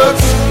about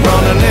trucks,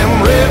 running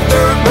them red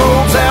dirt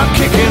roads out,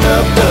 kicking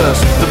up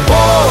dust. The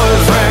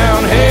boys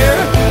round here,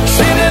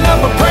 sending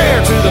up a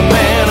prayer to the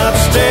man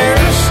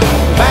upstairs.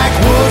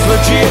 Backwoods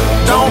legit,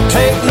 don't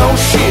take no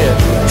shit.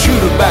 Chew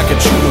tobacco,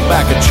 chew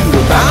tobacco, chew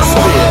tobacco, spit.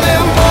 I'm one of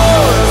them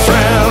boys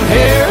round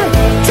here,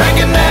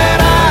 drinking that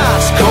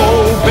ice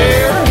cold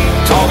beer,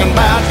 talking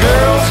about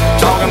girls,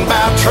 talking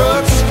about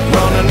trucks,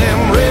 running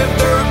them red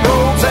dirt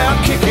roads out,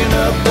 kicking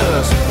up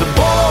dust. The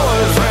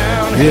boys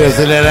round here. Yeah,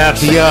 send that out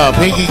to y'all.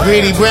 Pinky,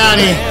 Greedy,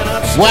 Brownie,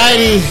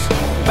 Whitey,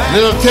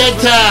 Little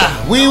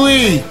Ted-Tie, Wee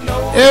Wee.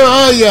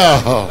 Oh,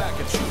 y'all.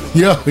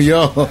 Y'all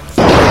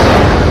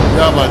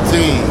my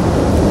team.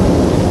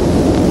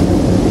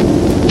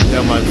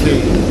 Y'all my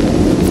team.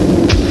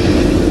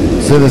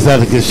 Send us out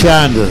to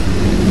Kashonda,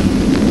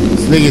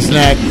 Snicky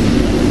Snack,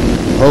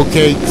 Whole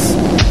Cakes,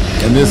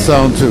 and this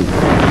song too.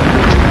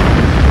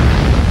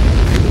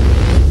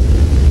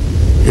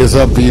 It's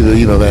up to you,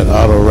 that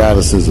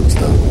autoeroticism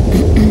stuff.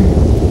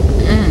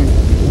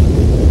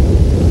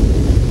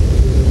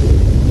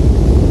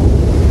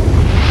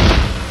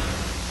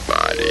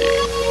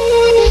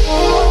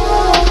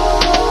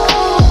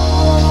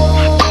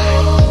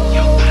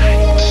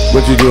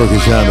 What you doing,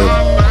 Kashonda?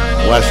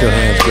 Wash your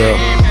hands, girl.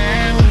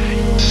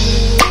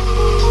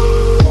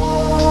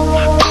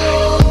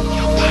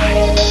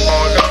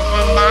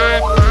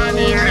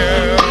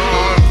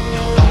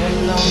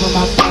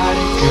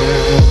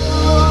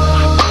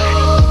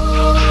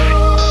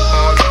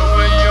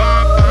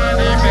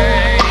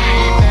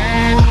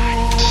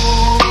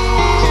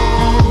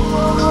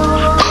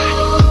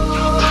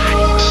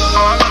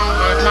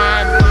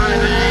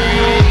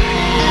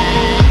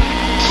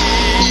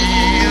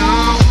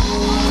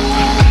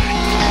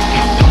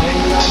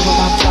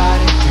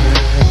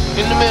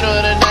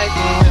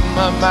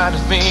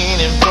 Body's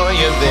beating for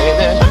you,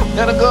 baby.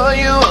 Gotta call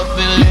you up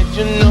and let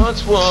you know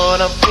it's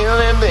what I'm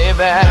feeling,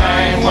 baby.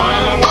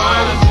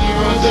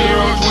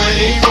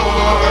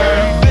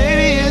 911-0024.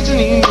 Baby, it's an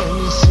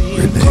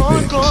emergency.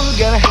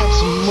 Gotta have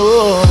some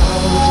more.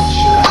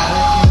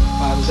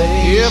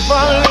 If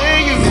I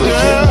lay you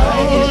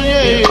down,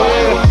 yeah,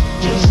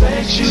 just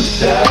let you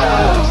down.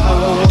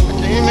 I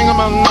can't think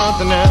about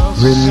nothing else.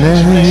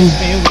 Renee,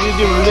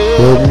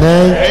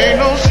 Ain't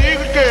no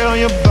secret, girl.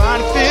 Your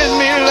body fits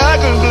me like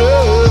a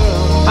glove.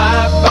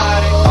 My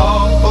body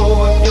all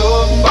over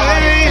your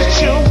body. Baby, it's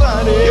your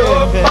body.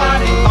 Your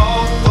body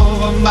all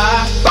over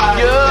my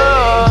body.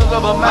 Yours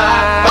over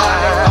my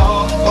body.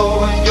 All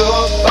over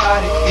your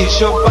body. It's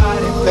your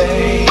body,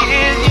 babe.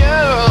 It's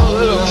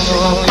yours.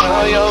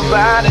 All your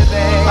body,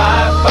 babe.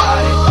 My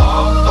body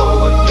all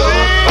over your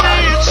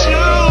body. It's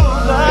your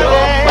body.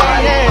 Your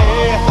body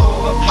all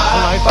over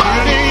my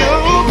body. Your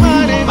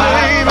body,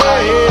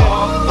 baby.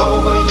 All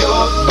over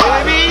your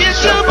body. Baby, it's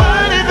your body.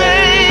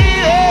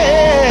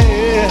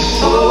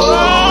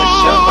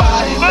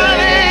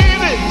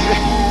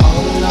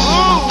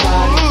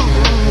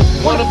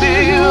 Wanna be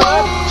you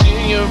up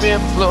till your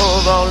rib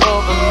flows all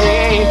over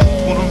me.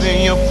 Wanna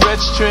be your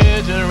precious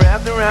treasure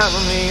wrapped around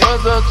me, oh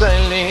so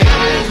tightly.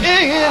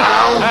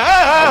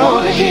 I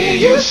wanna hear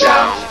you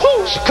shout.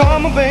 So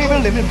come on, baby,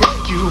 let me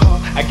break you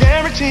off. I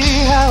guarantee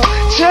I'll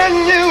turn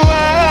you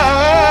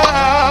out.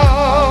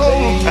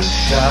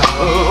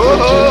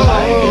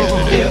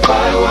 If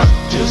I want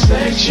to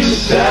let you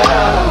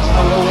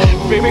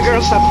down, baby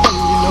girl, stop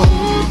running, you know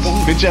you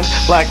want me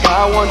just like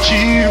I want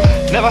you.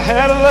 Never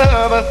had a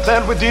lover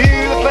that would do the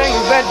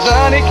things that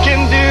Johnny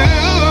can do.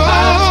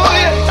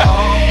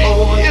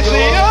 It's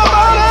your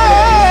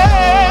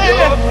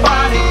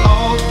body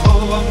all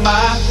over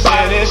my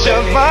body. It's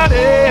your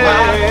body.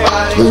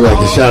 Looks like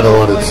Kashonda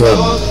wanted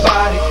something.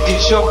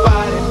 It's your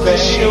body,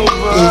 baby.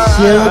 It's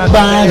your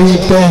body,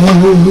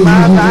 baby.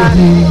 My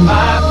body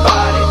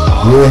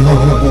all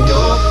over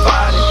your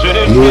body.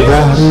 Your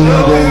body,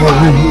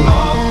 baby.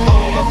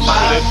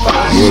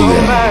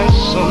 Yeah.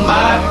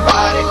 My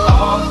body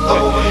all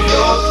over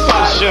your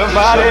body. It's your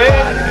body.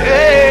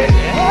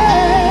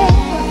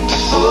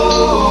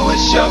 Oh,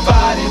 it's your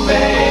body,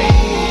 babe.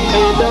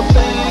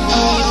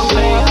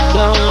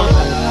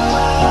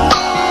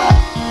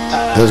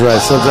 That's right.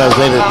 Sometimes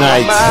late at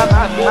night,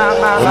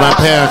 when my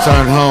parents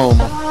aren't home,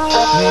 I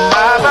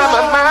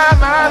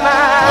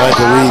like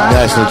to read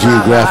National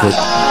Geographic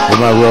with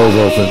my robe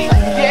open.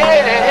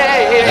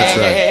 That's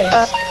right.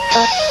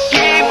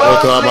 Go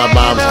to all my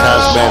mom's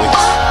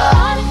cosmetics.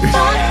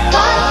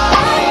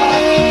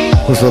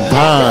 With some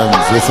ponds.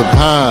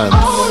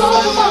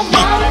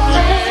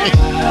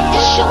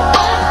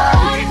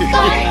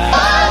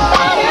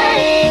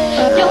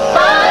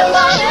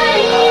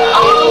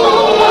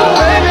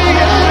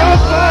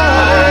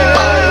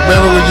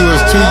 Remember when you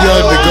was too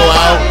young to go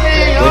out,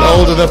 but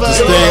old enough to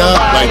stay up,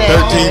 like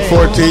 13,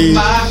 14,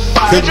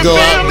 couldn't go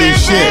out and do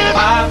shit.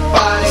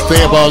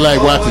 Stay up all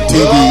night watching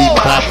TV, eating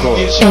popcorn.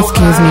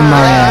 Excuse me,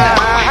 Mario.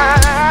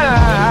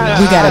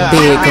 We got a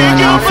bid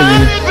going on for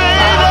you.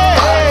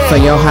 For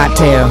your hot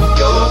tail.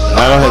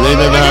 I don't have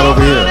anything hot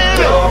over here.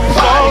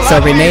 So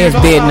Renee is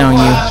bidding on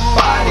you.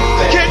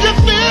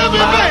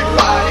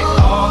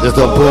 Just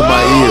don't pull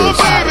my ears.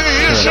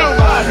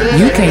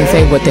 You can't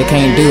say what they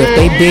can't do. If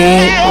they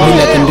bid, we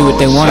let them do what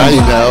they want to do.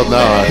 You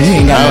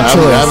ain't got no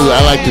choice.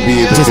 I like to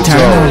be in the Just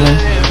control. turn over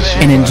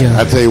and enjoy.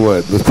 I tell you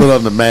what, let's put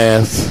on the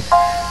mask.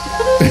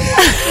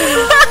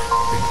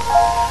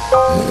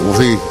 We'll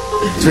see.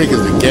 The trick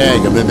is the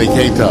gag, and then they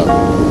can't talk.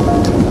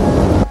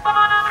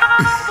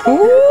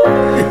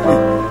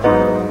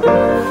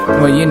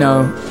 Well, you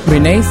know,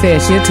 Renee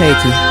said she'll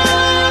take you.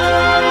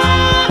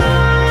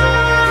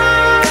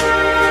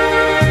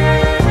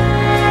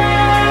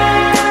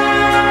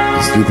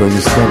 Sleep on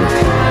your stomach.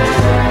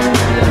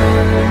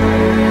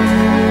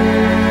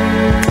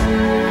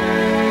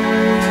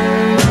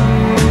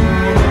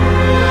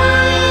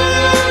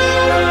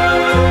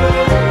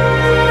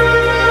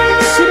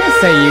 She didn't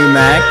say you,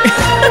 Mac.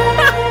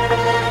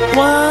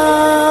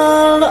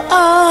 While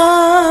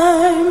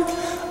I'm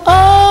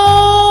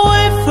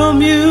away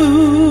from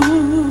you,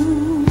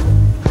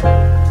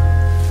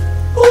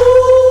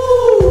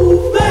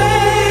 ooh,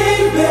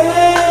 baby,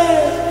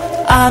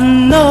 I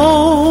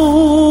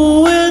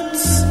know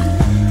it's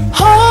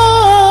hard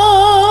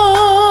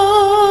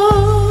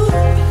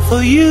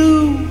for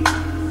you,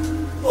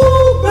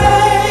 ooh,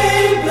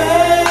 baby,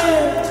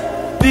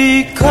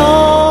 because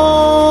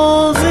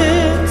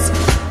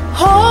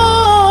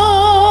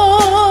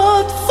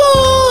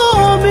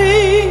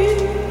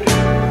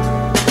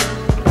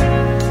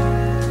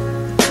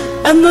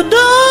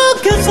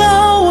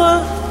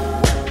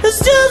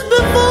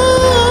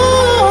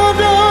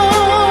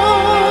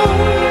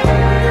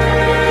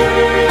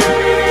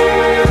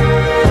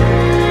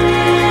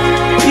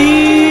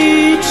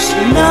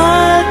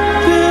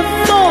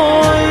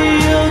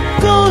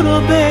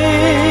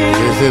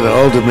say the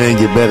older man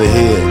get better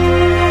head.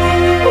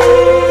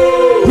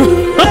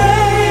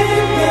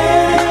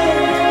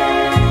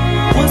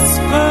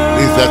 At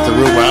least that's the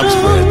rumor I'm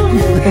spreading.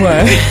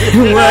 What?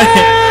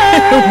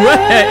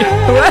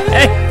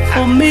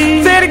 For me.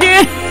 Say it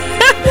again.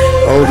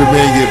 Older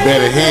men get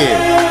better head.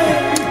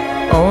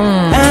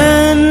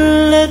 And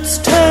let's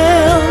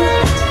tell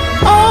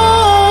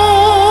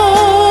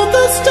all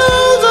the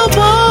stars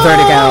above.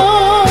 Vertigo.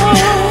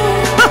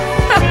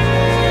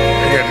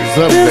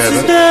 Something this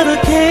is better.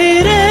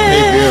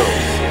 dedicated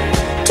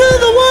to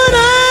the one I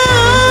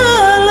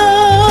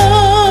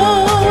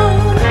love.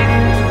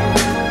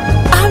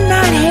 I'm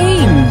not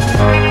hating.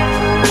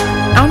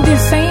 I'm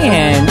just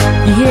saying.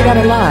 You hear that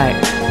a lot.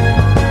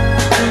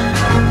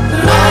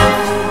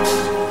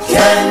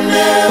 Can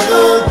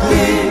never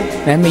be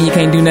That means you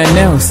can't do nothing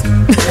else.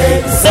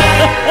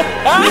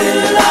 exactly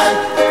like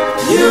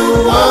you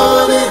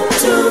want it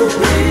to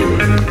be.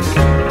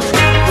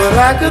 But I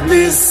could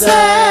be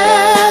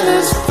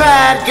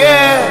satisfied,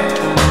 girl,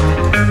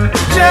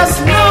 just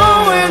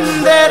knowing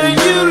that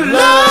you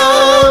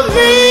love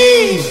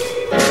me.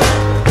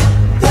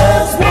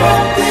 There's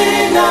one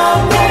thing I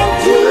want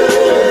you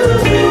to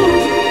do.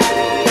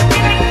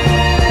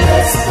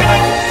 That's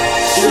right,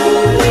 you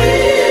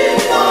lean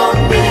on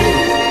me.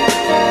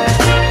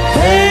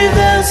 Hey,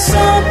 there's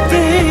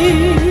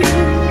something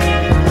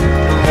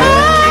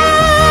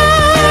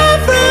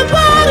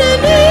everybody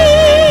needs.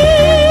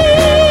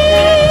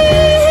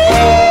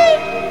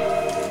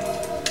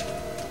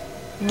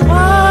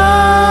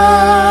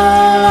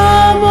 While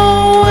I'm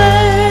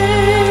away.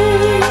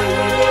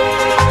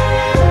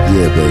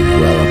 Yeah, baby,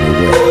 while I'm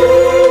away.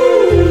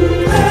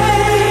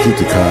 Keep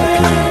the car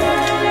clean.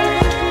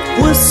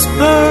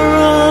 Whisper a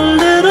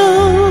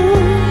little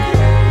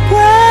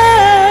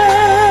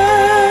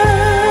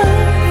prayer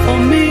for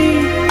me.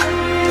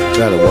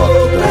 Gotta walk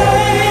the dog.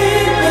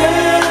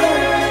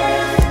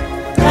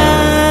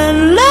 And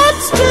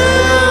let's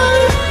tell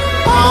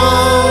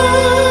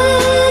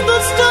all the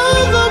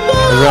stars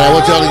above. All right, I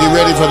want y'all to get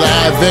ready for the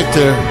Eye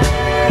Victor.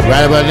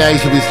 Right about now, you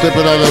should be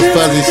slipping on those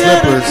fuzzy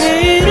slippers.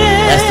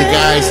 That's the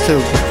guys, too.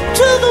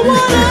 To the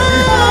one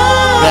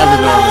Grab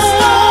it on it.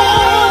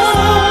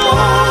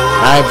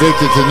 Eye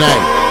Victor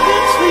tonight.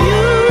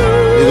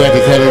 You got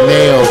to cut her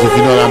nails, if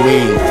you know what I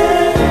mean.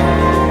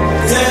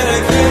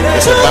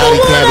 It's a body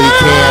cavity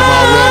cam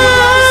already.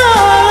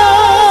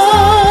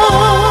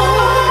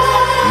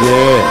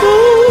 Yeah.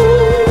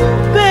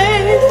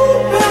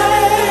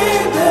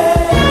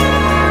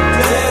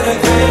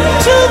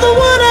 to the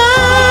one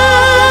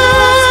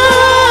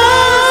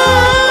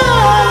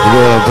You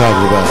know what I'm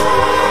talking about.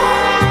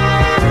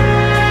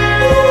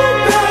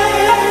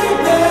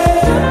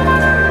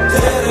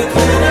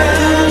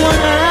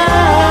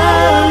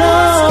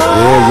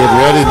 Yeah, get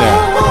ready now.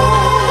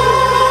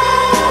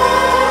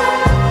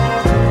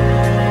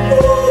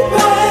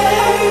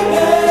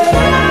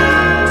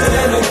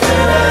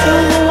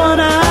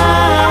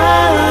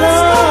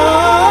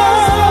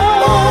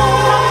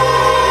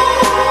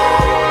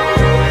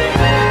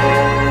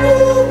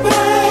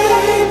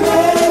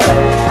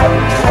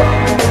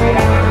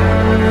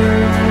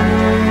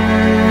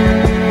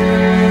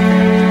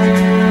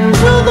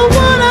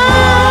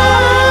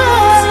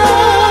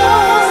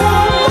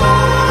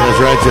 That's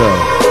right, y'all.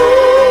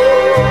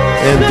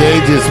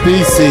 Endangered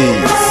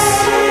species.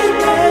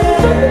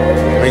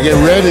 I get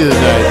ready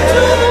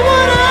tonight.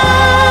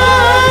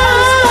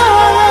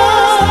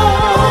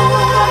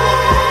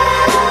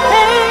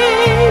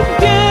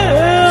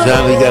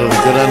 Johnny got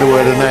good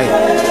underwear tonight.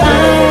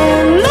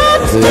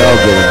 They all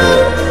good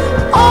underwear.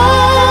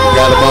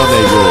 Got them on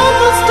there good.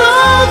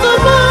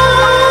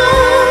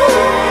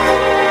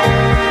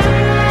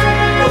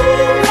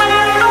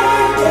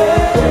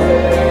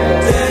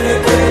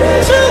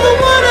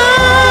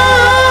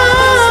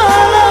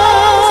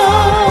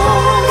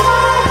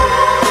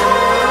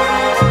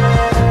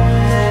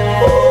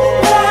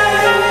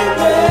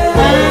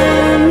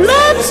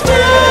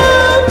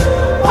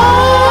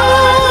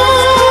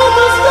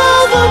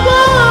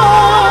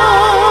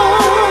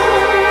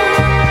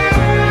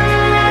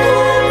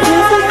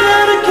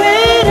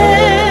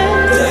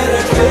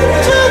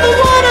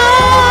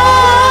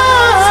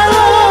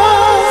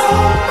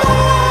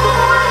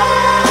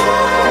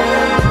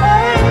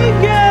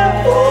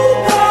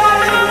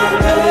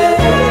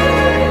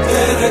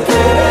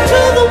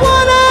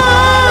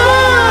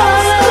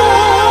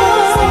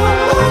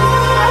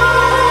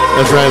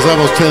 That's right, it's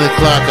almost 10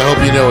 o'clock. I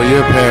hope you know where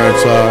your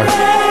parents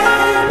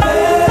are.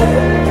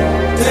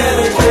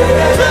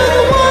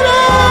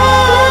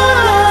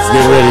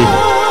 Get ready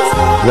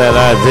for that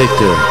Eye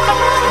Victor.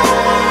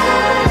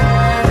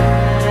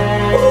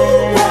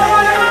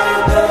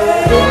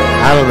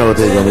 I don't know what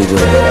they're going to be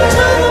doing.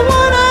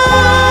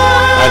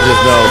 I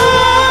just know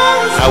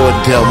I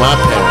wouldn't tell my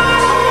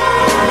parents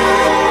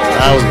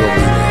I was going to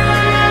be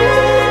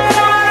there.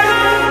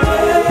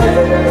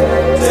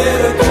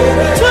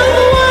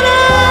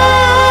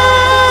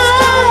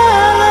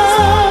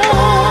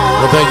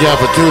 Well, thank y'all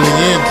for tuning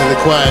in to The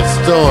Quiet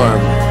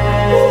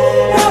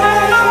Storm.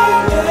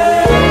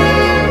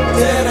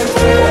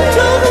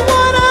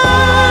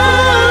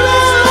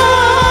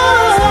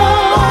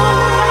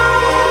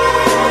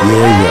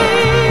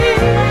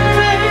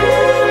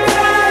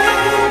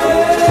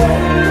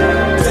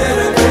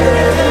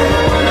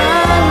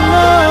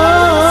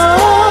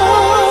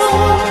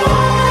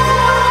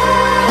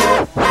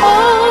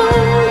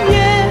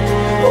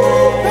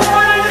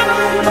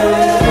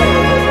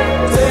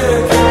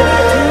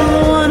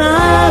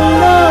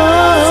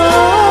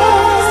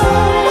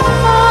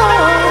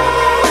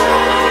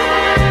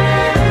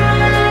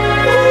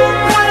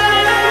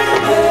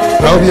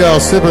 hope y'all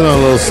sipping on a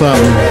little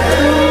something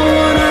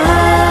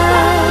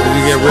as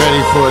you get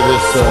ready for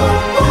this the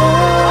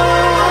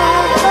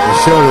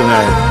show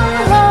tonight.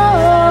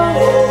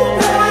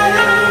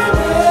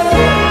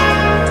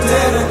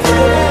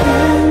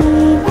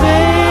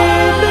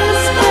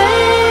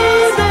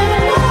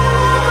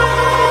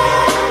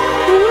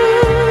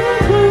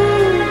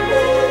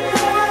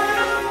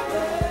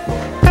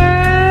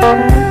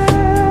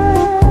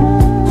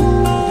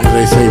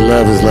 They say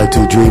love is like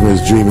two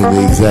dreamers dreaming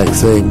the exact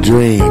same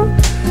dream.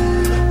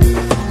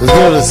 Let's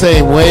go to the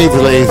same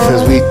wavelength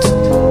as we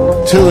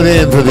tune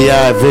in for the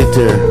I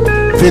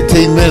Victor.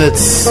 15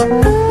 minutes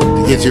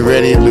to get you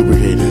ready and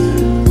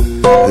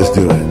lubricated. Let's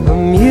do it. The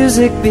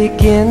music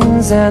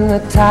begins and the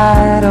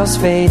titles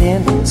fade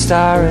in,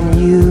 starring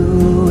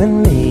you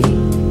and me.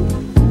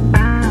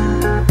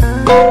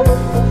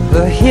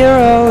 The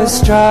hero is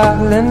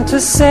struggling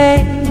to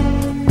say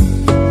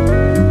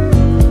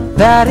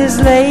that his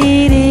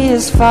lady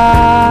is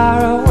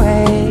far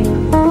away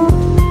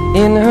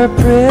in her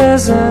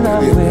prison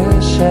of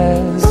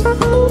wishes.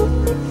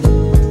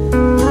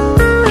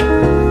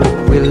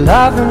 We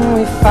love and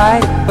we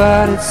fight,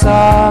 but it's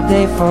all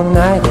day for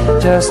night,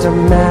 just a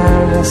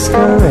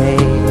masquerade.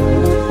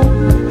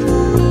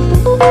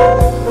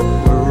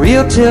 We're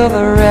real till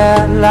the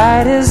red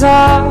light is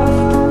off,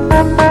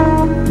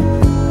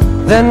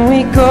 then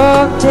we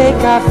go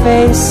take our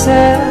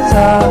faces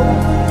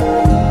off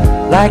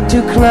like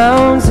two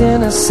clowns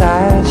in a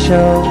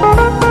sideshow.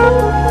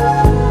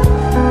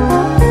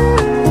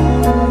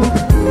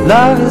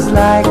 Love is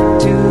like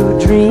two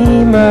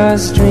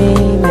dreamers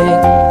dreaming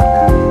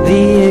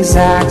the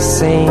exact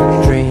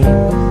same dream.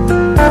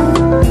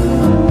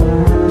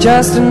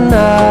 Just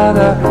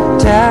another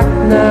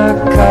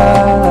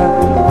technicolor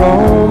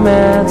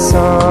romance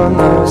on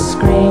the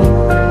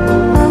screen.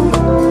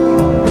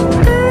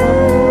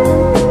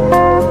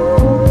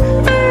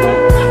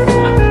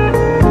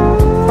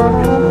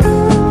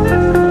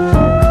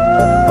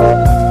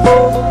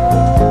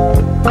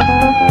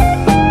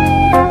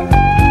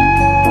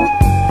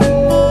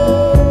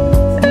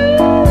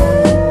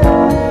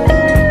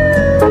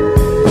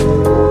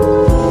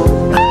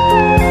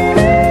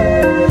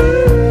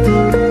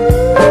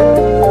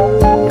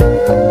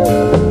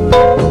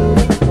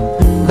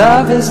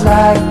 Love is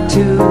like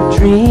two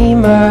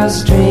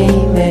dreamers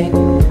dreaming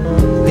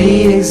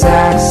the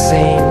exact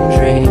same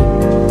dream.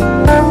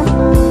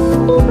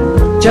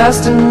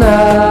 Just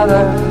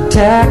another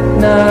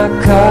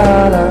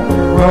technicolor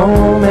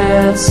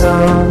romance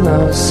on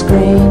the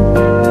screen.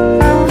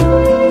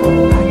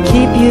 I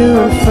keep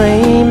you in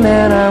frame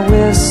and I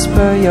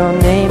whisper your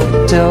name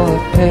till the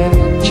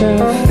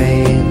picture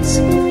fades.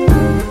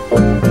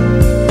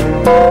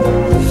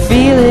 The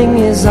feeling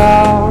is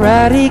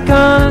already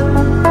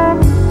gone.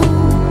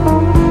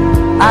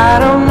 I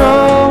don't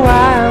know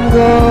why I'm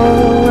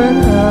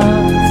going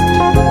on.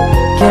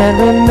 Can't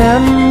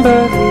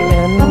remember the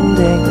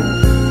ending.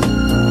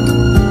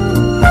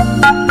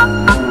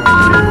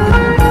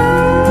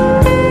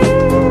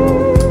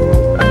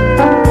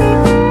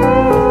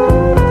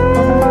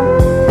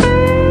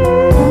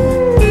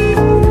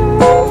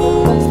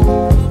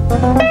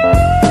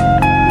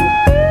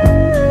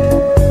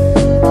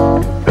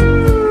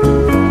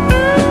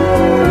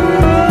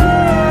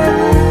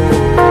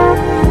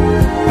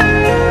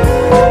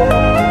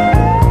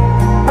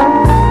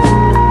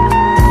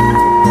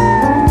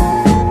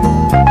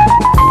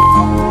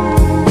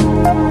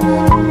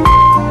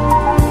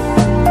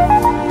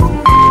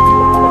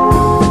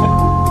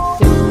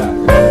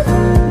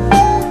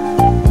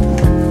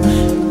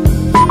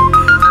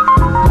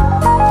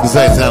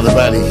 That's how the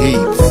body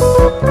heats.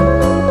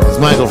 It's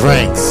Michael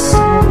Franks.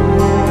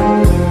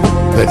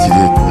 Bet you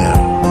didn't know.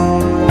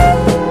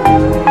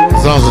 The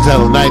song's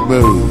entitled Night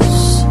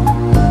Moves.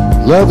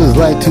 Love is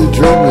like two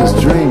dreamers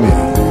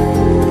dreaming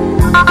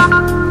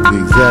the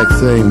exact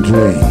same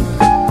dream.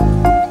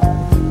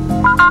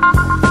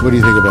 What do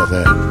you think about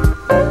that?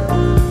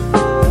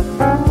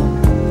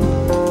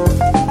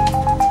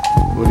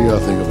 What do y'all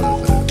think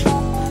about that?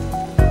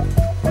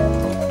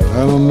 I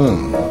don't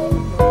know.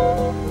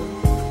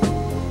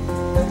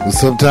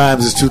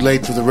 Sometimes it's too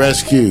late for the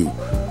rescue.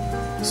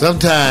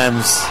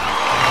 Sometimes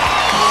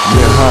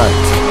your heart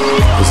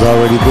has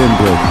already been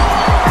broken.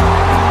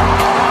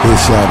 Here's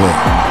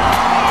Sade.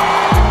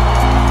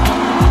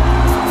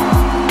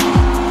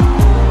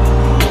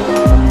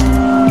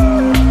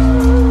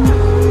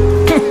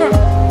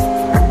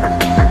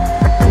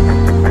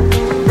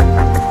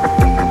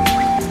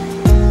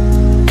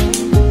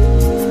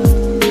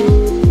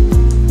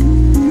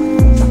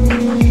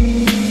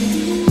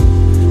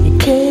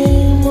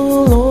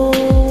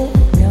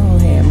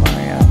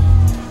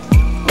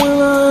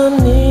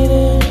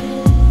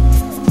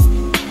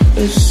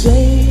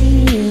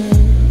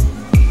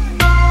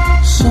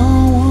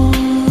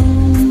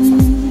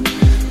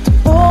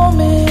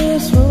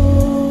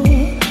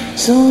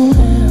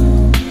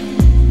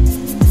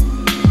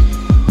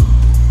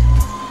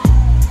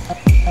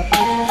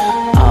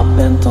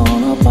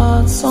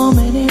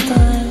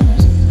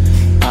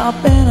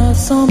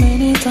 so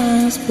many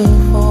times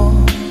before.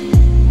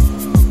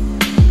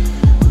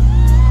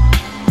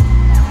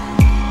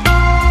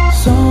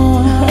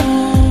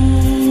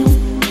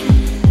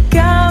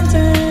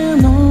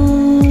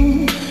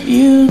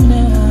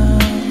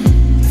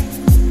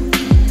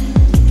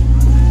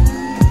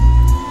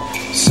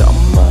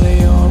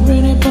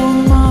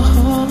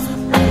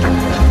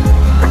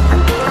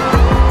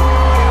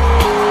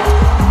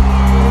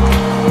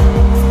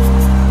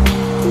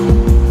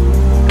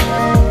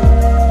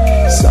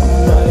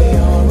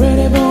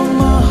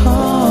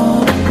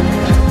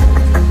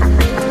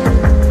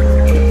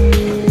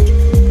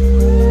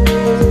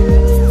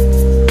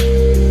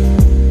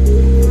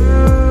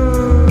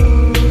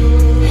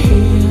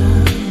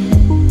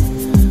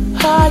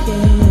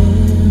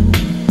 am.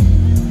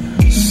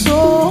 So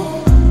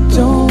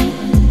don't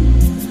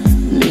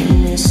leave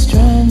me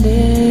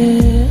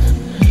stranded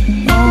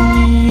on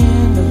the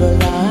end of a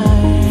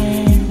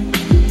line,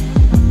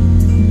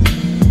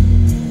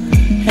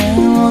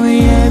 hanging on the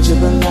edge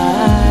of a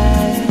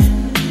line.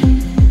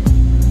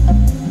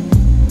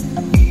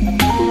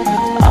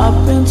 I've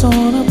been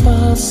torn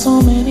apart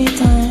so many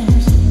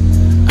times.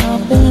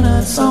 I've been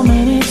hurt so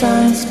many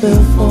times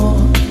before.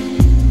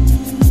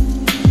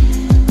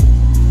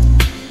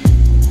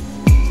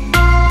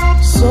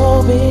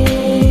 So be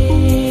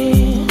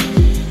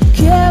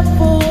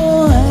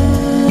careful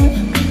and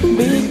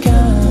be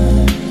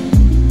kind.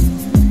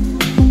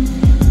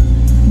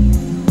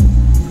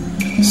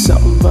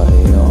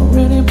 Somebody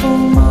already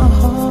broke my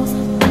heart.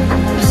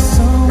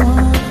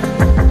 Someone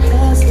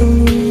has to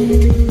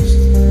lose.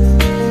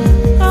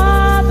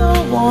 I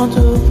don't want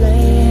to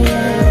play.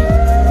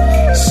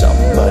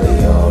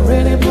 Somebody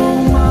already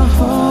broke my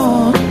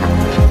heart.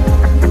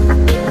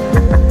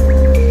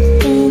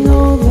 Ain't no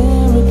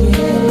there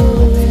again.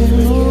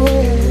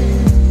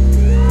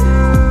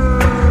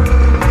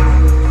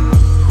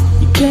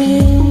 You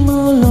came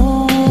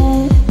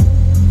along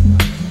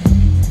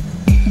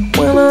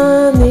when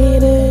I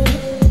needed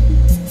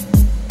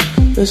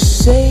the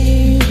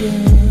savior.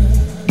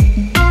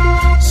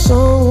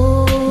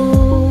 Someone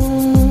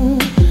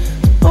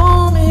to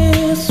pull me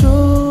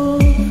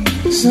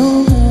through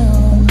somehow.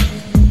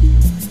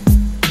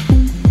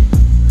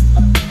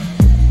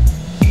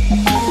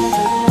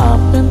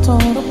 I've been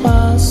torn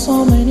apart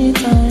so many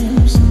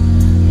times.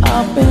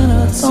 I've been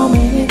hurt so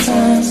many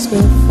times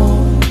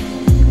before.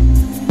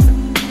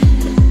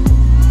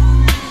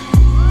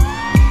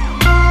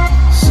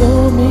 So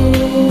be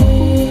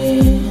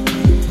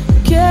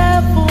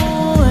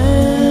careful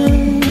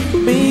and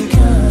be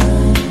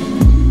kind.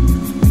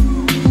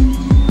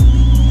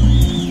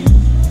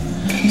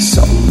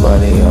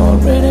 Somebody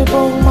already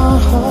broke my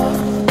heart.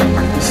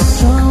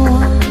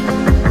 Someone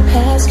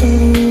has to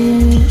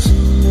lose.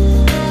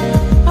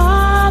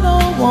 I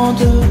don't want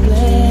to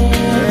play.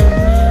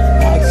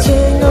 I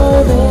can't go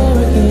there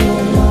again.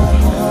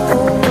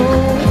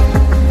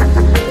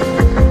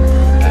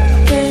 I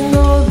can't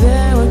go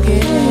there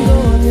again.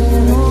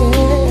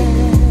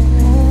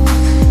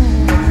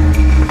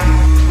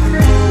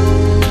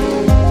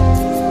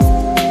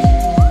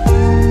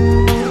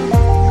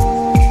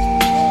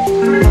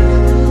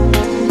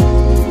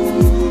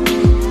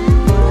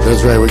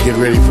 That's right, we're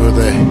getting ready for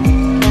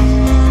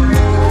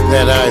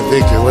that I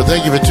Victor. Well,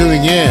 thank you for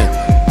tuning in.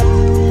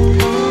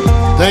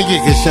 Thank you,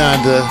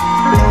 Kashonda.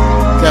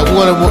 Got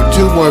one or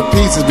two more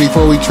pieces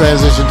before we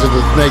transition to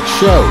the next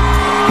show.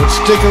 But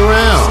stick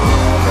around.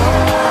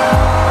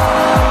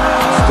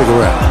 Stick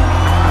around.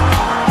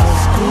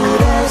 As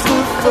good as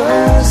the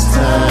first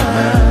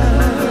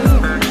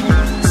time.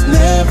 It's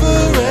never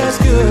as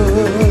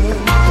good.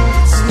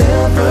 It's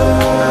never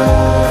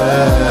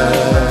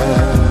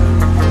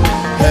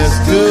as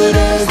good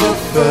as the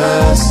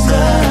first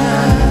time.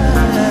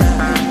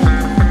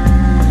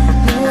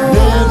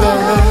 Never,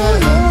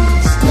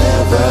 it's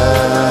never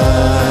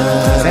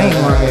Same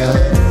Mario.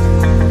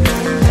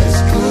 as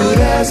good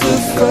as the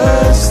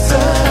first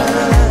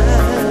time.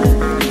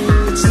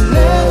 It's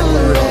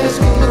never as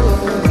good.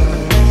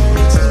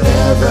 It's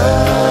never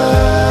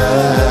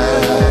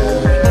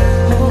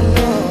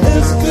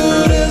as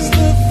good as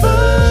the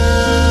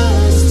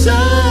first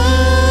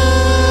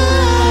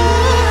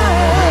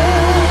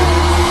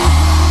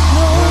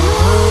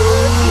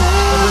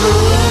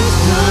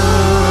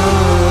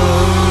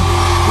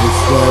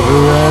It's never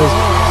as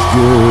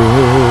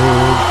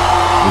good.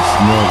 It's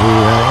never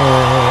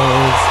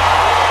as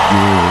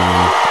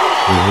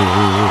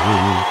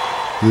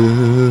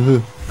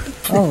good.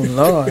 Oh,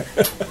 Lord.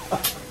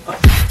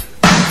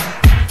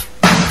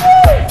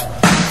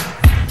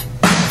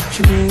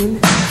 Jermaine,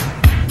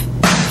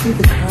 be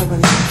the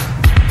carbon.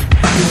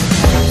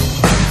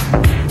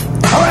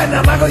 All right,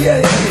 now, Michael,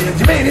 yeah.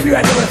 Jermaine, if you're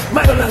right there,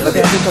 Michael, now, look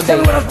at me. Tell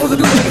me what I'm supposed to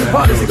do when I get a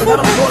party, because I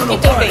don't go to no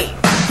party.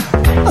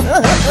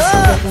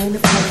 Line the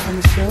party on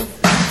the shelf.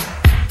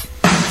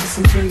 Just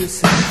enjoy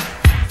yourself.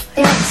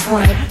 That's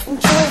right.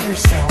 Enjoy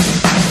yourself.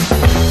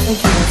 Thank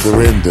you.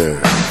 Surrender.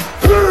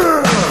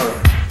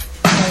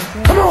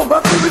 Come on,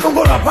 Buckley, we gonna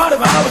go to a party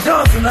by Howard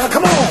Johnson now.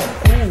 Come on.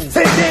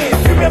 Say, James,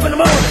 pick me up in the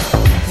morning.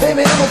 Say,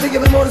 man, I'm gonna pick you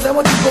up in the morning. So I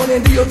want you to go in there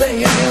and do your thing.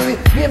 You know what I mean?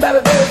 Me and Bobby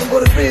Barry can go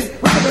to the fridge.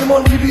 We pick up in the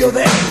morning when you do your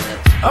thing.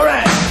 All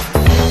right.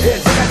 Yeah,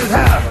 check out this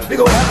house. Big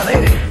old house,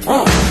 ain't it?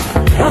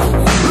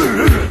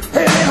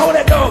 Hey, man, hold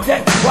that dog,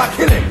 Jack, before I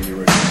kill him.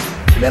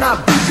 Then I'll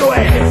beat your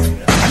ass.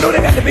 I know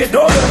there got to be a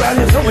dog around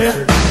here somewhere.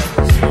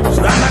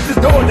 So I knock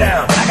this door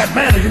down. I got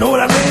manners, you know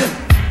what I mean?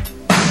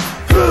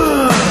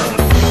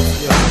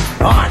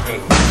 Party,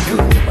 you,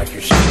 but you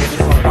see this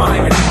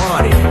private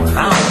party from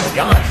Howard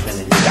Johnson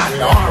and you got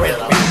the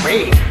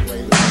RSVP.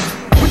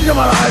 What you talking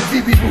about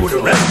RSVP with the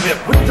rest of it?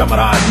 What you talking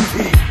about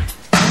RSVP?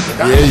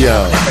 Yeah,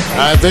 yo.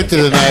 I Victor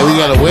tonight. We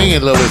got to wing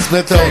it a little bit.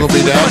 Smith gonna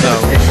be down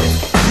though.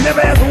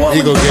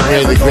 He gonna get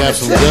ready to grab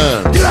some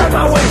guns. Get out of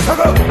my way,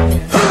 sucker.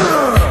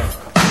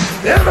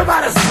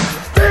 Everybody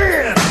stand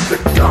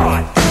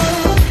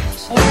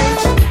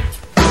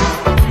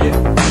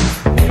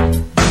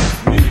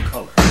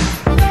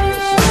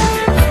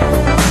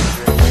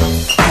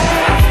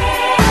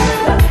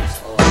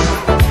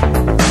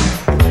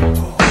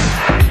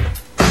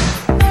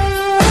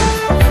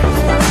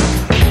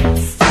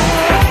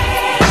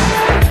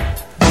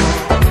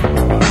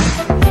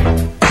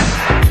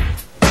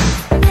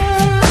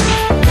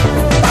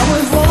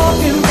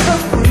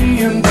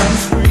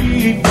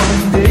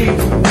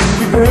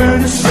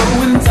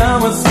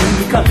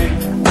coming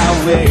our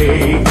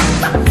way.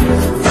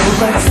 The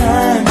right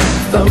time,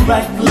 the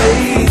right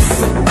place.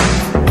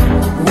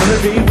 Wanna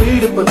be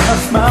waiting, but a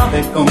smile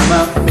back on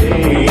my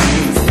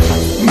face.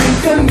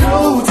 Make a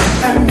note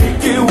and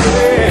make it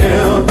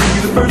well. Be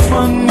the first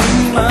one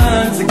in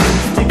line to get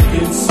your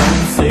tickets on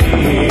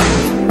sale.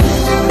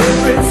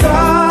 Every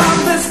time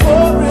this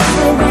chorus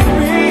will be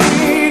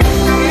beat,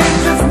 it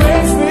just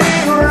makes me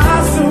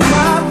rise to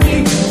my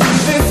feet.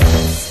 This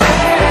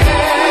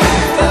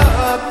stand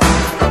up,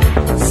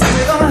 so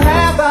we're gonna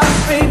have us,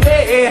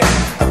 baby,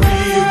 a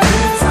real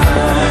good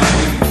time.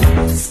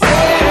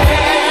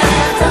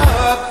 Stand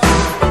up,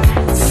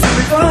 so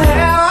we're gonna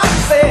have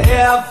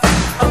ourselves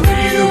a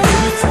real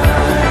good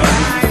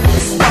time.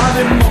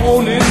 Starting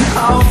morning,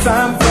 how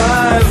time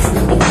flies,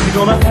 we're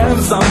gonna have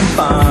some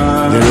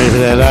fun. Get ready for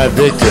that live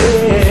Victor.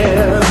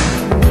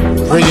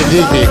 Bring it,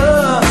 Dickie.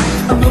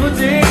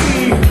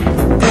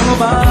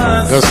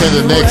 Go send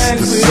the next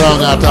song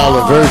out to all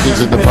the virgins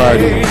in the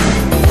party.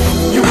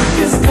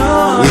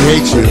 We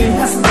hate you.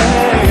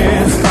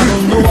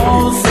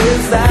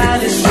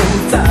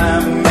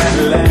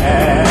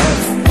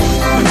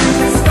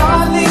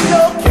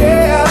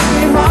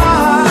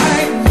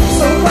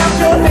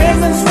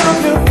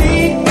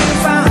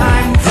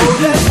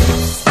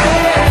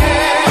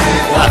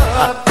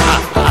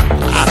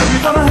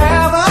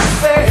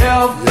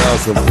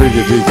 Some pretty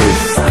good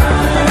DJs.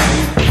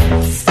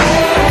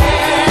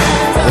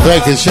 Well,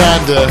 thank you,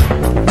 Shonda.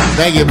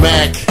 Thank you,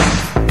 Mac.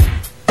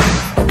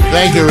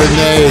 Thank you,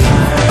 Renee.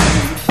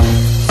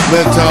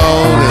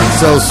 Splintone and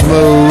So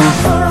Smooth.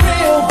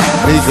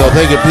 Nico,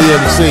 thank you,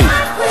 PMC.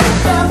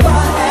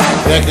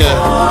 Becca,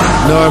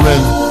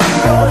 Norman.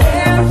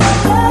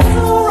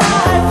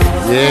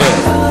 Yeah.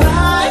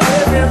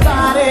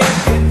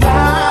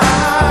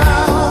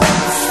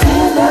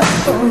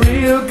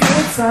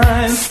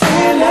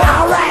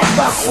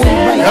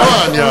 Come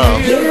on, y'all.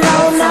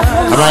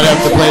 I might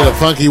have to play the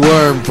Funky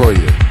Worm for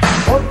you.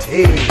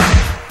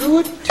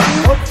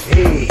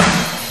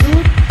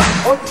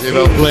 If you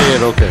don't play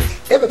it, okay.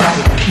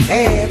 Everybody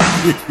dance.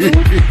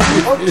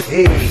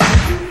 Okay.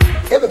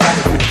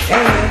 Everybody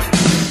dance.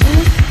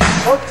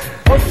 Okay.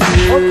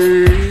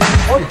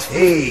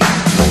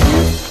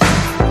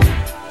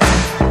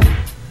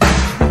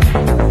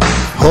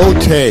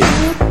 Hote.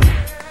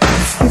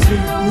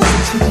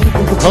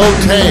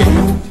 Hote.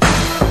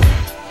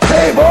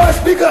 Hey, boy,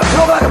 speak up.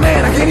 Talk like a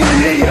man. I can't even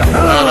hear you.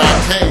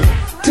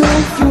 Do you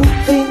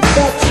think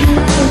that you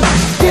can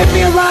get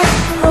me a ride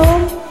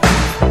home?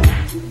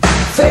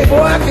 Say,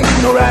 boy, I can't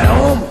get no ride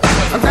home.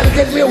 I'm trying to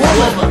catch me a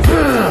woman.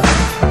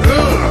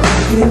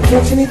 You didn't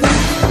catch anything?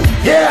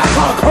 Yeah, I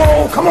caught a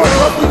cold. Come on,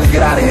 look, let's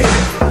get out of here.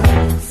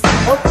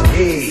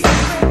 Okay.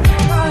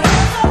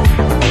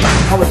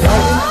 Howard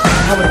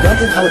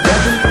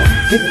Duncan.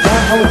 Get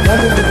down, Howard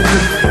Duncan.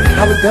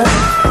 Howard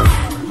Duncan.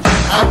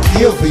 I'll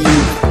kill for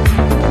you.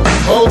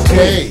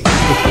 Okay.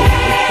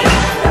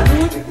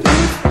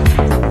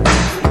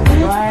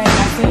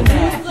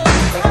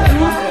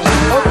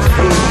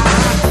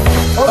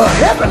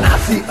 Heaven, I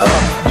see,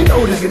 you know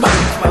this is my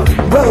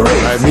brother Ray.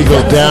 All right, we go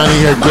down in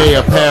here, Gay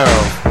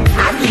Apparel.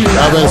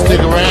 Y'all better stick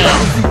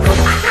around.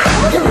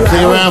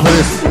 Stick around for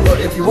this.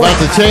 About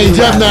to change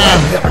up now.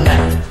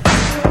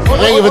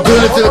 Thank you for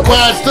doing it to the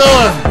Quiet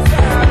Storm.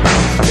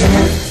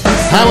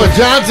 Howard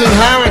Johnson.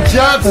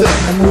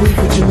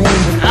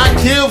 I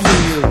kill for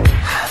you.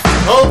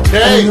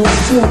 Okay.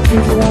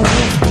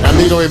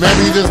 Amigo,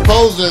 remember you just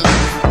posed it.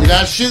 You're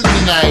not shooting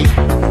tonight.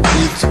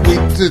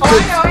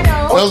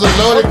 Those are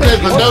loaded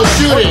clips, but no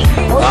shooting.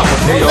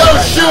 No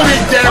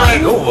shooting, damn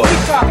it.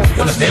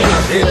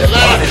 The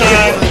last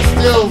time is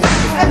still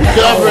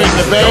recovering.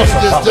 The bass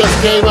just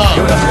came up.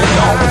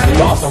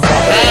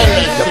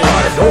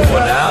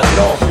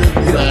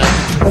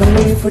 But I'm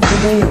waiting for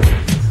Jermaine.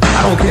 I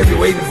don't care if you're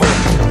waiting for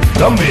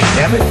dumb bitch,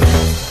 damn it.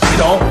 You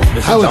know,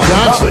 this Howard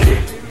Johnson.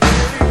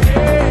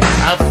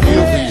 I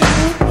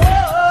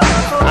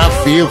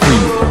feel for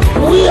you.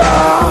 We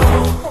are.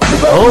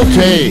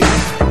 Okay.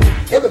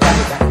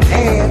 Everybody got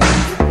hands.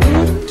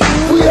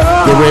 We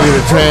are. Get ready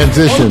to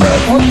transition.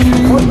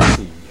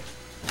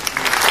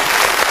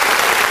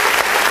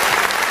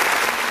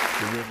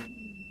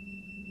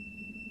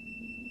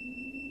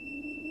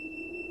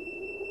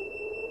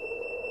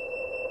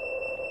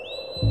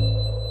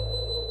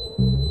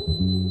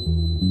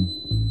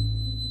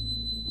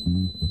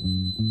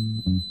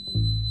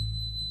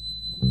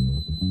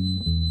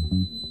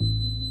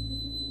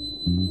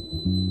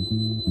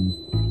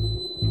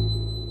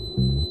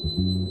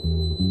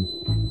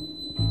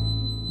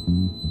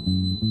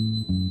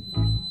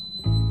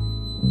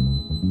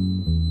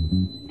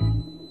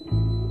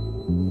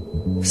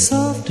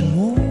 Soft and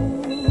warm,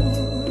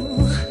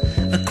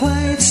 a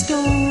quiet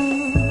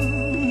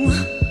storm,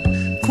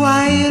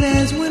 quiet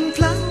as when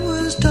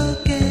flowers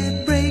talk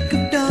at break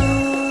of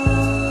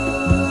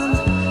dawn,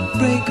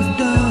 break of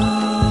dawn.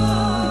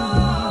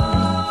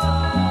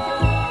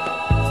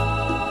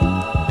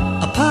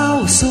 A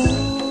power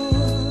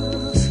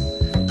source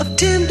of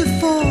tender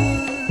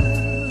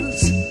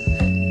force,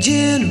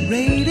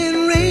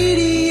 generating,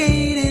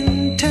 radiating.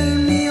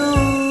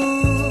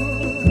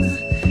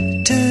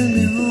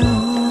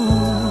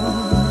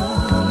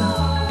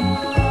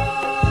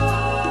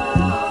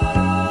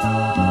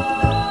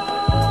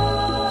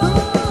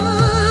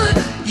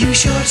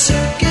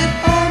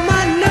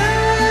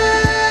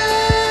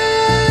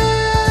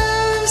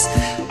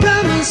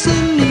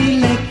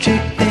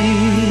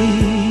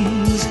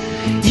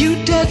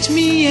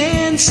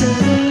 sun.